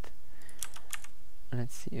at that.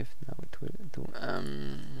 Let's see if now it will do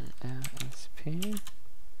RSP.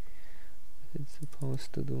 It's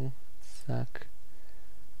supposed to do suck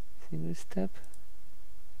single step.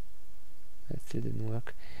 That still didn't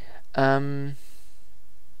work.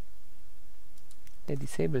 They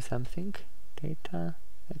disable something. Data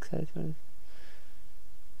excitement.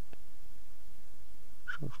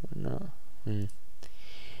 No.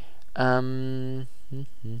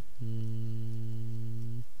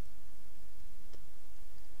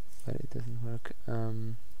 But it doesn't work.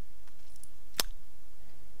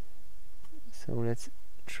 So let's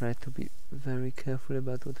try to be very careful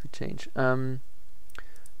about what we change. So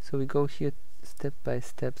we go here step by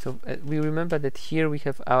step. So we remember that here we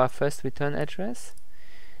have our first return address,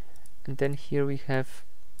 and then here we have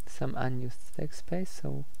some unused stack space.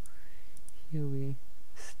 So here we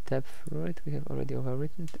step through it. We have already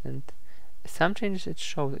overwritten it, and some changes it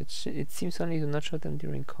shows. It seems only to not show them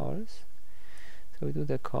during calls. So we do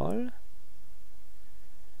the call,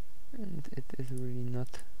 and it is really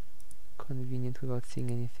not convenient without seeing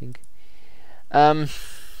anything. I'm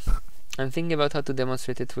thinking about how to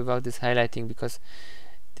demonstrate it without this highlighting, because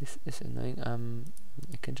this is annoying.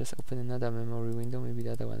 I can just open another memory window, maybe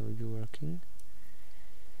the other one will be working.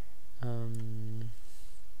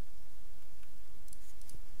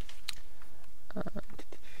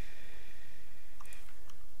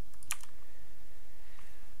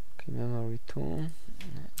 Okay, memory 2,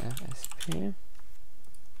 FSP.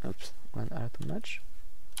 Oops, one R too much.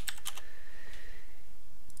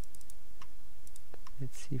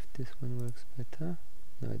 Let's see if this one works better.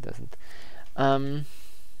 No, it doesn't. I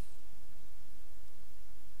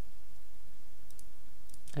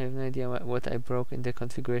have no idea what I broke in the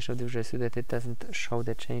configuration of the Visual Studio that it doesn't show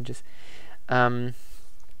the changes. Then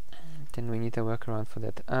we need a workaround for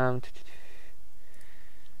that.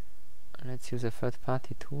 Let's use a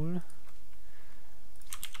third-party tool.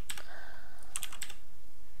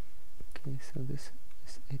 Okay, so this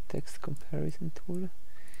is a text comparison tool.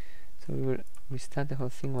 So we will restart the whole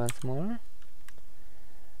thing once more.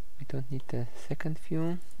 We don't need the second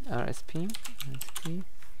view. RSP.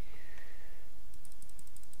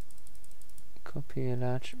 Copy a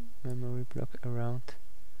large memory block around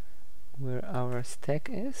where our stack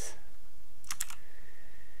is.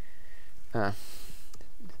 That's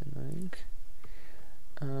annoying.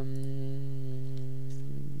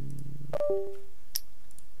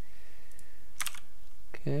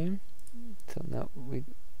 Okay, so now we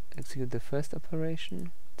execute the first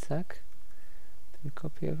operation. Zack. We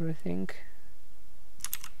copy everything.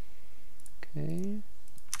 Okay.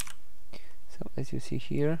 So as you see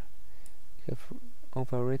here, we have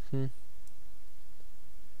overwritten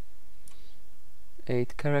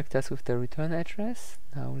 8 characters with the return address.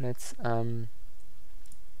 Now let's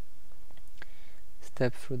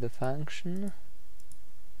step through the function.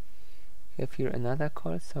 We have here another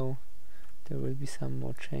call, so there will be some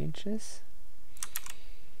more changes.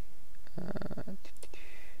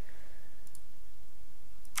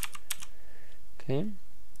 Okay,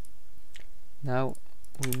 now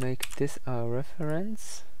we make this our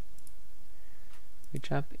reference. We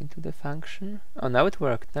jump into the function. Oh, now it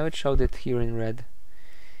worked. Now it showed it here in red.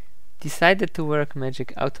 Decided to work,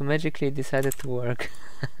 magic. Automatically decided to work.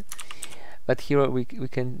 But here we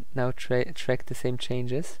can now track the same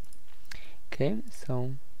changes. Okay,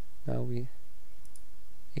 so now we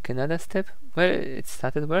make another step. Well, it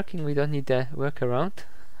started working. We don't need the workaround.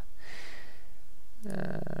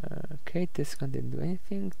 Okay, this one didn't do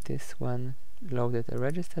anything. This one loaded a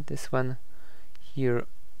register. This one here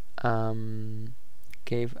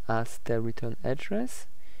gave us the return address,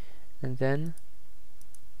 and then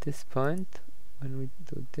this point, when we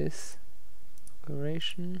do this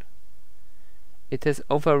operation, it has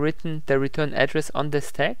overwritten the return address on the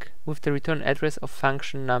stack with the return address of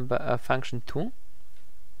function number function 2.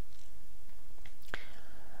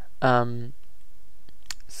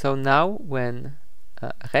 So now when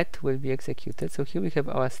ret will be executed, so here we have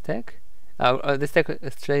our stack. The stack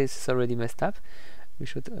trace is already messed up. We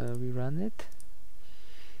should rerun it.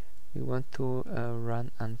 We want to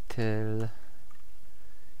run until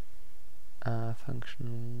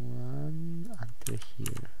function 1 until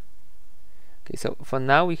here. Okay, so for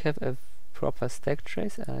now we have a proper stack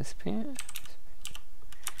trace RSP.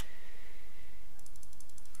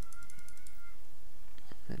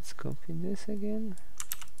 Let's copy this again.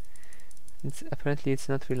 Apparently it's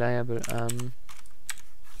not reliable.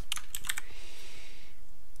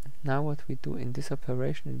 Now what we do in this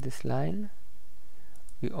operation, in this line,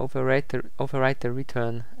 we overwrite the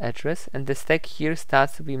return address, and the stack here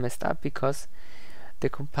starts to be messed up because the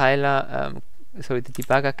compiler, sorry, the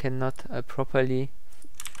debugger cannot properly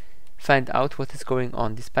find out what is going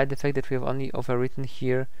on, despite the fact that we have only overwritten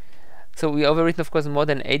here. So we overwritten, of course, more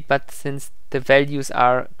than 8, but since the values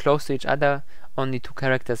are close to each other, only 2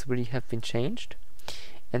 characters really have been changed.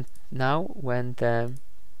 And now when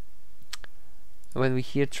we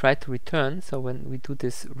here try to return, so when we do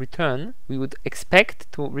this return, we would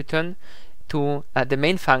expect to return to the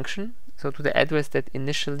main function, so to the address that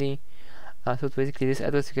initially, so basically this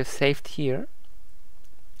address we have saved here.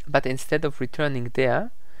 But instead of returning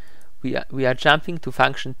there, we are jumping to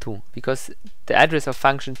function 2, because the address of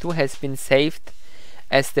function 2 has been saved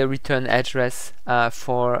as the return address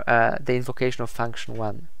for the invocation of function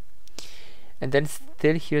 1. And then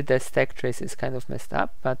still here the stack trace is kind of messed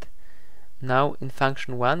up, but now in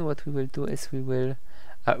function 1 what we will do is we will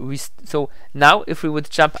so now if we would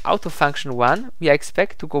jump out of function 1, we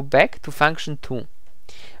expect to go back to function 2,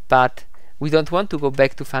 but we don't want to go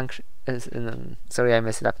back to function sorry, I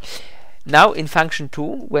messed it up. now in function 2,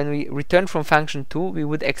 when we return from function 2, we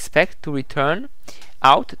would expect to return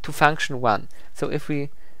out to function 1. So if we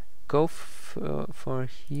go for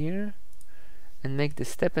here and make the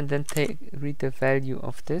step and then read the value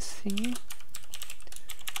of this thingy,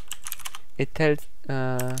 it tells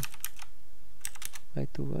by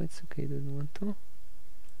 2 voids, okay, doesn't want to.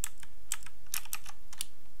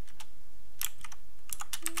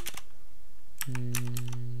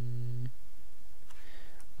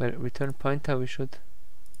 Well, return pointer we should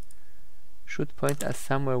point us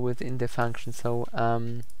somewhere within the function. So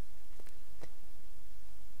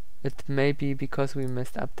it may be because we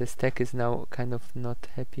messed up, the stack is now kind of not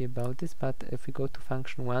happy about this. But if we go to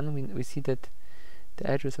function 1, we see that the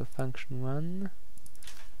address of function 1,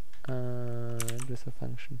 address of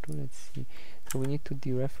function 2. Let's see. So we need to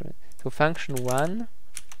dereference. So function 1,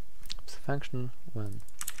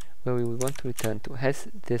 where we want to return to, has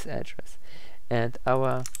this address, and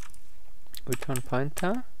our return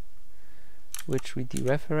pointer, which we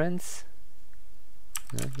dereference,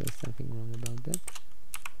 no, there's something wrong about that.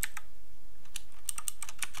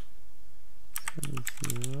 So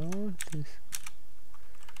 0, this,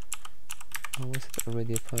 oh, was it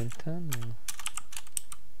already a pointer? No.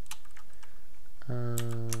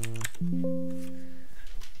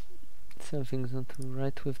 Something's not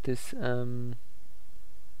right with this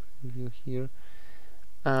preview here.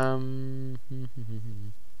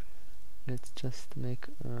 Let's just make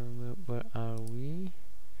where are we?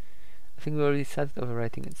 I think we already started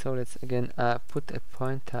overwriting it, so let's again put a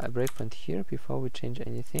breakpoint here before we change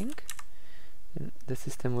anything, and the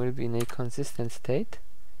system will be in a consistent state.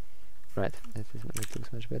 Right, that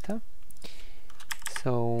looks much better.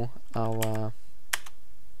 So our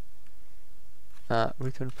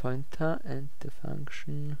return pointer and the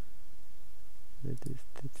function that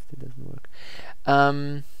still doesn't work.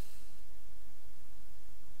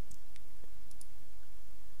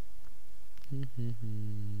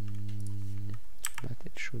 But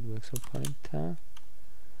it should work. So pointer,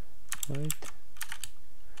 void,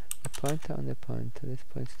 a pointer on the pointer. This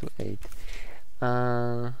points to 8.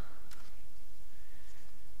 Well,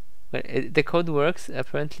 the code works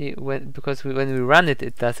apparently because when we run it,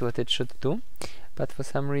 it does what it should do. But for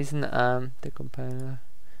some reason, the compiler,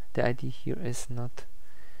 the ID here is not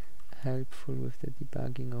helpful with the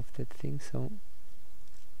debugging of that thing. So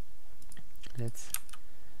let's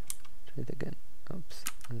try it again. Oops,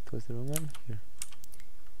 that was the wrong one. Here,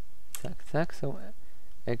 zack. So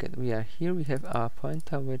again, we are here. We have our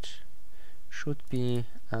pointer, which should be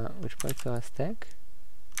which points to our stack,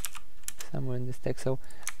 somewhere in the stack. So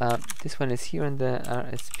this one is here, and the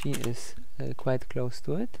RSP is quite close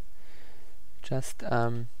to it, just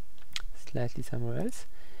slightly somewhere else.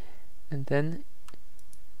 And then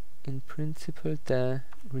in principle the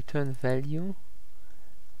return value,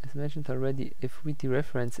 as mentioned already, if we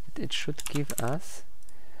dereference it, it should give us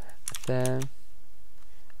the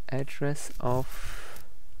address of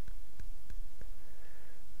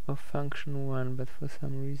function 1, but for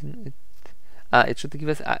some reason it should give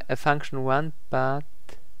us a function 1, but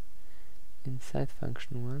inside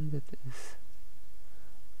function 1 that is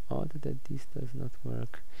odd that this does not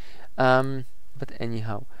work. But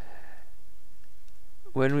anyhow,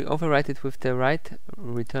 when we overwrite it with the right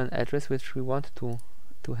return address which we want to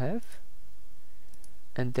have,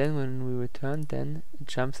 and then when we return, then it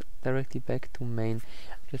jumps directly back to main.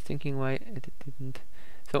 I'm just thinking why it didn't.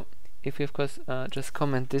 So if we of course just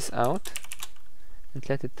comment this out and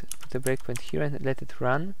let it put a breakpoint here and let it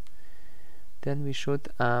run, then we should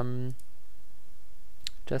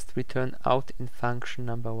just return out in function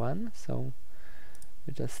number 1. So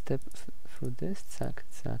we just step through this, zack.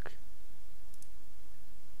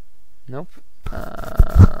 Nope.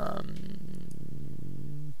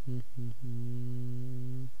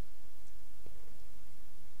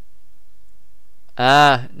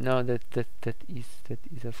 No, that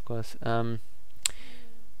is of course that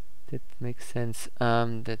makes sense.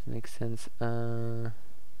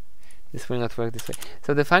 This will not work this way.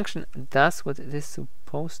 So the function does what it is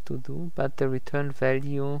supposed to do, but the return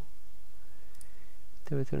value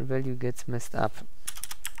gets messed up.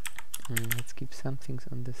 Let's keep some things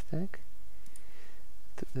on the stack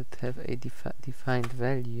that have a defined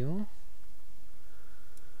value.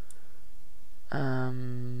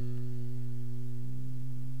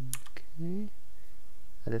 Okay.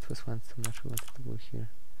 That was once too much. We wanted to go here.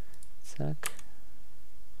 Zack.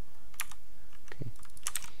 Okay.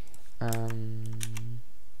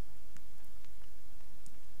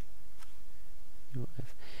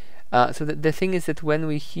 So the thing is that when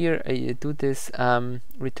we here do this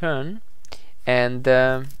return and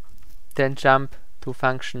then jump to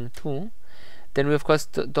function 2, then we of course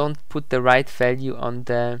don't put the right value on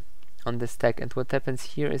the stack. And what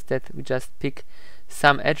happens here is that we just pick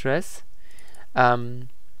some address to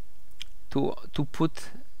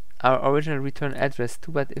put our original return address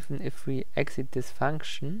to. But if we exit this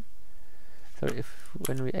function, so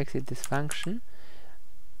when we exit this function,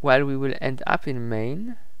 while we will end up in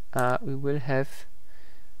main, we will have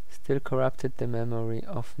still corrupted the memory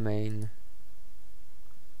of main,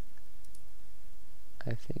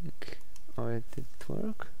 I think. Or did it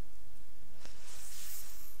work?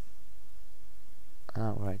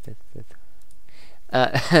 Oh, right, that.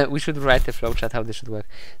 We should write the flowchart how this should work.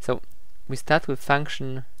 So we start with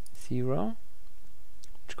function 0,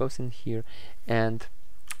 which goes in here, and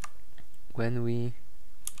when we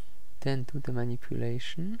then do the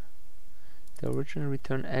manipulation, the original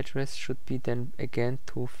return address should be then again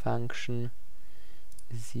to function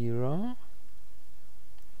 0,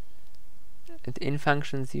 and in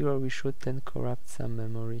function 0 we should then corrupt some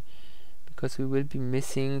memory, because we will be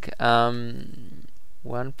missing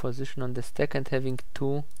one position on the stack and having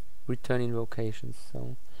 2 return invocations.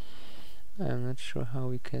 So I'm not sure how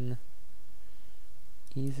we can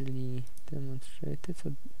easily demonstrate it.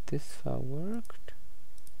 So this far worked.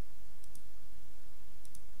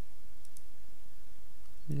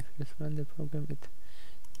 And if you just run the program, it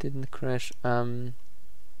didn't crash, but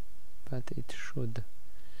it should.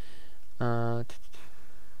 We are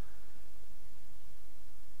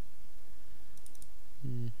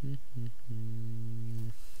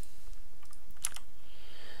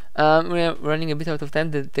running a bit out of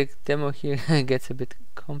time. The demo here gets a bit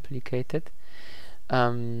complicated.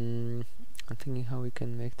 I'm thinking how we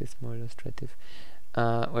can make this more illustrative.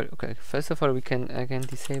 Well, okay. First of all, we can again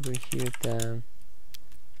disable here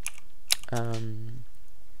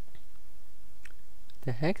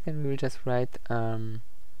the hack. Then we will just write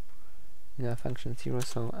function 0.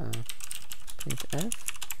 So printf.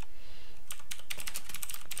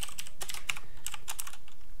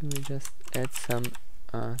 We will just add some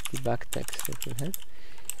debug text that will help.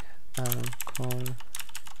 Call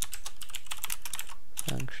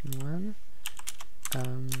function 1,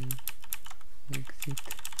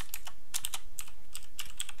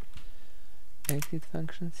 exit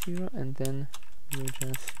function 0, and then we'll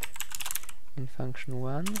just in function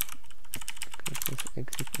 1 just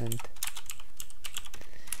exit,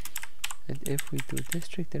 and if we do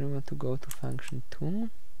district, then we want to go to function 2.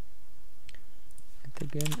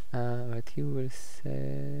 Again, right here we will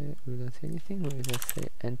say, we don't say anything, we will just say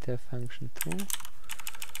enter function 2,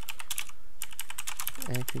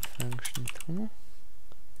 exit function 2.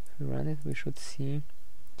 If we run it, we should see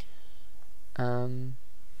how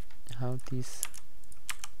this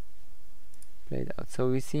played out. So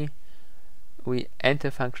we see we enter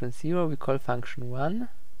function 0, we call function 1.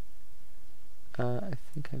 I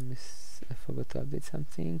think I forgot to update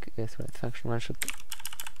something. Yes, right, function 1 should,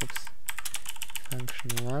 oops.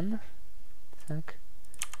 Function 1, tac.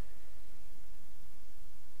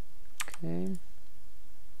 Okay.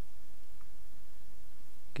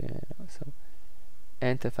 So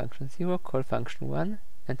enter function 0, call function 1,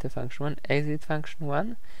 enter function 1, exit function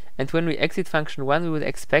 1, and when we exit function 1, we would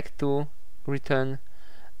expect to return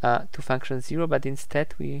to function 0, but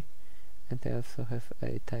instead we, and I also have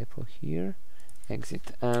a typo here,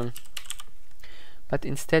 exit. But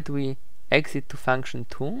instead we exit to function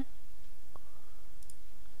 2.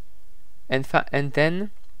 And then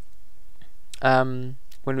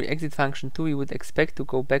when we exit function 2, we would expect to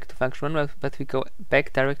go back to function 1, but we go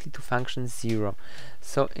back directly to function 0.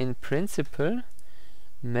 So in principle,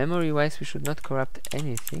 memory-wise, we should not corrupt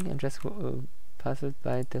anything. I'm just puzzled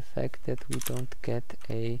by the fact that we don't get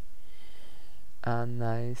a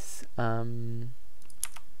nice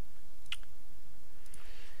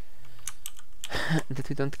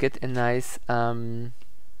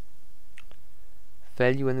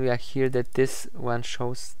value when we are here, that this one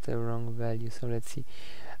shows the wrong value. So let's see,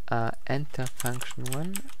 enter function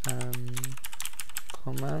 1,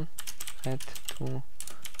 comma, add to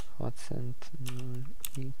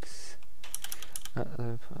 %x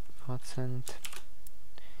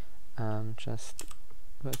just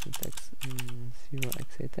 %x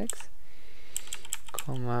 0x8x,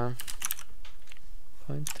 comma,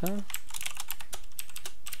 pointer.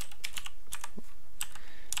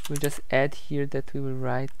 We'll just add here that we will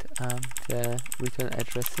write the return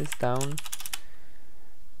addresses down.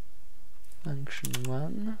 Function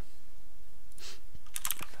 1,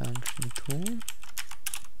 function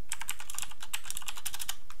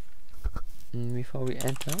 2. Before we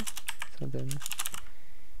enter, so then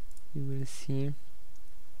we will see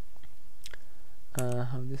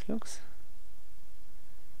how this looks.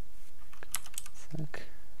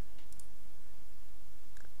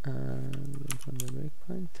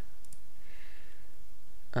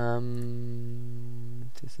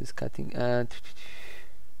 This is cutting.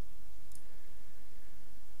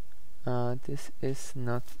 This is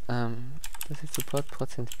not. Does it support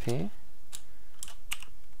 %p?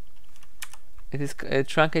 It is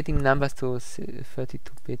truncating numbers to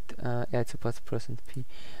 32-bit. Yeah, it supports %p.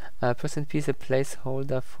 %p is a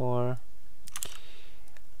placeholder for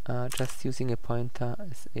just using a pointer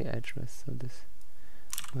as a address, so this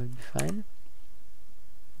will be fine.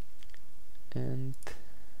 And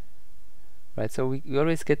right, so we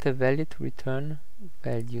always get a value to return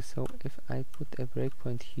value. So if I put a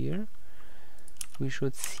breakpoint here, we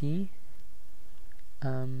should see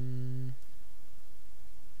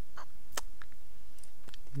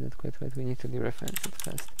not quite right. We need to dereference it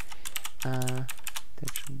first.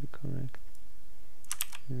 That should be correct.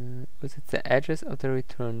 Was it the address of the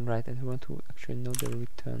return? Right, I want to actually know the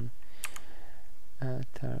return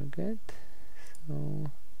target.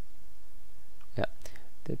 So yeah,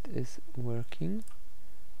 that is working.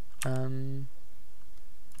 I'm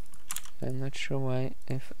not sure why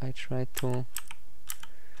if I try to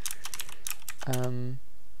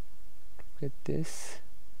get this,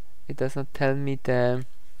 it does not tell me the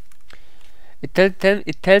it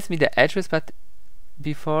tells me the address, but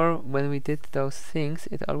before, when we did those things,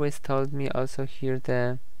 it always told me also here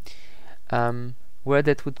the where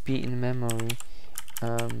that would be in memory.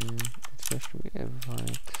 Let's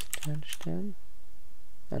avoid then.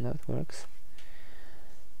 And that works.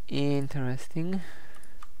 Interesting.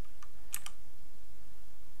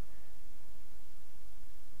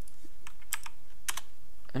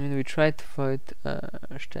 I mean, we tried to avoid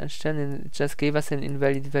Stern, and it just gave us an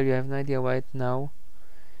invalid value. I have no idea why it now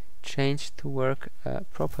changed to work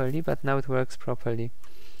properly, but now it works properly.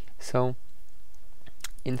 So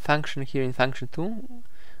in function here, in function 2,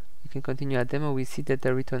 we can continue our demo. We see that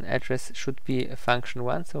the return address should be a function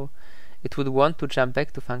 1, so it would want to jump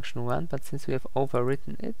back to function 1, but since we have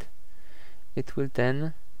overwritten it, it will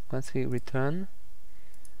then, once we return,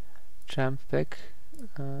 jump back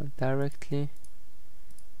directly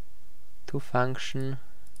to function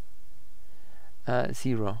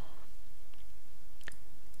 0.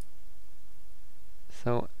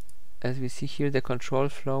 So as we see here, the control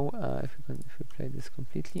flow, if we play this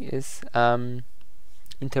completely, is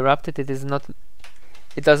interrupted. It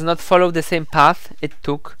does not follow the same path it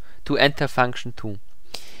took to enter function 2.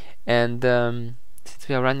 And since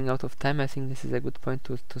we are running out of time, I think this is a good point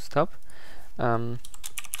to stop.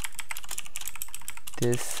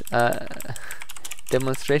 This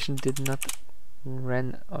demonstration did not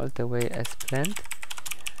run all the way as planned,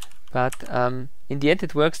 but in the end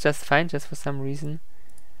it works just fine. Just for some reason,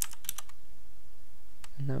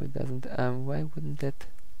 no, it doesn't. Why wouldn't that?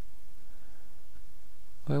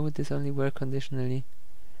 Why would this only work conditionally?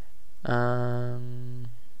 In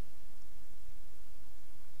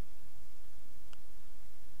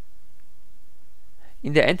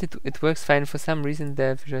the end it works fine. For some reason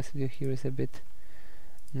the Visual Studio here is a bit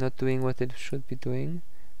not doing what it should be doing,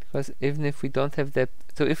 because even if we don't have the,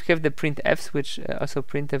 so if we have the printfs which also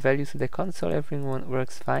print the values to the console, everyone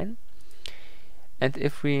works fine. And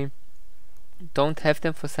if we don't have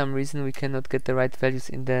them for some reason, we cannot get the right values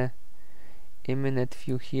in the imminent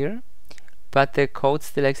view here, but the code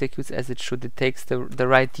still executes as it should. It takes the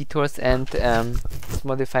right detours and is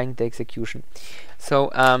modifying the execution. So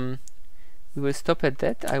we will stop at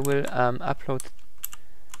that. I will upload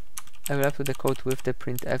the code with the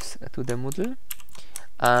printfs to the Moodle.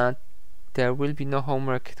 There will be no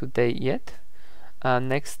homework today yet. In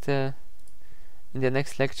the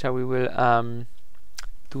next lecture we will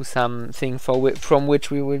do something from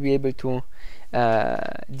which we will be able to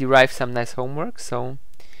derive some nice homework. So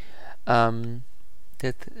that's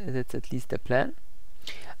at least the plan.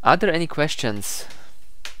 Are there any questions?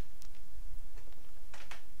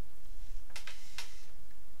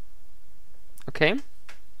 Okay.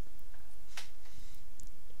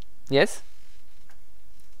 Yes?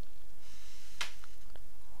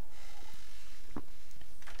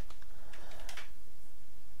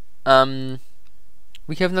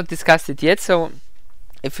 We have not discussed it yet, so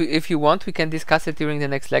if you want, we can discuss it during the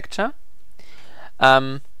next lecture.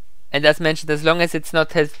 And as mentioned, as long as it's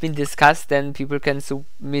not has been discussed, then people can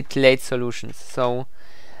submit late solutions. So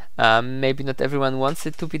maybe not everyone wants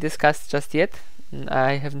it to be discussed just yet.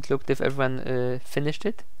 I haven't looked if everyone finished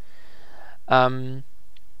it.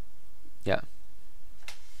 Yeah.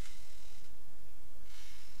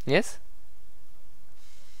 Yes?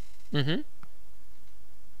 Mm-hmm.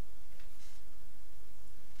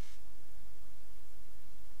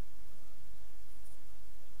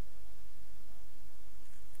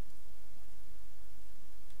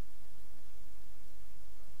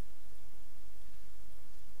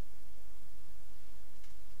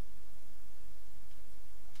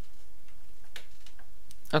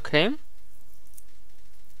 Okay.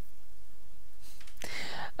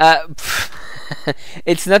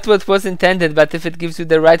 It's not what was intended, but if it gives you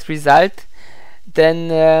the right result, then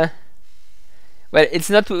well, it's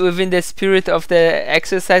not within the spirit of the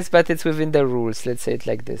exercise, but it's within the rules. Let's say it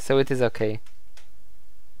like this. So it is okay.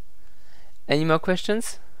 Any more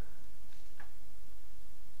questions?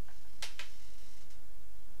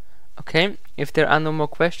 Okay, if there are no more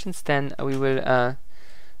questions, then we will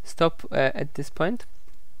stop at this point.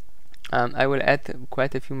 I will add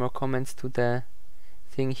quite a few more comments to the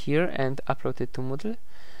thing here and upload it to Moodle,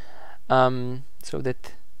 so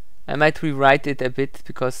that I might rewrite it a bit,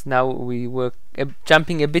 because now we were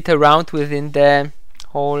jumping a bit around within the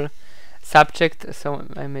whole subject, so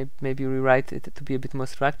I may maybe rewrite it to be a bit more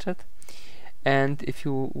structured. And if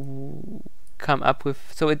you come up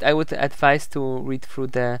with, so I would advise to read through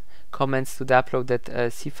the comments to the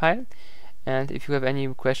uploaded C file, and if you have any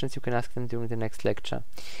questions you can ask them during the next lecture.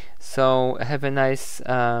 So have a nice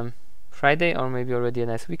Friday, or maybe already a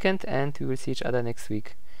nice weekend, and we will see each other next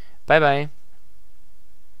week. Bye bye.